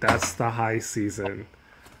break, that's the high season.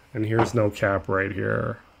 And here's No Cap right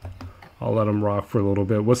here. I'll let him rock for a little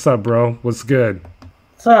bit. What's up, bro? What's good?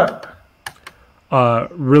 What's up?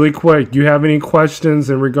 Really quick, do you have any questions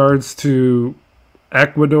in regards to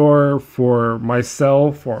Ecuador for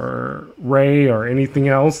myself or Ray or anything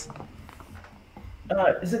else?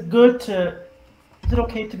 Is it good to? Is it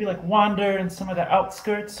okay to be like wander in some of the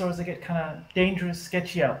outskirts, or does it get kind of dangerous,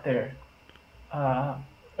 sketchy out there?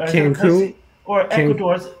 Cancun or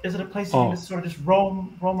Ecuador? Is it a place you can just sort of just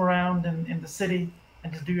roam around in the city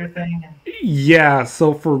and just do your thing? Yeah.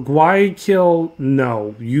 So for Guayaquil,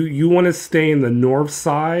 no. You want to stay in the north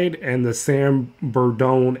side and the San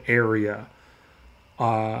Bernardino area.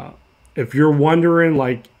 If you're wandering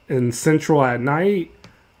like in Central at night,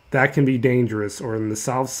 that can be dangerous, or in the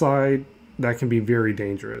south side, that can be very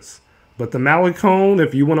dangerous. But the Malecón,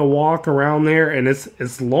 if you want to walk around there, and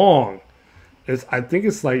it's long, I think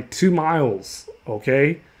it's like 2 miles.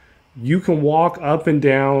 Okay, you can walk up and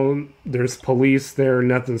down. There's police there.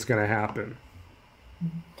 Nothing's gonna happen.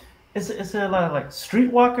 Is there a lot of like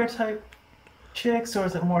streetwalker type chicks, or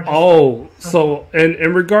is it more? So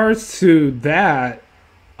in regards to that,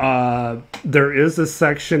 there is a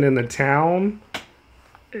section in the town.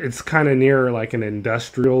 It's kind of near like an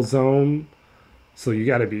industrial zone, so you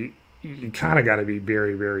kind of got to be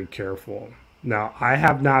very, very careful. Now, I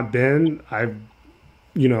have not been.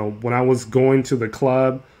 When I was going to the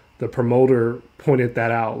club, the promoter pointed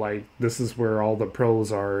that out. Like, this is where all the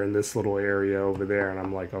pros are in this little area over there, and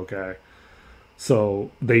I'm like, okay.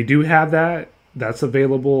 So they do have that. That's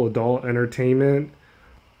available, adult entertainment.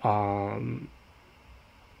 If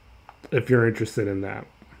you're interested in that.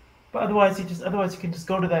 But otherwise you can just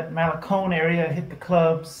go to that Malecón area, hit the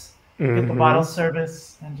clubs, get the bottle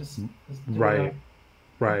service, and just do right.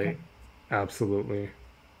 Okay. Absolutely.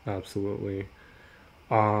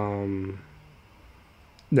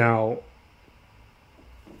 Now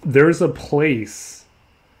there's a place,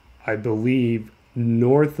 I believe,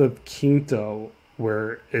 north of Quinto,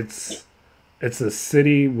 where it's a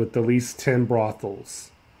city with at least 10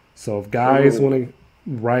 brothels. So if guys want to,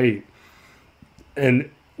 right, and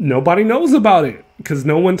nobody knows about it because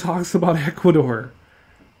no one talks about Ecuador.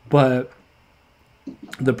 But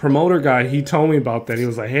the promoter guy, he told me about that. He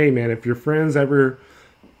was like, hey, man, if your friends ever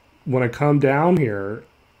want to come down here,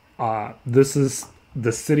 this is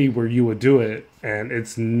the city where you would do it. And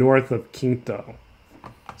it's north of Quinto.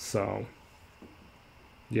 So,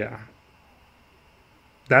 yeah.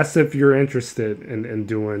 That's if you're interested in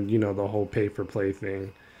doing, the whole pay-for-play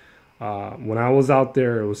thing. When I was out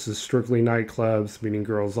there, it was just strictly nightclubs, meeting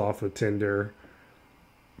girls off of Tinder,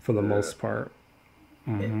 for the most part.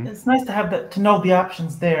 Mm-hmm. It's nice to have to know the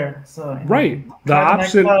options there. So right, the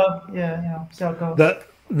option. See how it goes.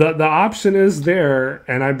 The option is there,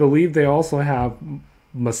 and I believe they also have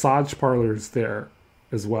massage parlors there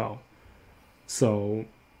as well. So,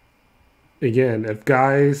 again, if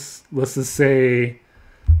guys, let's just say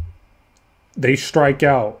they strike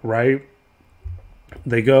out, right?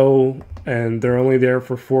 They go and they're only there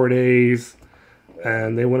for 4 days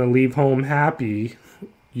and they want to leave home happy,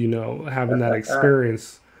 having that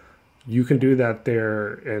experience. You can do that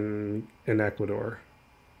there in Ecuador.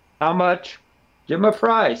 How much? Give them a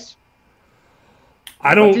price.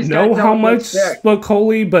 I don't know how much,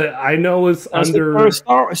 Spicoli, but I know it's under. First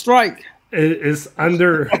strike. It's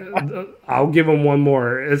under. I'll give them one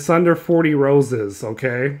more. It's under 40 roses,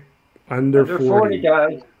 okay? Under 40,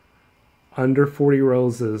 guys. Under 40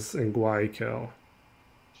 roses in Guayaquil.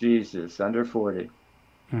 Jesus, under 40.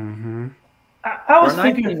 Mm-hmm. I was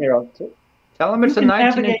thinking. Tell them it's a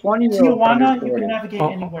 19 and 20-year-old. Tijuana, you can navigate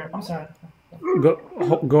anywhere. I'm sorry.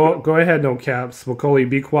 Go ahead, no caps. Spicoli,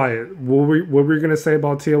 be quiet. What were you going to say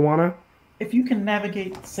about Tijuana? If you can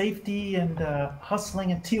navigate safety and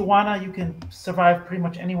hustling in Tijuana, you can survive pretty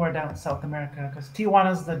much anywhere down in South America, because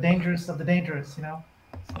Tijuana is the dangerous of the dangerous,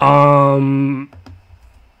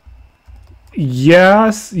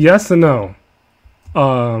 Yes and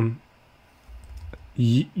no.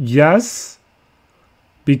 Yes,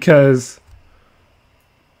 because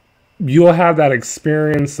you'll have that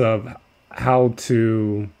experience of how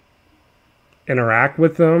to interact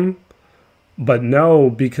with them, but no,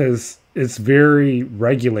 because it's very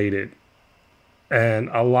regulated, and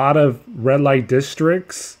a lot of red light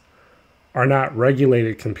districts are not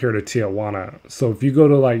regulated compared to Tijuana. So if you go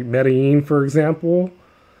to like Medellin, for example,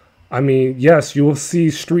 I mean, yes, you will see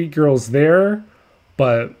street girls there,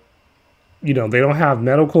 but they don't have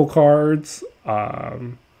medical cards.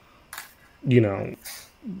 You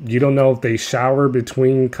don't know if they shower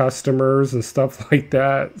between customers and stuff like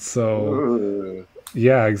that. So,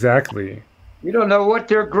 yeah, exactly. You don't know what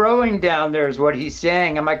they're growing down there is what he's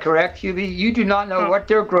saying. Am I correct, Hubie? You do not know what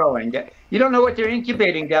they're growing. You don't know what they're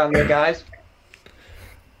incubating down there, guys.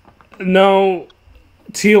 No,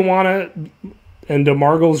 Tijuana, And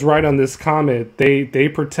DeMargo's right on this comment. They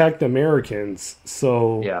protect Americans.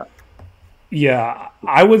 So yeah,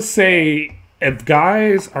 I would say if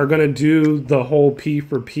guys are gonna do the whole P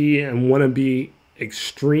for P and want to be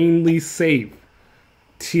extremely safe,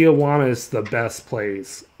 Tijuana is the best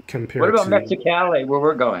place compared to. What about Mexicali, where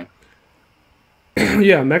we're going?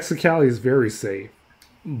 Yeah, Mexicali is very safe.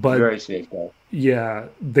 But very safe, though. Yeah,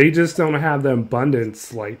 they just don't have the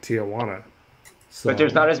abundance like Tijuana. So. But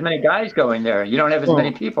there's not as many guys going there. You don't have as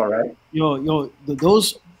many people, right?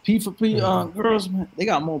 Those P4P girls, man, they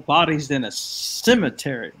got more bodies than a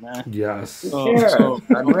cemetery, man. Yes.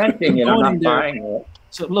 I'm renting it. I'm not buying it.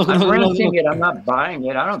 So I'm renting it. I'm not buying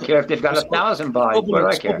it. I don't care if they've got 1,000 bodies. What do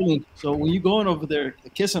I care? So when you're going over there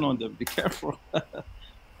kissing on them, be careful.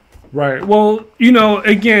 Right. Well,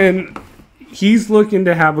 again, he's looking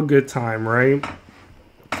to have a good time, right?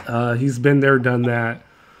 He's been there, done that.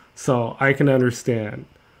 So I can understand.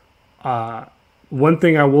 One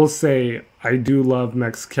thing I will say, I do love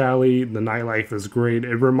Mexicali. The nightlife is great.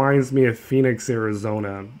 It reminds me of Phoenix,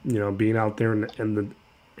 Arizona. Being out there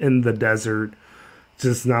in the desert,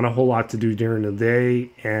 just not a whole lot to do during the day,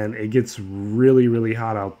 and it gets really, really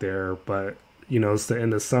hot out there. But it's the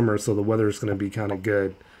end of summer, so the weather is going to be kind of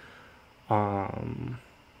good.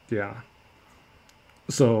 Yeah.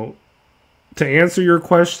 So to answer your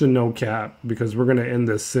question, no cap, because we're going to end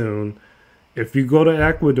this soon. If you go to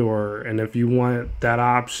Ecuador and if you want that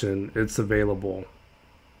option, it's available.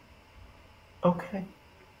 Okay.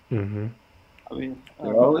 Mm-hmm. I mean,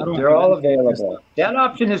 they're all available. That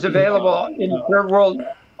option is available in the third world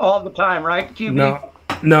all the time, right,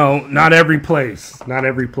 QB? No, not every place. Not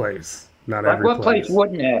every place. Not every place. What place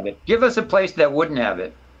wouldn't have it? Give us a place that wouldn't have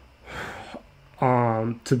it.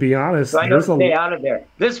 To be honest, so I know to stay out of there.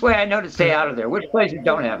 This way I know to stay out of there. Which places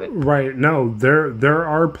don't have it? Right. No, there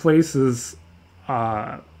are places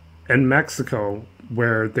in Mexico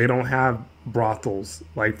where they don't have brothels.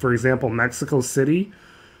 Like, for example, Mexico City,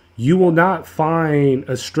 you will not find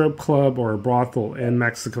a strip club or a brothel in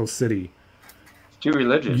Mexico City. It's too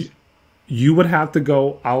religious. You would have to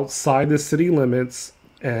go outside the city limits,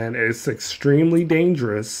 and it's extremely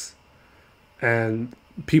dangerous, and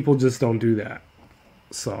people just don't do that.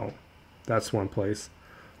 So that's one place.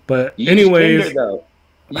 But anyways, Tinder,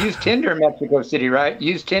 though. Use Tinder in Mexico City, right?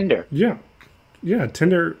 Use Tinder. Yeah,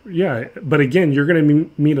 Tinder. Yeah, but again, you're going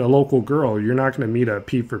to meet a local girl. You're not going to meet a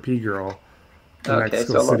P4P girl in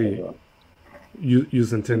Mexico City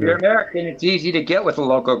using Tinder. If you're American, it's easy to get with a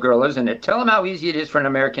local girl, isn't it? Tell them how easy it is for an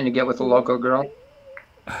American to get with a local girl.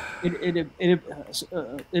 It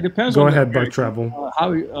depends. Go ahead, Buck Travel.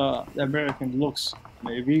 How the American looks,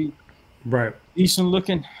 maybe. Right. Decent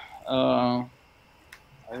looking. I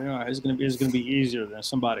don't know. It's gonna be easier than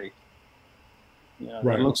somebody.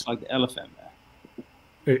 That looks like the elephant,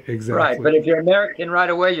 man. Exactly. Right, but if you're American right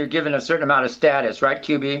away, you're given a certain amount of status, right,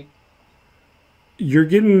 QB? You're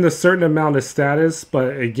getting a certain amount of status,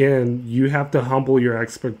 but again, you have to humble your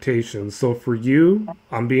expectations. So for you,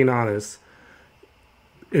 I'm being honest.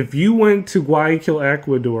 If you went to Guayaquil,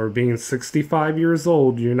 Ecuador, being 65 years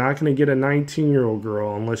old, you're not going to get a 19-year-old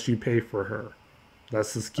girl unless you pay for her.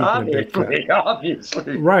 That's just keeping it big cut.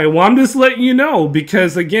 Obviously. Right. Well, I'm just letting you know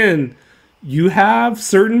because, again, you have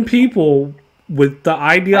certain people with the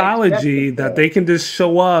ideology that they can just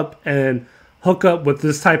show up and hook up with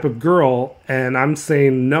this type of girl, and I'm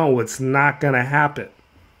saying, no, it's not going to happen.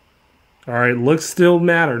 All right? Looks still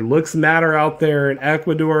matter. Looks matter out there in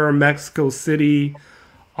Ecuador, Mexico City,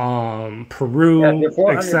 Peru,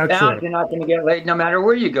 etc. You're not going to get laid no matter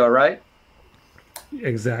where you go, right?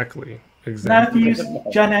 Exactly. Not if you use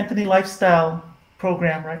John Anthony lifestyle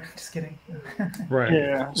program, right? Just kidding. Right.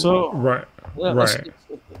 Yeah. So right.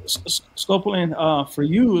 Scopoline, for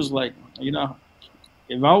you is like,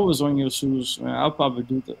 if I was on your shoes, man, I'll probably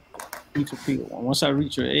do the P2P. Once I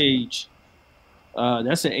reach your age,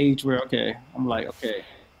 that's the age where I'm like,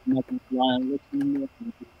 I'm not gonna lie and look you.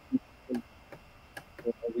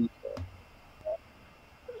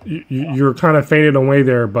 You're kind of faded away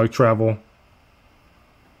there, Buck Travel.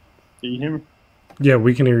 Can you hear me? Yeah,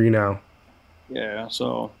 we can hear you now. Yeah,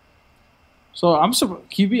 so I'm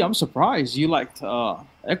QB. I'm surprised you liked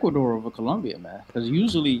Ecuador over Colombia, man. Because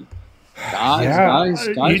usually, guys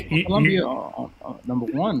from Colombia are number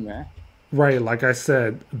one, man. Right, like I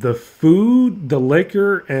said, the food, the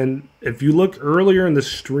liquor, and if you look earlier in the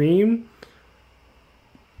stream,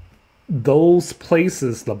 those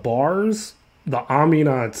places, the bars, the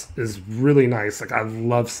ambiance is really nice. Like I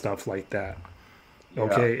love stuff like that.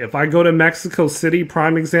 Okay, if I go to Mexico City,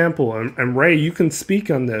 prime example, and Ray, you can speak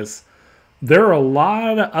on this. There are a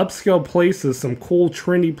lot of upscale places, some cool,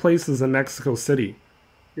 trendy places in Mexico City.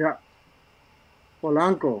 Yeah.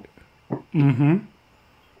 Polanco. Mm-hmm.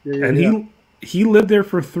 Yeah, and he lived there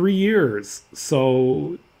for 3 years.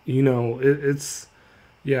 So, you know, it's,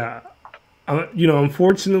 yeah. You know,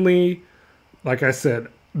 unfortunately, like I said,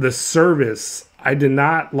 the service, I did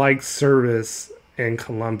not like service in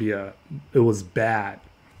Colombia. It was bad.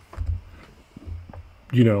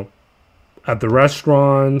 You know, at the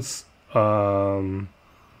restaurants, bars,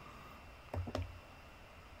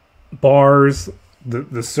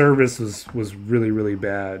 the service was really, really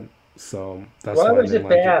bad. So that's Why why I was didn't it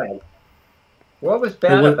like it. bad? What was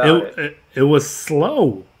bad about it? It was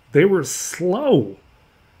slow. They were slow.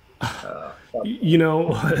 You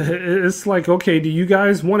know, it's like, okay, do you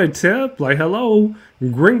guys want a tip? Like, hello,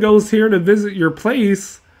 gringos here to visit your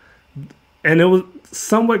place, and it was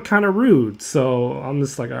somewhat kind of rude. So I'm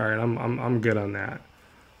just like, all right, I'm good on that.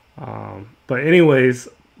 But anyways,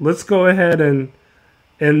 let's go ahead and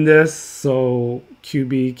end this so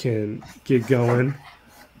QB can get going.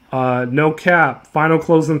 No cap. Final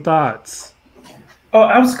closing thoughts. Oh,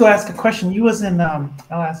 I was going to ask a question. You was in, I'll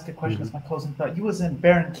ask a question as my closing thought. You was in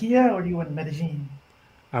Barranquilla or you were in Medellin?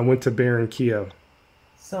 I went to Barranquilla.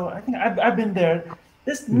 So I think I've been there.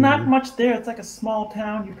 There's not much there. It's like a small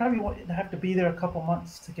town. You probably won't have to be there a couple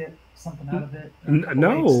months to get something out of it.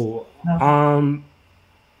 No.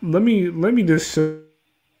 Let me just show.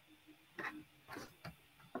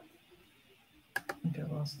 I think I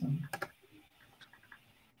lost them.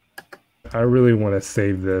 I really want to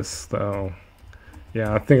save this though.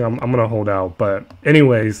 Yeah, I think I'm gonna hold out. But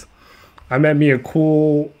anyways, I met me a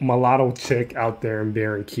cool mulatto chick out there in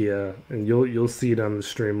Barranquilla, and you'll see it on the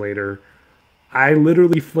stream later. I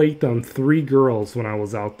literally flaked on 3 girls when I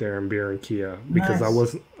was out there in Barranquilla because I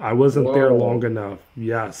wasn't there long enough.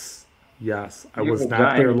 Yes, I was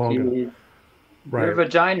not there long enough. Right. Your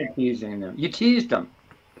vagina teasing them. You teased them.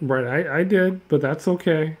 Right, I did, but that's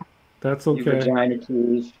okay. That's okay. Your vagina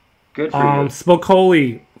teased. Good for you.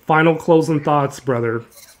 Spokoli, final closing thoughts, brother.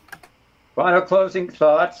 Final closing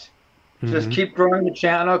thoughts. Just keep growing the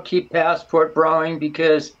channel, keep Passport growing,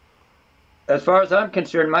 because as far as I'm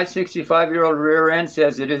concerned, my 65-year-old rear end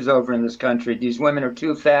says it is over in this country. These women are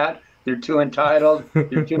too fat, they're too entitled,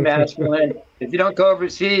 they're too masculine. If you don't go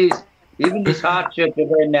overseas, even these hot chicks are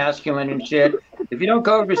very masculine and shit. If you don't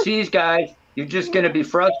go overseas, guys, you're just going to be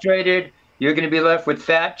frustrated. You're going to be left with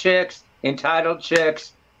fat chicks, entitled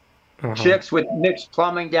chicks, chicks with mixed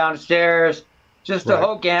plumbing downstairs, just the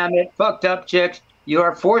whole gamut, fucked up chicks. You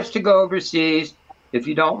are forced to go overseas if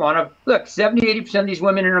you don't want to. Look, 70-80% of these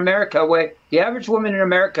women in America the average woman in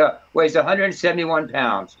America weighs 171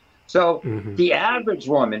 pounds. So the average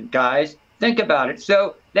woman, guys, think about it.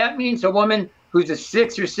 So that means a woman who's a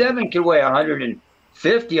 6 or 7 could weigh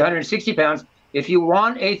 150, 160 pounds. If you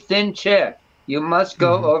want a thin chick, you must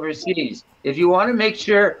go overseas. If you want to make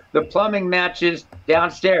sure the plumbing matches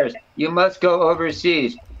downstairs, you must go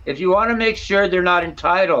overseas. If you want to make sure they're not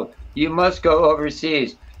entitled, you must go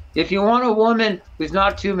overseas. If you want a woman who's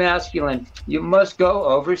not too masculine, you must go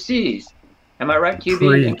overseas. Am I right,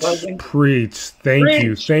 QB? Preach.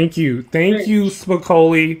 Thank you,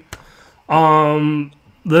 Spokoli.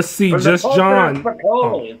 Let's see, Just John.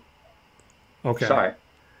 Oh. Okay. Sorry.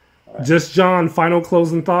 Right. Just John, final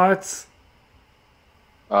closing thoughts?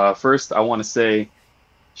 First, I want to say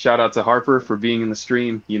shout out to Harper for being in the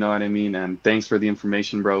stream, you know what I mean? And thanks for the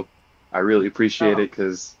information, bro. I really appreciate it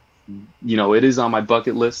because, you know, it is on my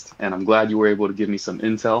bucket list, and I'm glad you were able to give me some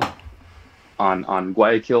intel on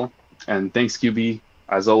Guayaquil. And thanks, QB,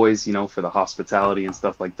 as always, you know, for the hospitality and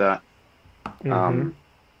stuff like that.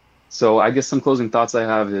 So I guess some closing thoughts I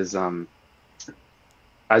have is,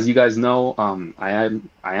 as you guys know, I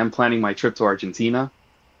am planning my trip to Argentina.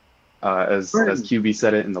 As QB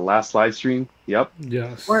said it in the last live stream. Yep.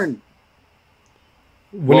 Yes. When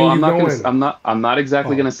are you going? I'm not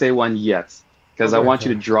exactly gonna say when yet, because I want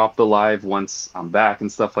you to drop the live once I'm back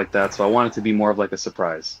and stuff like that. So I want it to be more of like a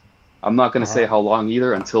surprise. I'm not gonna say how long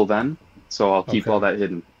either until then. So I'll keep all that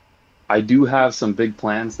hidden. I do have some big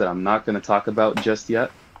plans that I'm not gonna talk about just yet.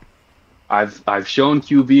 I've shown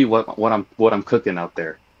QB what I'm cooking out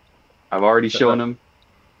there. I've already shown him.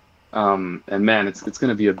 And man, it's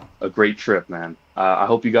gonna be a great trip, man. I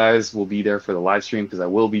hope you guys will be there for the live stream because I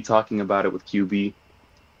will be talking about it with QB.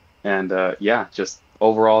 And yeah, just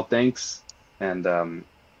overall thanks. And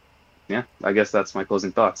yeah, I guess that's my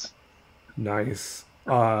closing thoughts. Nice.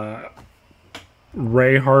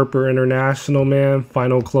 Ray Harper International, man.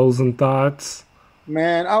 Final closing thoughts.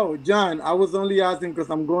 Man, oh John, I was only asking because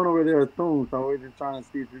I'm going over there soon, so I was just trying to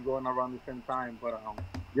see if you're going around the same time, but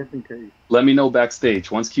just in case. Let me know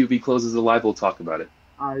backstage. Once QB closes the live, we'll talk about it.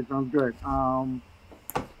 All right, sounds good.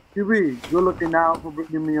 QB, good looking out for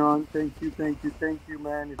bringing me on. Thank you,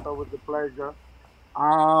 man. It's always a pleasure.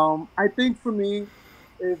 I think for me,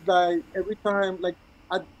 it's like every time, like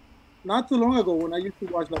I, not too long ago when I used to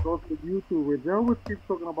watch like also YouTubers, they always keep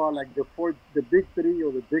talking about like the big three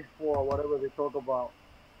or the big four or whatever they talk about,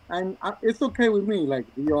 and it's okay with me, like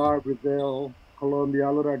DR, Brazil, Colombia,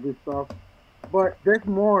 all of that good stuff. But there's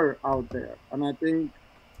more out there, and I think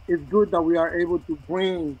it's good that we are able to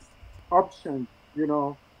bring options,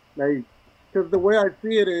 like because the way I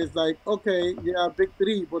see it is like, okay, yeah, big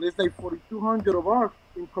three, but it's like 4,200 of us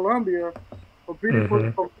in Colombia competing for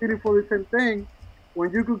the same thing.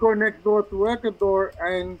 When you could go next door to Ecuador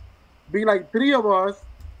and be like three of us,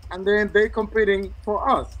 and then they competing for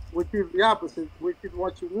us, which is the opposite, which is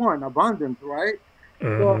what you want, abundance, right?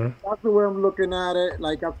 So that's the way I'm looking at it.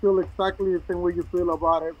 Like I feel exactly the same way you feel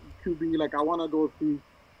about it. To be like I want to go see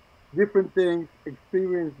different things,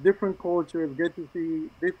 experience different cultures, get to see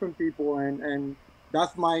different people, and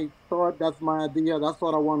that's my thought. That's my idea. That's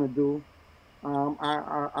what I want to do.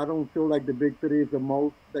 I don't feel like the big city is the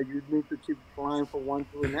most that you need to keep flying from one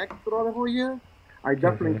to the next throughout the whole year. I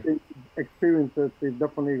definitely think experiences is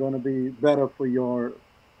definitely going to be better for your,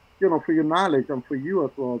 for your knowledge and for you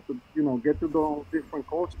as well to, get to know different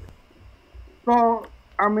cultures. So,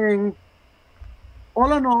 I mean,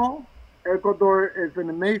 all in all, Ecuador is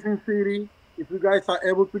an amazing city. If you guys are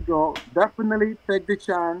able to go, definitely take the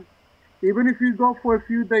chance. Even if you go for a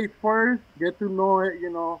few days first, get to know it,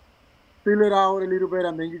 fill it out a little bit,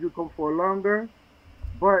 and then you can come for longer.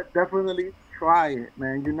 But definitely try it,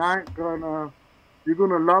 man. You're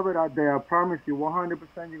gonna love it out there. I promise you,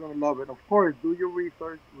 100% you're gonna love it. Of course, do your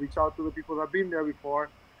research, reach out to the people that have been there before,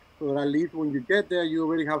 so that at least when you get there, you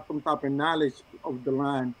already have some type of knowledge of the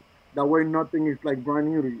land. That way, nothing is like brand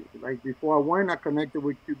new to you. Like before I went, I connected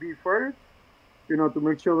with QB first, to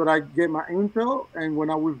make sure that I get my intel. And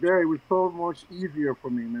when I was there, it was so much easier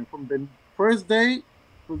for me, man. From the first day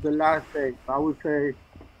to the last day, I would say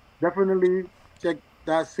definitely check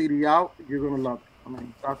that city out. You're gonna love it. I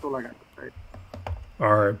mean, that's all I got to say.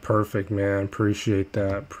 All right, perfect, man. Appreciate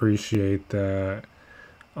that.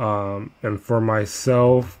 And for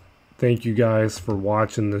myself, thank you guys for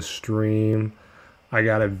watching the stream. I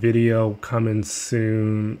got a video coming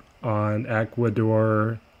soon on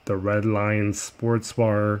Ecuador, the Red Lion Sports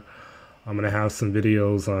Bar. I'm gonna have some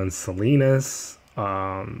videos on Salinas.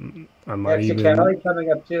 I might even Cali coming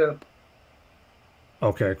up too.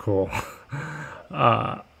 Okay, cool.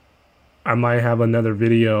 I might have another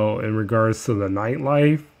video in regards to the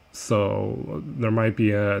nightlife. So there might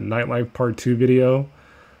be a nightlife part 2 video.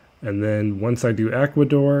 And then once I do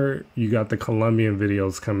Ecuador, you got the Colombian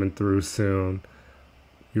videos coming through soon.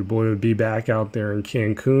 Your boy will be back out there in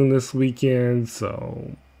Cancun this weekend.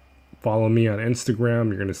 So follow me on Instagram.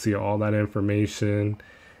 You're going to see all that information.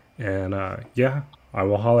 And yeah, I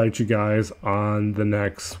will holler at you guys on the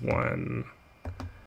next one.